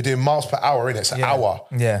 we're doing miles per hour, innit? It's an hour.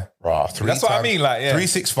 Yeah. Rah, That's what I mean. Like, yeah.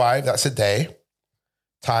 365, that's a day,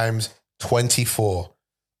 times 24.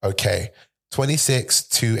 Okay.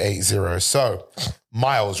 26,280. So,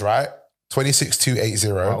 miles, right?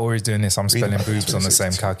 26,280. While Ori's doing this, I'm spelling boobs on the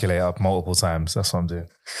same calculator multiple times. That's what I'm doing.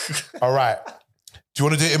 All right. Do you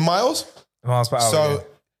want to do it in miles? Miles per hour. So,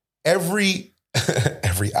 every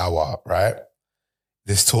hour, right?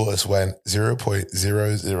 This tortoise went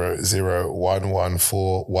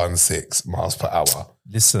 0.000111416 miles per hour.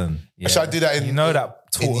 Listen. Yeah. Should I do that in You know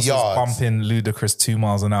that tortoise was bumping ludicrous 2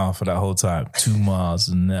 miles an hour for that whole time. 2 miles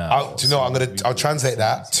an hour. Do you know what? I'll translate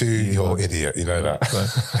that to your idiot. You know that.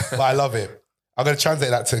 But I love it. I'm going to translate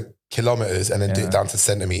that to kilometers and then do it down to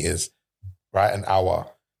centimeters, right? An hour.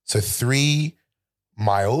 So 3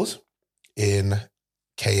 miles in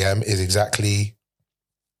km is exactly...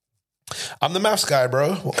 I'm the maths guy,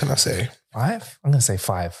 bro. What can I say? 5? I'm going to say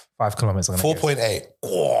 5. 5 kilometers. 4.8.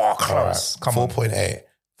 Oh, close. Right. 4.8.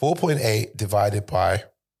 4.8 divided by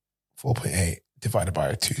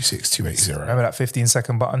 26280. Remember that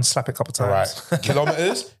 15-second button? Slap it a couple times. All right.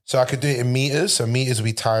 Kilometers. So I could do it in meters. So meters would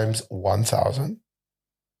be times 1,000.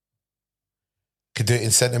 Could do it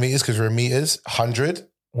in centimeters because we're in meters. 100.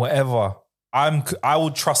 Whatever. I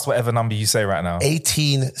will trust whatever number you say right now.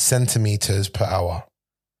 18 centimeters per hour.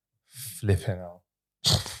 Flipping hell.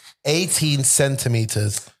 18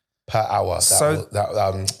 centimeters per hour.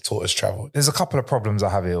 That tortoise traveled. There's a couple of problems I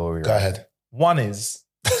have here, Ori. Go ahead. One is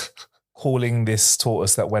calling this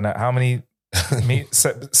tortoise that went at how many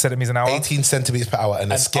centimeters an hour? 18 centimeters per hour.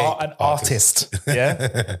 An artist.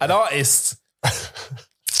 Yeah? An artist.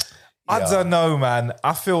 I don't know, man.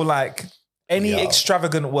 I feel like any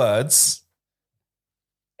extravagant words...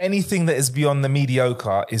 Anything that is beyond the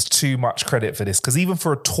mediocre is too much credit for this. Because even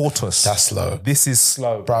for a tortoise... That's slow. This is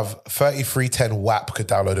slow. Bruv, 3310 WAP could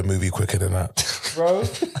download a movie quicker than that. Bro.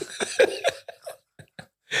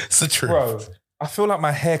 It's the truth. Bro, I feel like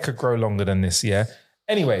my hair could grow longer than this, yeah?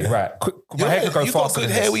 Anyway, right. My hair could grow faster than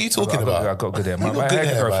this. You got good hair. What are you talking about? I've got good hair. My hair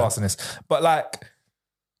could grow faster than this. But like...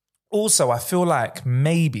 Also, I feel like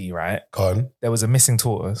maybe, right? Go on. There was a missing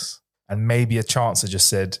tortoise and maybe a chancer just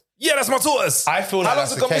said... Yeah, that's my tortoise. I feel like how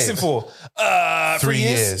long's it gone missing for? 3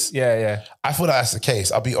 years. Yeah. I feel like that's the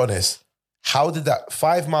case. I'll be honest. How did that...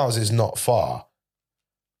 5 miles is not far.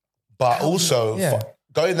 But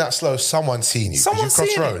going that slow, someone's seen you. Someone's you've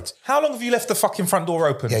seen crossed roads. How long have you left the fucking front door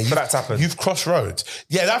open for that to happen? You've crossed roads.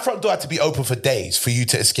 Yeah, that front door had to be open for days for you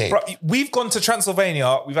to escape. Bro, we've gone to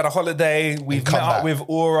Transylvania. We've had a holiday. We've met up with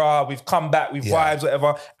Aura. We've come back with vibes,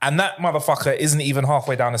 whatever. And that motherfucker isn't even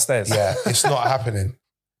halfway down the stairs. Yeah, it's not happening.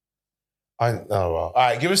 All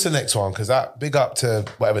right, give us the next one because that big up to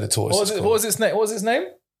whatever the tortoise is. What was its name? What was its name?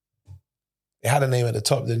 It had a name at the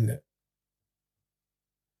top, didn't it?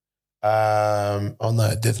 Oh no,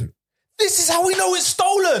 it didn't. This is how we know it's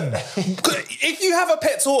stolen. If you have a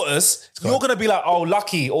pet tortoise, you're going to be like, oh,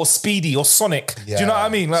 Lucky or Speedy or Sonic. Yeah, do you know what I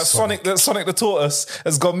mean? Like Sonic the tortoise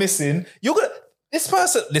has gone missing. You're going to... This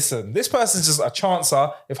person's just a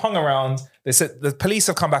chancer. They've hung around. They said the police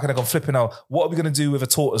have come back and they've gone flipping out. What are we going to do with a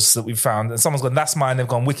tortoise that we've found? And someone's gone, that's mine. They've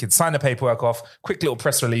gone wicked. Sign the paperwork off. Quick little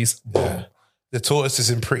press release. Boom. Yeah. The tortoise is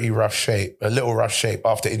in pretty rough shape, a little rough shape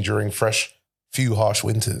after enduring few harsh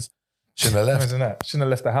winters. Shouldn't have left. Shouldn't have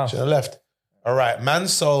left the house. Shouldn't have left. All right. Man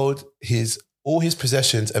sold all his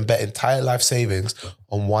possessions and bet entire life savings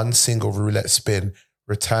on one single roulette spin.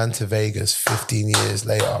 Returned to Vegas 15 years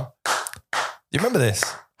later. You remember this?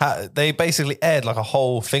 They basically aired like a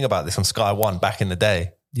whole thing about this on Sky One back in the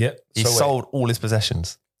day. Yep. He sold all his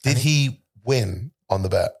possessions. Did he win on the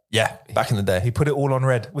bet? Yeah, back in the day. He put it all on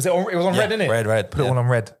red. It was on red, didn't it? Red. Put it all on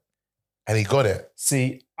red. And he got it.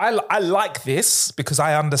 See, I like this because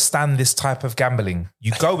I understand this type of gambling.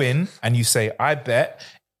 You go in and you say, I bet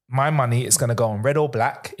my money is going to go on red or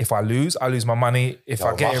black. If I lose my money. If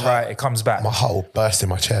I get it right, it comes back. My heart will burst in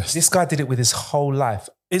my chest. This guy did it with his whole life.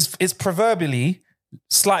 It's proverbially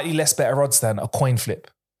slightly less better odds than a coin flip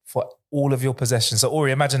for all of your possessions. So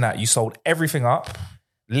Ori, imagine that. You sold everything up,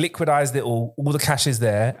 liquidized it all the cash is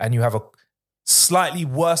there, and you have a slightly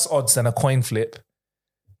worse odds than a coin flip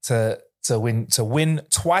to win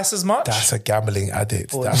twice as much. That's a gambling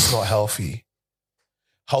addict. That's not healthy.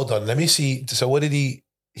 Hold on, let me see. So what did he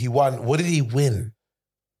won? What did he win?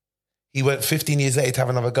 He went 15 years later to have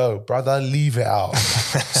another go. Brother, leave it out.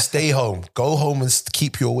 Stay home. Go home and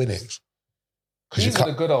keep your winnings. These are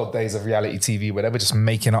the good old days of reality TV where they were just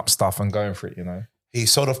making up stuff and going for it, you know? He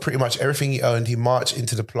sold off pretty much everything he owned. He marched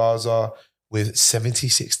into the plaza with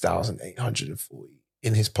 76,840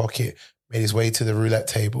 in his pocket, made his way to the roulette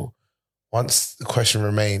table. Once the question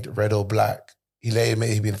remained, red or black, he later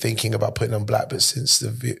admitted he'd been thinking about putting on black, but since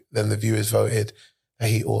then the viewers voted that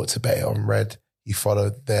he ought to bet it on red. He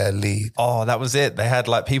followed their lead. Oh, that was it. They had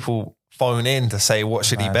like people phone in to say, what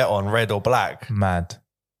should he bet on, red or black? Mad.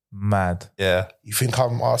 Yeah. You think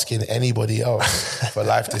I'm asking anybody else for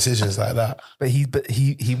life decisions like that? But he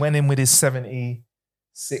went in with his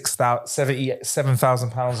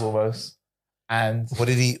 77,000 pounds almost. And what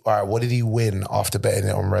did he win after betting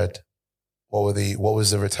it on red? What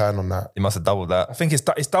was the return on that? He must have doubled that. I think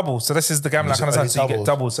it's double. So this is the gambling kind of stuff. So you get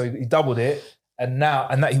double. So he doubled it. And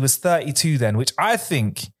that he was 32 then, which I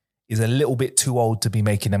think is a little bit too old to be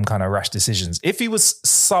making them kind of rash decisions. If he was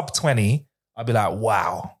sub 20, I'd be like,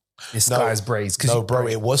 wow, this guy's brave. No, bro,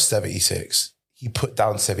 it was 76. He put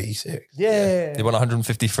down 76. Yeah. He won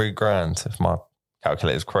 153 grand, if my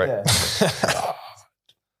calculator is correct. Yeah.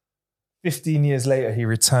 15 years later, he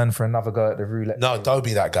returned for another go at the roulette. No, don't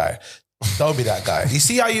be that guy. Don't be that guy. You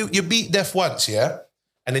see how you beat death once, yeah?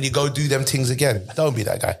 And then you go do them things again. Don't be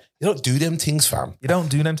that guy. You don't do them things, fam. You don't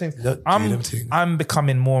do them things? I'm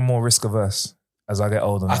becoming more and more risk averse as I get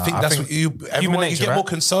older now. I think you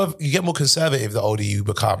get more conservative the older you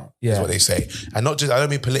become, is what they say. And not just, I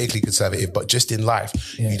don't mean politically conservative, but just in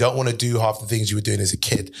life. Yeah. You don't want to do half the things you were doing as a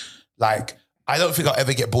kid. Like, I don't think I'll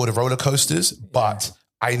ever get bored of roller coasters, but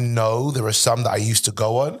I know there are some that I used to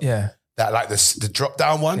go on. Yeah. That like the drop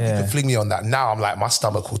down one, you can fling me on that. Now I'm like, my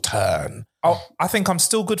stomach will turn. I think I'm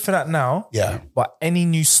still good for that now. Yeah. But any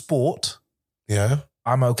new sport,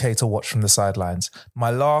 I'm okay to watch from the sidelines.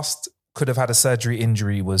 My last could have had a surgery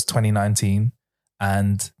injury was 2019,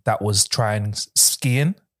 and that was trying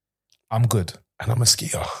skiing. I'm good. And I'm a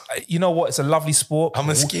skier. You know what? It's a lovely sport. I'm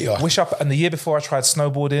a skier. And the year before I tried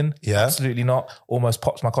snowboarding. Yeah. Absolutely not. Almost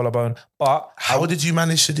popped my collarbone. But how did you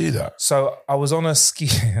manage to do that? So I was on a ski.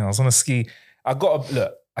 I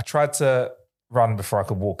tried to run before I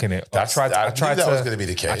could walk in it. I tried that was going to be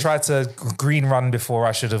the case. I tried to green run before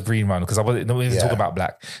I should have green run because I wasn't even talking about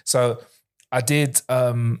black. So I did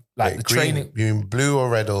the green, training. You mean blue or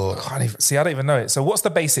red or? I don't even know it. So what's the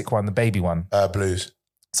basic one, the baby one? Blues.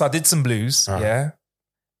 So I did some blues, and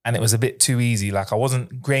it was a bit too easy. Like I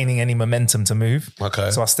wasn't gaining any momentum to move. Okay.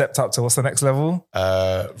 So I stepped up to what's the next level?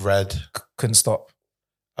 Red. Couldn't stop.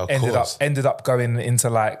 Ended up going into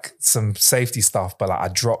like some safety stuff, but like I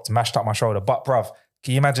mashed up my shoulder. But bruv,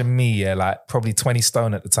 can you imagine me, like probably 20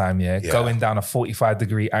 stone at the time, going down a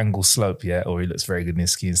 45-degree angle slope, or he looks very good in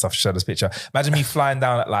his ski and stuff. Show this picture. Imagine me flying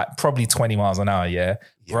down at like probably 20 miles an hour,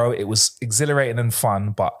 Bro, it was exhilarating and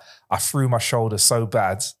fun, but I threw my shoulder so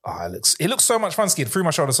bad. It looks so much fun skiing. Threw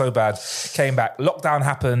my shoulder so bad, came back. Lockdown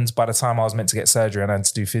happened by the time I was meant to get surgery and I had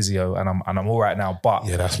to do physio, and I'm all right now. But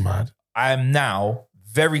that's mad. I am now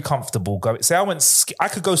very comfortable going. Say I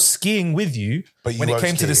could go skiing with you, but when it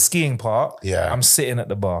came to the skiing part, I'm sitting at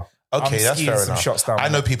the bar. Okay, that's fair enough. Shots down. I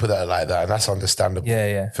know people that are like that, and that's understandable.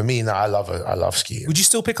 Yeah. For me, I love skiing. Would you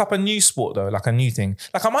still pick up a new sport though, like a new thing?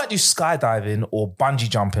 Like I might do skydiving or bungee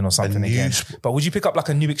jumping or something again. But would you pick up like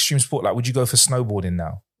a new extreme sport? Like would you go for snowboarding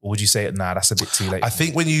now, or would you say that's a bit too late? I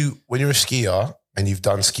think when you're a skier and you've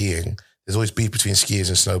done skiing, there's always beef between skiers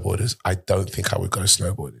and snowboarders. I don't think I would go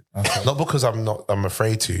snowboarding. Okay. Not because I'm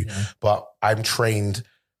afraid to, but I'm trained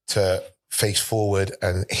to face forward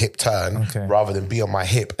and hip turn rather than be on my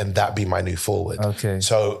hip and that be my new forward. Okay.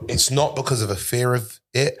 So it's not because of a fear of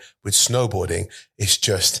it with snowboarding. It's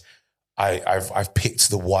just I've picked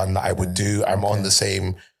the one that I would do. I'm on the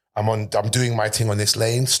same. I'm doing my thing on this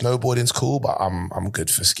lane. Snowboarding's cool, but I'm good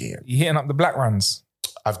for skiing. You hitting up the black runs?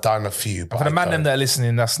 I've done a few. But for the man them that are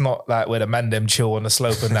listening, that's not like where the man them chill on the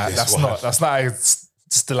slope and that. That's not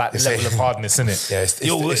just the like level of hardness, isn't it? Yeah,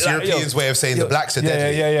 it's Europeans' way of saying the blacks are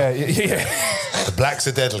deadly. Yeah. The blacks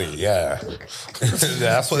are deadly, yeah.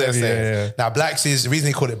 That's what they're saying. Yeah. Now, blacks is, the reason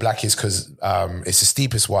they call it black is because it's the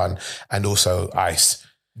steepest one and also ice.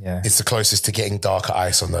 Yeah. It's the closest to getting darker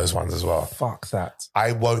ice on those ones as well. Fuck that.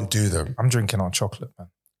 I won't do them. I'm drinking hot chocolate, man.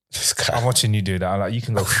 This guy. I'm watching you do that. I'm like, you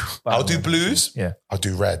can go. I'll do blues. Yeah. I'll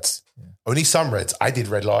do reds. Yeah. Only some reds. I did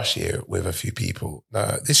red last year with a few people.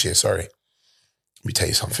 No, this year, sorry. Let me tell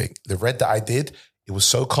you something. The red that I did, it was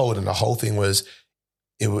so cold and the whole thing was,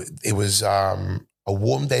 it was a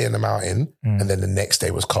warm day in the mountain and then the next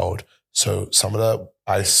day was cold. So some of the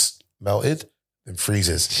ice melted and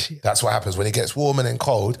freezes. Shit. That's what happens when it gets warm and then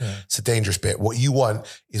cold. Yeah. It's a dangerous bit. What you want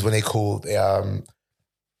is when they call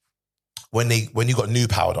when you got new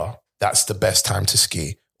powder, that's the best time to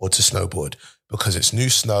ski or to snowboard because it's new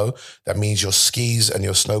snow. That means your skis and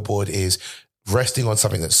your snowboard is resting on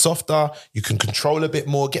something that's softer. You can control a bit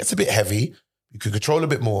more. It gets a bit heavy. You can control a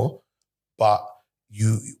bit more, but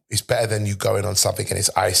it's better than you going on something and it's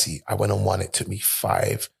icy. I went on one. It took me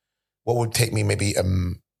what would take me maybe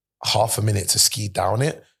half a minute to ski down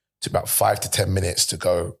it, to about 5 to 10 minutes to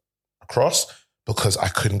go across because I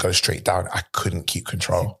couldn't go straight down. I couldn't keep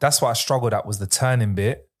control. That's what I struggled at was the turning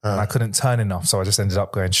bit. And I couldn't turn enough, so I just ended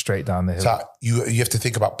up going straight down the hill. So you have to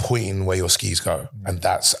think about pointing where your skis go, and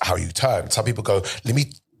that's how you turn. Some people go, let me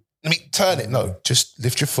turn it. No, just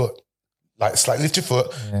lift your foot, like slightly lift your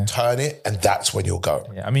foot, turn it, and that's when you'll go.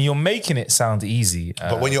 Yeah, I mean, you're making it sound easy,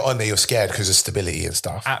 but when you're on there, you're scared because of stability and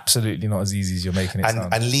stuff. Absolutely not as easy as you're making it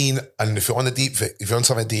sound. And lean, and if you're on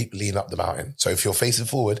something deep, lean up the mountain. So if you're facing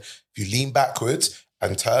forward, if you lean backwards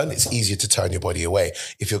and turn, it's easier to turn your body away.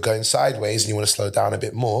 If you're going sideways and you want to slow down a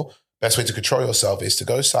bit more, best way to control yourself is to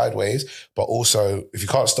go sideways, but also if you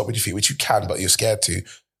can't stop with your feet, which you can, but you're scared to,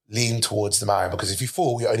 lean towards the mountain because if you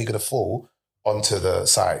fall, you're only going to fall onto the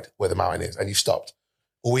side where the mountain is and you've stopped.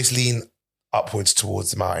 Always lean upwards towards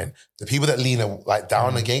the mountain. The people that lean like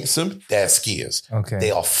down against them, they're skiers. Okay. They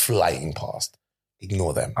are flying past.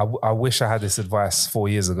 Ignore them. I wish I had this advice 4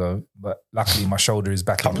 years ago, but luckily my shoulder is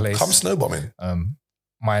back in place. Come snowbombing.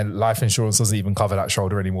 My life insurance doesn't even cover that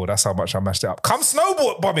shoulder anymore. That's how much I mashed it up. Come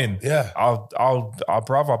snowboard bombing. Yeah.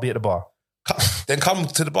 I'll be at the bar. Then come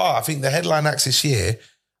to the bar. I think the headline acts this year,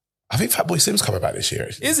 I think Fatboy Slim's coming back this year.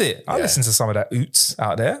 Actually. Is it? I listen to some of that Oots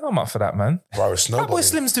out there. I'm up for that, man. Bro, Fatboy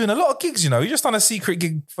Slim's doing a lot of gigs, you know. He just done a secret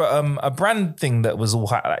gig for a brand thing that was all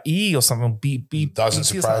like E or something. Doesn't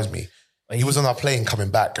surprise me. He was on our plane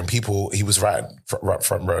coming back and he was right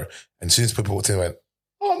front row. And as soon as people walked in, he went,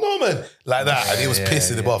 oh, Norman, like that. And he was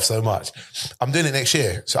pissing him off so much. I'm doing it next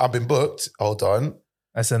year. So I've been booked. Hold on.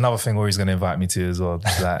 That's another thing where he's going to invite me to as well.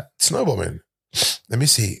 Like, snowbombing. Let me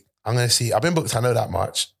see. I'm going to see. I've been booked. I know that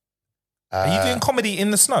much. Are you doing comedy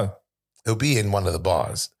in the snow? It'll be in one of the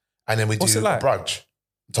bars. And then we do a brunch.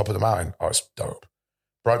 Top of the mountain. Oh, it's dope.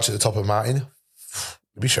 Brunch at the top of the mountain.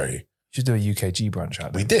 Let me show you. You should do a UKG brunch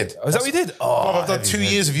out there. We did. Oh, is that what we did? Oh, I've done 2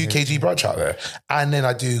 years of UKG brunch out there. And then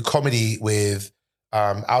I do comedy with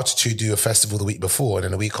Altitude, do a festival the week before. And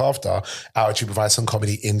then the week after, Altitude provides some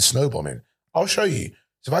comedy in snowbombing. I'll show you.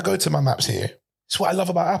 So if I go to my maps here, it's what I love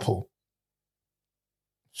about Apple.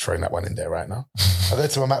 Throwing that one in there right now. I go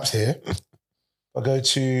to my maps here. I go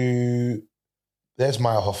to, there's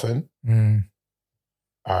Meyerhofen. All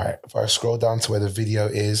right. If I scroll down to where the video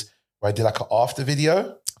is, where I did like an after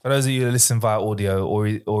video. For those of you who listen via audio, or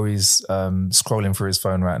he's scrolling through his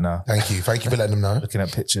phone right now. Thank you. Thank you for letting them know. Looking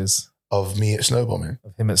at pictures. Of me at snowbombing.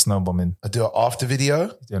 Of him at snowbombing. I do an after video.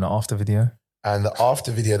 Doing an after video. And the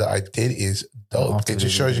after video that I did is dope. It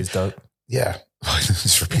just shows you. Dope. Yeah.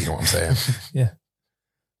 Just repeating what I'm saying. Yeah.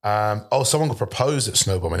 Someone proposed at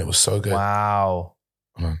snowbombing. It was so good. Wow.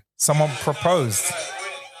 Someone proposed.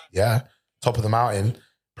 Yeah. Top of the mountain,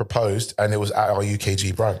 proposed, and it was at our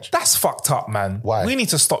UKG brunch. That's fucked up, man. Why? We need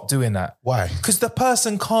to stop doing that. Why? Because the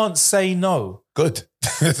person can't say no. Good.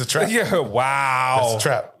 It's a trap. Yeah, wow. It's a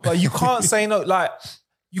trap. Like, you can't say no. Like,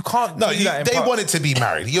 you can't No, they wanted to be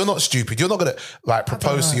married. You're not stupid. You're not going to like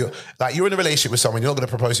propose to your, like you're in a relationship with someone, you're not going to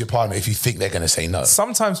propose to your partner if you think they're going to say no.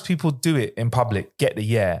 Sometimes people do it in public, get the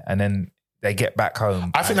yeah, and then they get back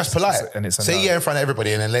home. I think that's polite. And it's say yeah in front of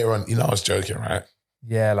everybody and then later on, I was joking, right?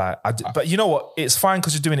 Yeah, but you know what? It's fine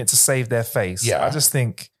because you're doing it to save their face. Yeah. I just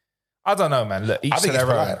think, I don't know, man. Look, each to their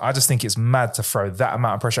own. I just think it's mad to throw that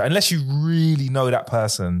amount of pressure. Unless you really know that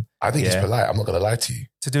person. I think it's polite. I'm not going to lie to you.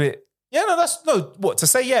 To do it. Yeah, no, to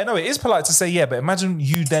say yeah. No, it is polite to say yeah, but imagine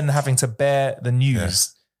you then having to bear the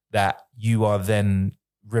news that you are then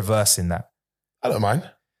reversing that. I don't mind.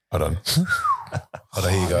 Hold on. Hold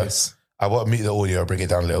on, here you go. I want to mute the audio, bring it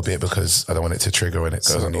down a little bit because I don't want it to trigger when it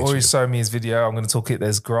goes on YouTube. Ori showed me his video. I'm going to talk it.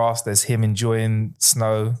 There's grass. There's him enjoying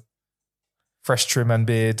snow, fresh trim and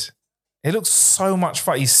beard. It looks so much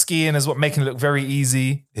fun. He's skiing as well, making it look very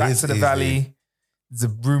easy. Back to the valley. There's a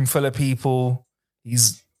room full of people.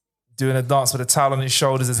 He's doing a dance with a towel on his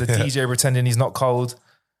shoulders. There's a DJ pretending he's not cold.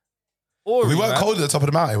 Ori, we weren't cold at the top of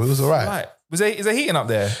the mountain. It was all right. Is there heating up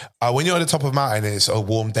there? When you're on the top of a mountain and it's a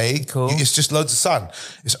warm day, cool. It's just loads of sun.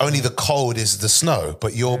 It's only the cold is the snow,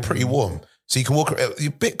 but you're pretty warm. So you can walk, you're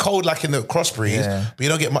a bit cold like in the cross breeze, but you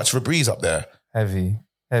don't get much of a breeze up there. Heavy.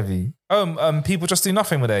 People just do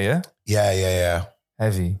nothing with there, yeah? Yeah.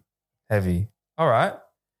 Heavy. All right.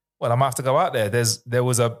 Well, I might have to go out there. There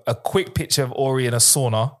was a quick picture of Ori in a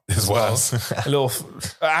sauna. As well. A little,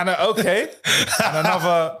 and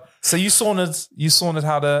another. So you saunaed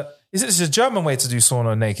how to, it's a German way to do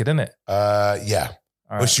sauna naked, isn't it? Yeah.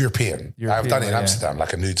 Right. It's European. I've done it in Amsterdam,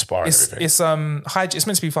 like a nude spa and everything. It's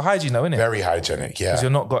meant to be for hygiene though, isn't it? Very hygienic, yeah. Because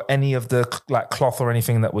you've not got any of the like cloth or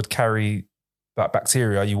anything that would carry that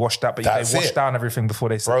bacteria. You wash that, but they wash down everything before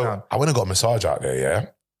they sit down. I went and got a massage out there,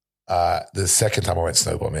 yeah. The second time I went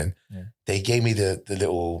snowboarding, they gave me the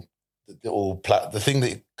thing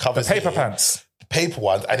that covers the paper pants. Paper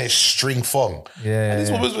ones, and it's string thong. Yeah. And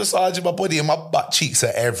this woman was massaging my body and my butt cheeks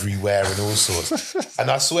are everywhere and all sorts.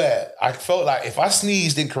 And I swear, I felt like if I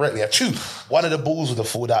sneezed incorrectly, one of the balls would have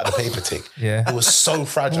fallen out of the paper tick. Yeah. It was so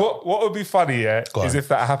fragile. What would be funny, is if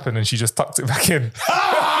that happened and she just tucked it back in.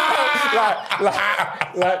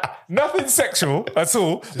 like nothing sexual at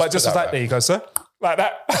all, but just was like, there you go, sir. Like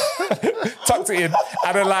that, tucked it in,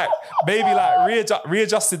 and then like maybe like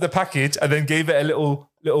readjusted the package, and then gave it a little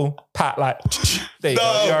pat. Like there you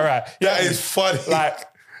go, you're all right. That is funny. Like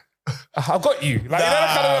I've got you. Like you know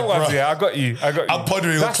that kind of ones. Yeah, I got you. I'm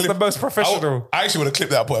pondering. That's the most professional. I actually want to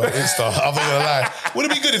clip that point on Insta. I'm not gonna lie. Would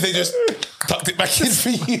it be good if they just tucked it back in for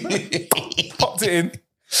you? Popped it in.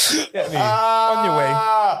 Get me on your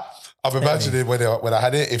way. I'm imagining when I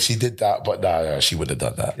had it, if she did that, but no, she wouldn't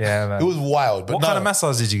have done that. Yeah, man. It was wild. But what kind of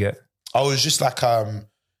massage did you get? I was just like,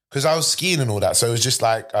 because I was skiing and all that, so it was just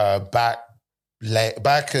like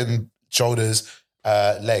back and shoulders,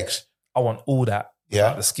 legs. I want all that. Yeah,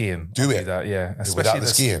 like the skiing. Do it. That, yeah. Especially without the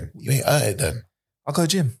skiing, you ain't earned it then. I'll go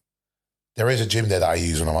gym. There is a gym there that I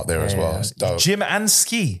use when I'm up there as well. It's dope. Gym and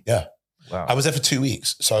ski. Yeah. Wow. I was there for 2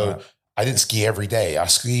 weeks, so I didn't ski every day. I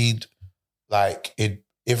skied like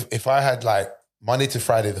If I had like Monday to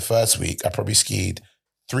Friday the first week, I probably skied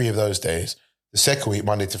 3 of those days. The second week,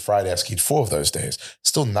 Monday to Friday, I skied 4 of those days.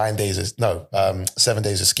 Still 7 days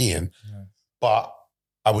of skiing. Yeah. But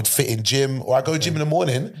I would fit in gym, or I go gym in the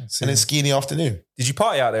morning and then ski in the afternoon. Did you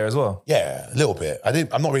party out there as well? Yeah, a little bit.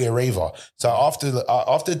 I'm not really a raver. So after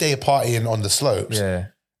a day of partying on the slopes,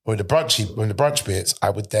 or the brunch bits,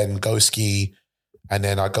 I would then go ski, and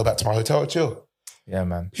then I'd go back to my hotel to chill. Yeah,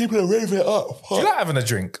 man. People are raving it up. Do you like having a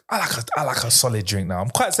drink? I like a solid drink now.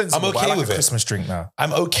 I'm quite sensible. I'm okay but I like with a it. Christmas drink now.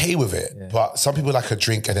 I'm okay with it. Yeah. But some people like a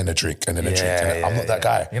drink and then a drink and then a drink. And I'm not that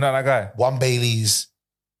guy. You're not that guy? One Bailey's,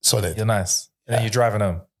 solid. You're nice. And then you're driving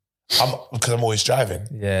home. Because I'm always driving.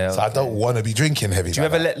 Yeah. So I don't want to be drinking heavy. Do you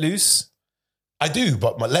ever let loose? I do,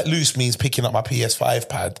 but my let loose means picking up my PS5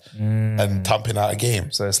 pad and thumping out a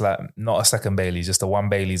game. So it's like not a second Bailey's, just a 1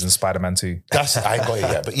 Bailey's and Spider-Man 2. I ain't got it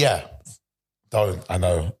yet, but yeah. Don't. I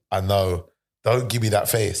know. Don't give me that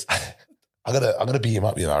face. I'm gonna beat him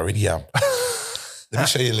up, I really am. Let me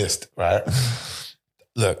show you a list, right?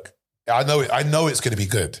 Look, I know it's gonna be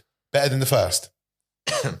good. Better than the first.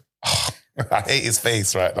 I hate his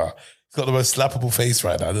face right now. He's got the most slappable face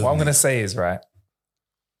right now. What I'm gonna say is, right,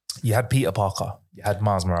 you had Peter Parker, you had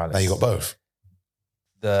Miles Morales. Now you got both.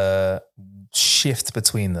 The shift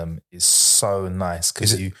between them is so nice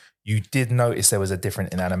because you did notice there was a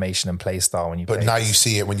different in animation and play style when you But now you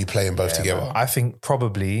see it when you play them both together. Man. I think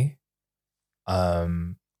probably, I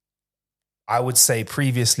would say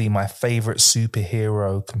previously my favorite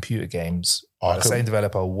superhero computer games, the same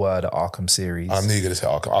developer were the Arkham series. I knew you were going to say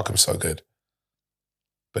Arkham. Arkham's so good.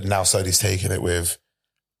 But now Sony's taking it with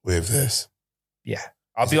this. Yeah.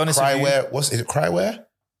 I'll be honest with you. Is it Cryware?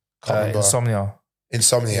 Insomnia. Yeah.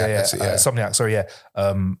 Insomniac, sorry, yeah.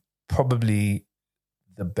 Probably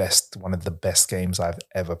one of the best games I've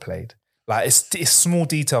ever played. Like it's small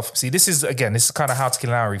detail. See, this is kind of How to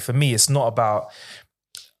Kill an Hour. For me, it's not about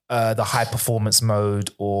the high performance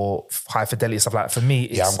mode or high fidelity stuff like that. For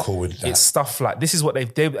me, I'm cool with that. It's stuff like this is what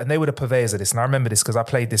they were the purveyors of this. And I remember this because I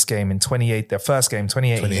played this game in 2018, their first game,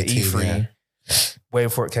 2018 E3, way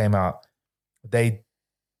before it came out. The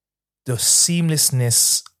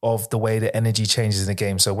seamlessness of the way the energy changes in the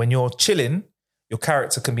game. So when you're chilling, your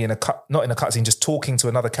character can be not in a cutscene, just talking to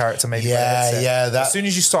another character maybe. Yeah. As soon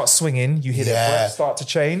as you start swinging, you hear their breath start to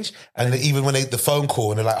change. And even when the phone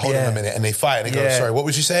call and they're like, hold on a minute, and they fight and they go, sorry, what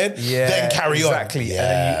was you saying? Yeah, then carry on. Exactly.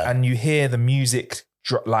 And you hear the music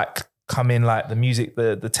come in, like the music,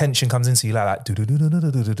 the tension comes in, so you like do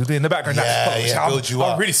in the background. Build you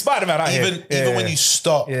up. I'm really Spider-Man out here. Even when you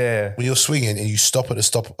stop, when you're swinging and you stop at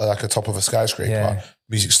the top of a skyscraper,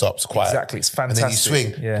 music stops quiet. Exactly, it's fantastic. And then you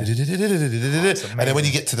swing. And then when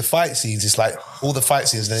you get to the fight scenes, it's like all the fight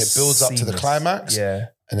scenes, and then it builds up to the climax. Yeah.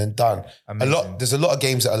 And then done. There's a lot of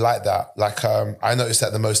games that are like that. Like I noticed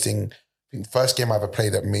that the most thing. I think the first game I ever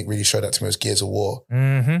played that really showed that to me was Gears of War.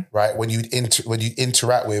 Mm-hmm. Right? When you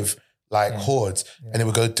interact with like hordes, and it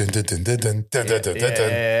would go dun dun dun dun dun dun dun dun dun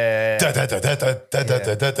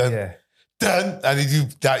dun dun,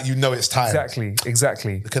 and you know it's time.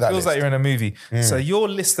 Exactly. Look at that. Feels like you're in a movie. So your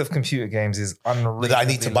list of computer games is unreal. That I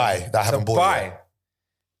need to buy that I haven't bought yet.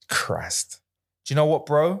 Christ. Do you know what,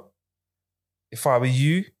 bro? If I were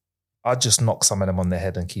you, I'd just knock some of them on the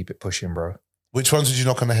head and keep it pushing, bro. Which ones would you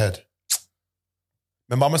knock on the head?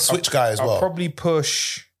 Remember, I'm a Switch guy as well. I'll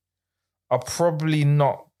probably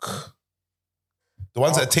knock. The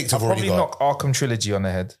ones that are ticked I've already got. I'll probably knock Arkham Trilogy on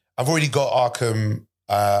the head. I've already got Arkham.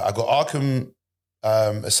 I got Arkham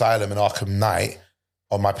Asylum and Arkham Knight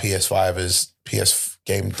on my PS5 as PS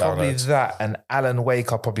game Probably downloads. that and Alan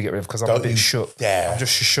Wake I'll probably get rid of because I'm a bit shook. Yeah. I'm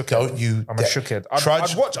just shook. Don't you? I'm a shookhead. I'd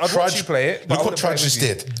watch you play it. Look what Trudge just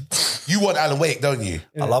did. You want Alan Wake, don't you?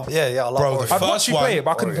 I love Bro, I'd watch you play it,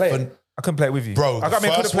 but I couldn't play it. I couldn't play it with you. Bro, I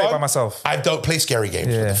couldn't play it by myself. I don't play scary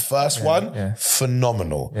games, but the first one,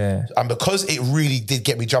 phenomenal. Yeah. And because it really did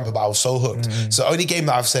get me jumping, but I was so hooked. So the only game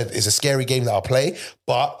that I've said is a scary game that I'll play,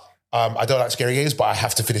 but I don't like scary games, but I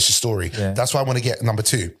have to finish the story. Yeah. That's why I want to get number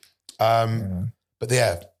 2. But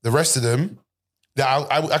the rest of them,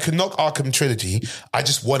 I could knock Arkham Trilogy. I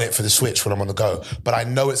just want it for the Switch when I'm on the go. But I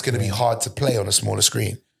know it's going to be hard to play on a smaller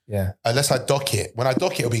screen. Yeah. Unless I dock it. When I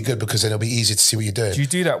dock it, it'll be good because then it'll be easier to see what you're doing. Do you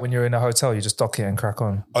do that when you're in a hotel? You just dock it and crack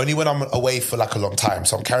on? Only when I'm away for like a long time.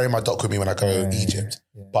 So I'm carrying my dock with me when I go to Egypt.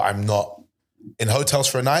 Yeah. But I'm not in hotels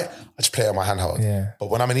for a night. I just play it on my handheld. Yeah. But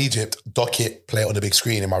when I'm in Egypt, dock it, play it on the big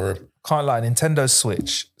screen in my room. Can't lie, Nintendo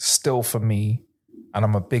Switch still for me, and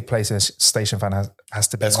I'm a big PlayStation fan, has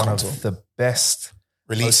to be one of the best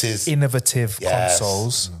releases, innovative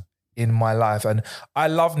consoles in my life. And I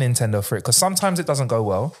love Nintendo for it because sometimes it doesn't go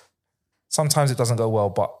well.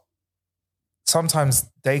 But sometimes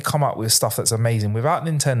they come up with stuff that's amazing. Without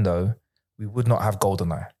Nintendo, we would not have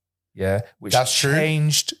GoldenEye. Yeah. Which that's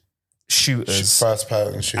changed shooters. First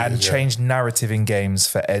person shooters. And changed narrative in games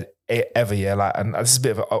for ever. Yeah. Like, and this is a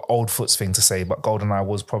bit of an old foots thing to say, but GoldenEye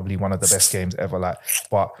was probably one of the best games ever. Like,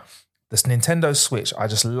 but this Nintendo Switch, I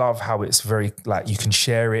just love how it's very, like, you can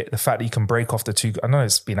share it. The fact that you can break off the two, I know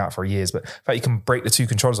it's been out for years, but the fact you can break the two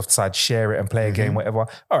controllers off the side, share it and play a game, whatever.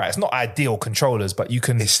 All right, it's not ideal controllers, but you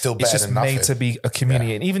can, it's still better than nothing. It's just made to be a community.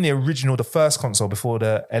 Yeah. And even the original, the first console before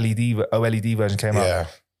the OLED version came out,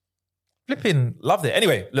 flipping loved it.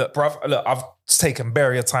 Anyway, look, bruv, I've taken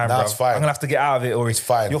bare your time, bruv. Fine. I'm going to have to get out of it or it's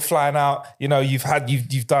fine. You're flying out. You know, you've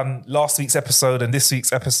done last week's episode and this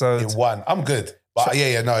week's episode. In one. I'm good. But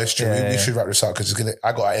no, it's true. We should wrap this up because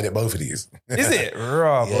I got to edit both of these. Is it?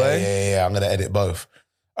 Raw, boy. Yeah. I'm going to edit both.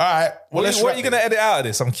 All right. Well, what are you going to edit out of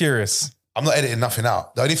this? I'm curious. I'm not editing nothing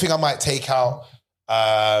out. The only thing I might take out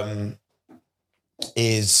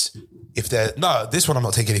is if this one I'm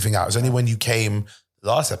not taking anything out. It's only when you came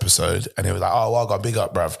last episode and it was like, oh, well, I got big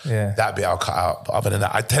up, bruv. Yeah. That bit I'll cut out. But other than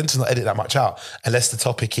that, I tend to not edit that much out unless the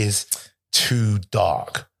topic is too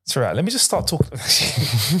dark. That's right. Let me just start talking.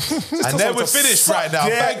 And then we're finished right now.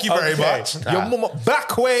 Thank you very much. Your mama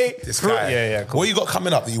back way. This guy. Yeah, cool. What you got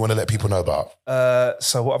coming up that you want to let people know about?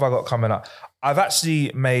 So what have I got coming up? I've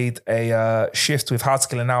actually made a shift with How to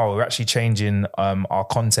Kill an Hour. We're actually changing our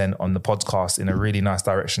content on the podcast in a really nice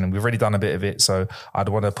direction. And we've already done a bit of it. So I'd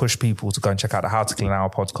want to push people to go and check out the How to Kill an Hour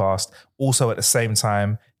podcast. Also at the same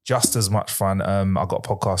time, just as much fun. I got a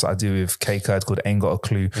podcast I do with K Kurd called Ain't Got a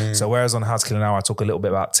Clue. So whereas on How to Kill an Hour, I talk a little bit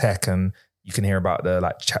about tech and you can hear about the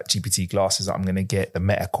like ChatGPT glasses that I'm going to get, the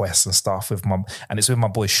Meta Quest and stuff and it's with my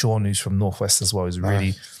boy Sean, who's from Northwest as well. He's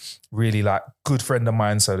really like good friend of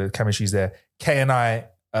mine. So the chemistry's there. Kay and I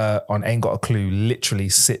on Ain't Got a Clue literally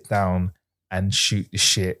sit down and shoot the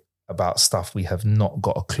shit about stuff we have not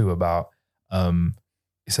got a clue about.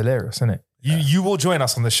 It's hilarious, isn't it? You will join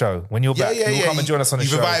us on the show when you're back. You will come and join us on the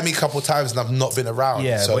show. You've invited me a couple of times and I've not been around.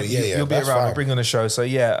 Yeah, so you'll be around. Fine. We'll bring you on the show. So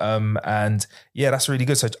and that's really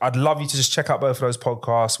good. So I'd love you to just check out both of those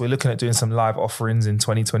podcasts. We're looking at doing some live offerings in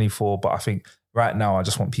 2024, but I think right now I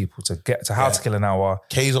just want people to get to How to Kill an Hour.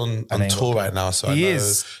 Kay's on tour right now, so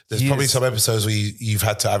there's probably some episodes where you've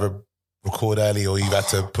had to either record early or you've had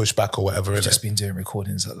to push back or whatever. I've just been doing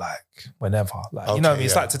recordings at like whenever. Like, you know what I mean?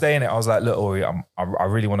 It's like today, innit? I was like, look, Ori, I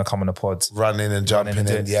really want to come on the pod. Running and jumping and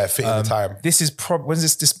fitting the time. This is when's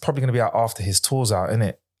this? This is probably going to be out after his tour's out,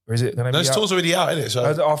 innit? Or is it going to be his tour's already out, innit? So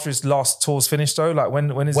after his last tour's finished though? Like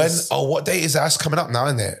when is this? Oh, what date is that? That's coming up now,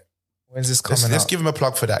 isn't it? When's this coming Let's give him a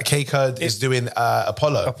plug for that. K-Curd is doing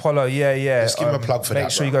Apollo. Apollo, yeah. Let's give him a plug for that.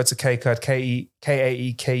 Make sure you go to K-Curd,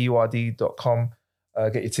 KAEKURD.com.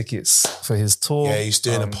 Get your tickets for his tour. Yeah, he's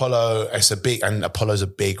doing Apollo. And Apollo's a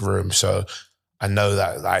big room, so I know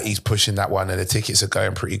that like he's pushing that one, and the tickets are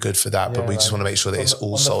going pretty good for that. But we just want to make sure that it's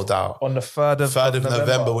all sold out on the 3rd of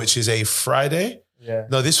November, which is a Friday. Yeah.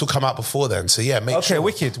 No, this will come out before then. So make sure. Okay,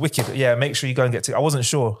 wicked. Yeah, make sure you go and get tickets. I wasn't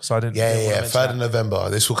sure, so I didn't. Yeah. 3rd of November.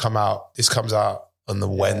 This will come out. This comes out on the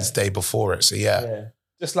Wednesday before it. So yeah.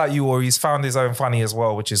 Just like you, or he's found his own funny as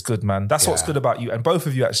well, which is good, man. That's what's good about you. And both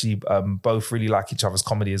of you actually both really like each other's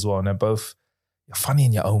comedy as well. And you're funny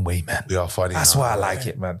in your own way, man. We are funny. That's why I like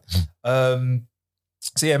it, man.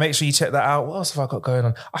 So yeah, make sure you check that out. What else have I got going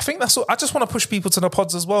on? I think that's all. I just want to push people to the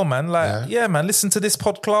pods as well, man. Like, man, listen to this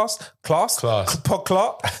podcast.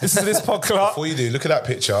 Listen to this podcast. Before you do, look at that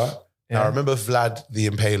picture. Yeah. Now remember Vlad the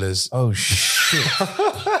Impalers. Oh shit.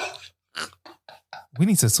 We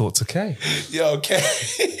need to talk to Kay. Yo, Kay.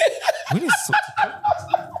 We need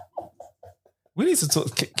to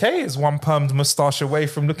talk. Kay is one permed moustache away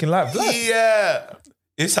from looking like Vlad. Yeah.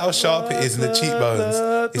 It's how sharp it is in the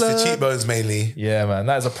cheekbones. It's the cheekbones mainly. Yeah, man.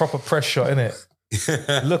 That is a proper press shot, isn't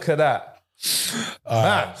it? Look at that.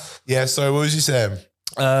 Yeah, so what was you saying?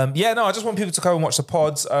 I just want people to go and watch the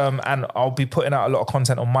pods, and I'll be putting out a lot of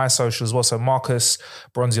content on my social as well. So Marcus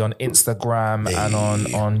Bronzy on Instagram and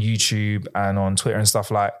on YouTube and on Twitter and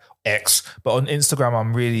stuff like X. But on Instagram,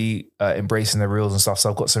 I'm really embracing the reels and stuff. So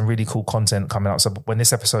I've got some really cool content coming out. So when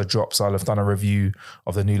this episode drops, I'll have done a review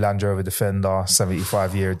of the new Land Rover Defender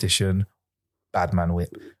 75-year edition. Bad man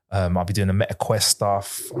whip. I'll be doing the MetaQuest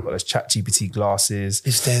stuff. I've got those ChatGPT glasses.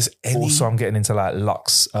 If there's any... Also, I'm getting into like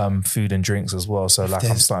luxe food and drinks as well. So like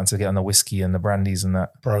I'm starting to get on the whiskey and the brandies and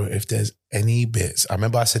that. Bro, if there's any bits... I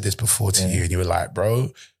remember I said this before to you and you were like,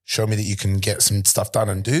 bro, show me that you can get some stuff done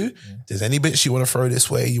and do. Yeah. If there's any bits you want to throw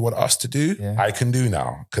this way, you want us to do, I can do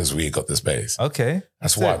now because we got the space. Okay.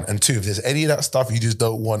 That's one. And two, if there's any of that stuff you just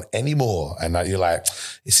don't want anymore and that you're like,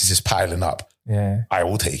 this is just piling up, I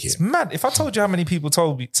will take it. It's mad. If I told you how many people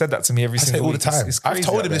said that to me every single week. All the time. It's I've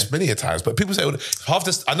told him this many a times, but people say half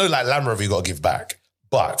this. I know like Land Rover you got to give back,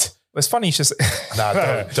 but it's funny. It's just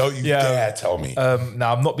don't you dare tell me. I'm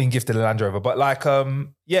not being gifted a Land Rover, but like so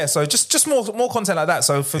just more content like that.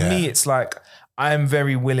 So for me, it's like I'm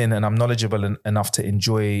very willing and I'm knowledgeable enough to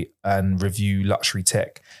enjoy and review luxury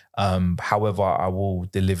tech. However, I will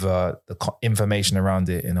deliver the information around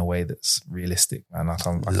it in a way that's realistic. And I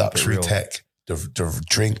luxury tech. The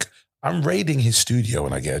drink. I'm raiding his studio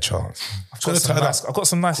when I get a chance. I've got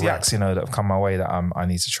some nice yaks, that have come my way that I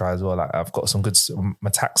need to try as well. Like I've got some good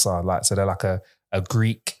Metaxa, so they're like a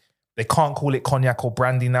Greek. They can't call it cognac or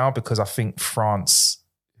brandy now because I think France,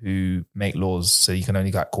 who make laws, so you can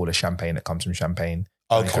only call a champagne that comes from champagne.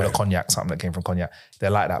 Okay. Call a cognac something that came from cognac.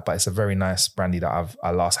 They're like that, but it's a very nice brandy that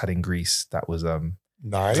I last had in Greece. That was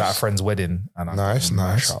nice. Was at a friend's wedding, and I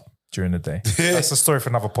nice. Up during the day. That's a story for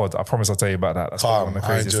another pod. I promise I'll tell you about that. That's one of the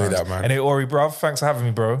craziest times. That, man. Anyway, Ori, bruv, thanks for having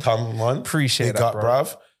me, bro. Come on. Appreciate that, bro.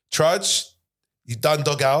 Bruv. Trudge, you done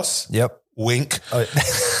Doghouse. Yep. Wink.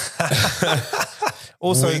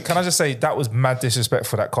 Also, Wink. Can I just say, that was mad disrespect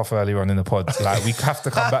for that cough earlier on in the pod. Like, we have to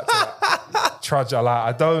come back to that. Trudge,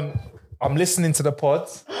 I'm listening to the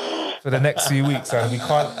pods for the next few weeks, and we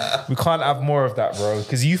can't have more of that, bro.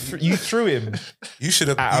 Because you threw him. You should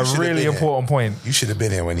have at a really important point. You should have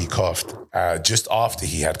been here when he coughed just after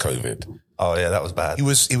he had COVID. Oh yeah, that was bad. He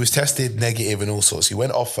was tested negative and all sorts. He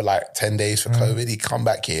went off for like 10 days for COVID. He come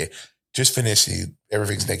back here, just finished.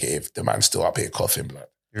 Everything's negative. The man's still up here coughing, blood.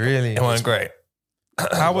 Really? It went great.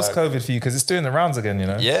 How was COVID for you? Because it's doing the rounds again,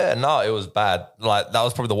 Yeah, no, it was bad. Like that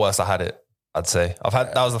was probably the worst I had it. I'd say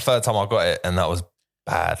that was the third time I got it, and that was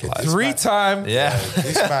bad. Like, 3 times. Yeah.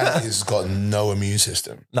 This man has got no immune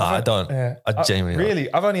system. No, I don't. Yeah. I genuinely really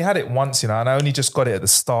don't. I've only had it once, and I only just got it at the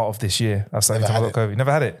start of this year. That's the only time I got COVID.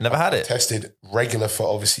 Never had it. Never had it. Tested regular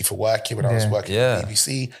for working when I was working at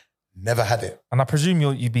BBC. Never had it. And I presume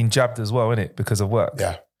you've been jabbed as well, innit? Because of work.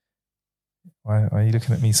 Yeah. Why are you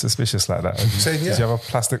looking at me suspicious like that? Saying, Did you have a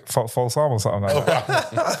plastic false arm or something like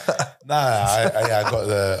that?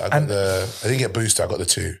 I didn't get booster. I got the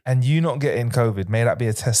 2. And you not getting COVID, may that be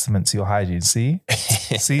a testament to your hygiene. See,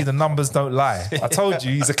 the numbers don't lie. I told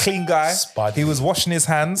you, he's a clean guy. He was washing his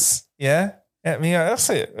hands. Yeah. I mean, that's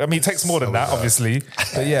it. I mean, it takes more than that, obviously.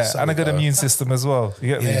 But yeah, and a good immune system as well. You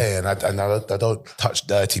get me? Yeah, and I don't touch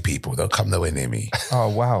dirty people. Don't come nowhere near me. Oh,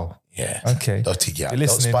 wow. Yeah. Okay. Dirty girl. Don't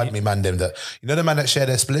spud me, man. Them that the man that share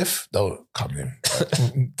their spliff. Don't come in.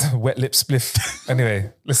 Wet lip spliff.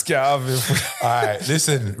 Anyway, let's get out of here. All right,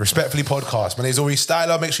 listen. Respectfully Podcast. My name is Ori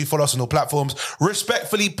Styler. Make sure you follow us on all platforms.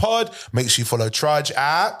 Respectfully Pod. Make sure you follow Trudge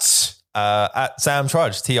at Sam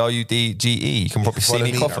Trudge, TRUDGE. You can probably see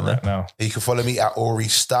me coughing there now. You can follow me at Ori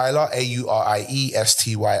Styler,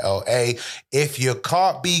 AURIESTYLA. If you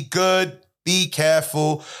can't be good, be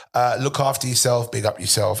careful, look after yourself, big up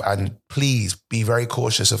yourself, and please be very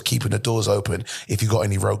cautious of keeping the doors open if you got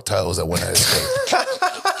any rogue turtles that want to escape.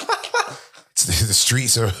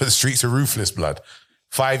 the streets are ruthless, blood.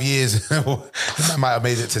 5 years, I might have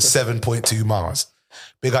made it to 7.2 miles.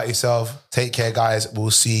 Big up yourself. Take care, guys. We'll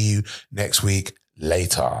see you next week.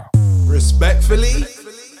 Later. Respectfully.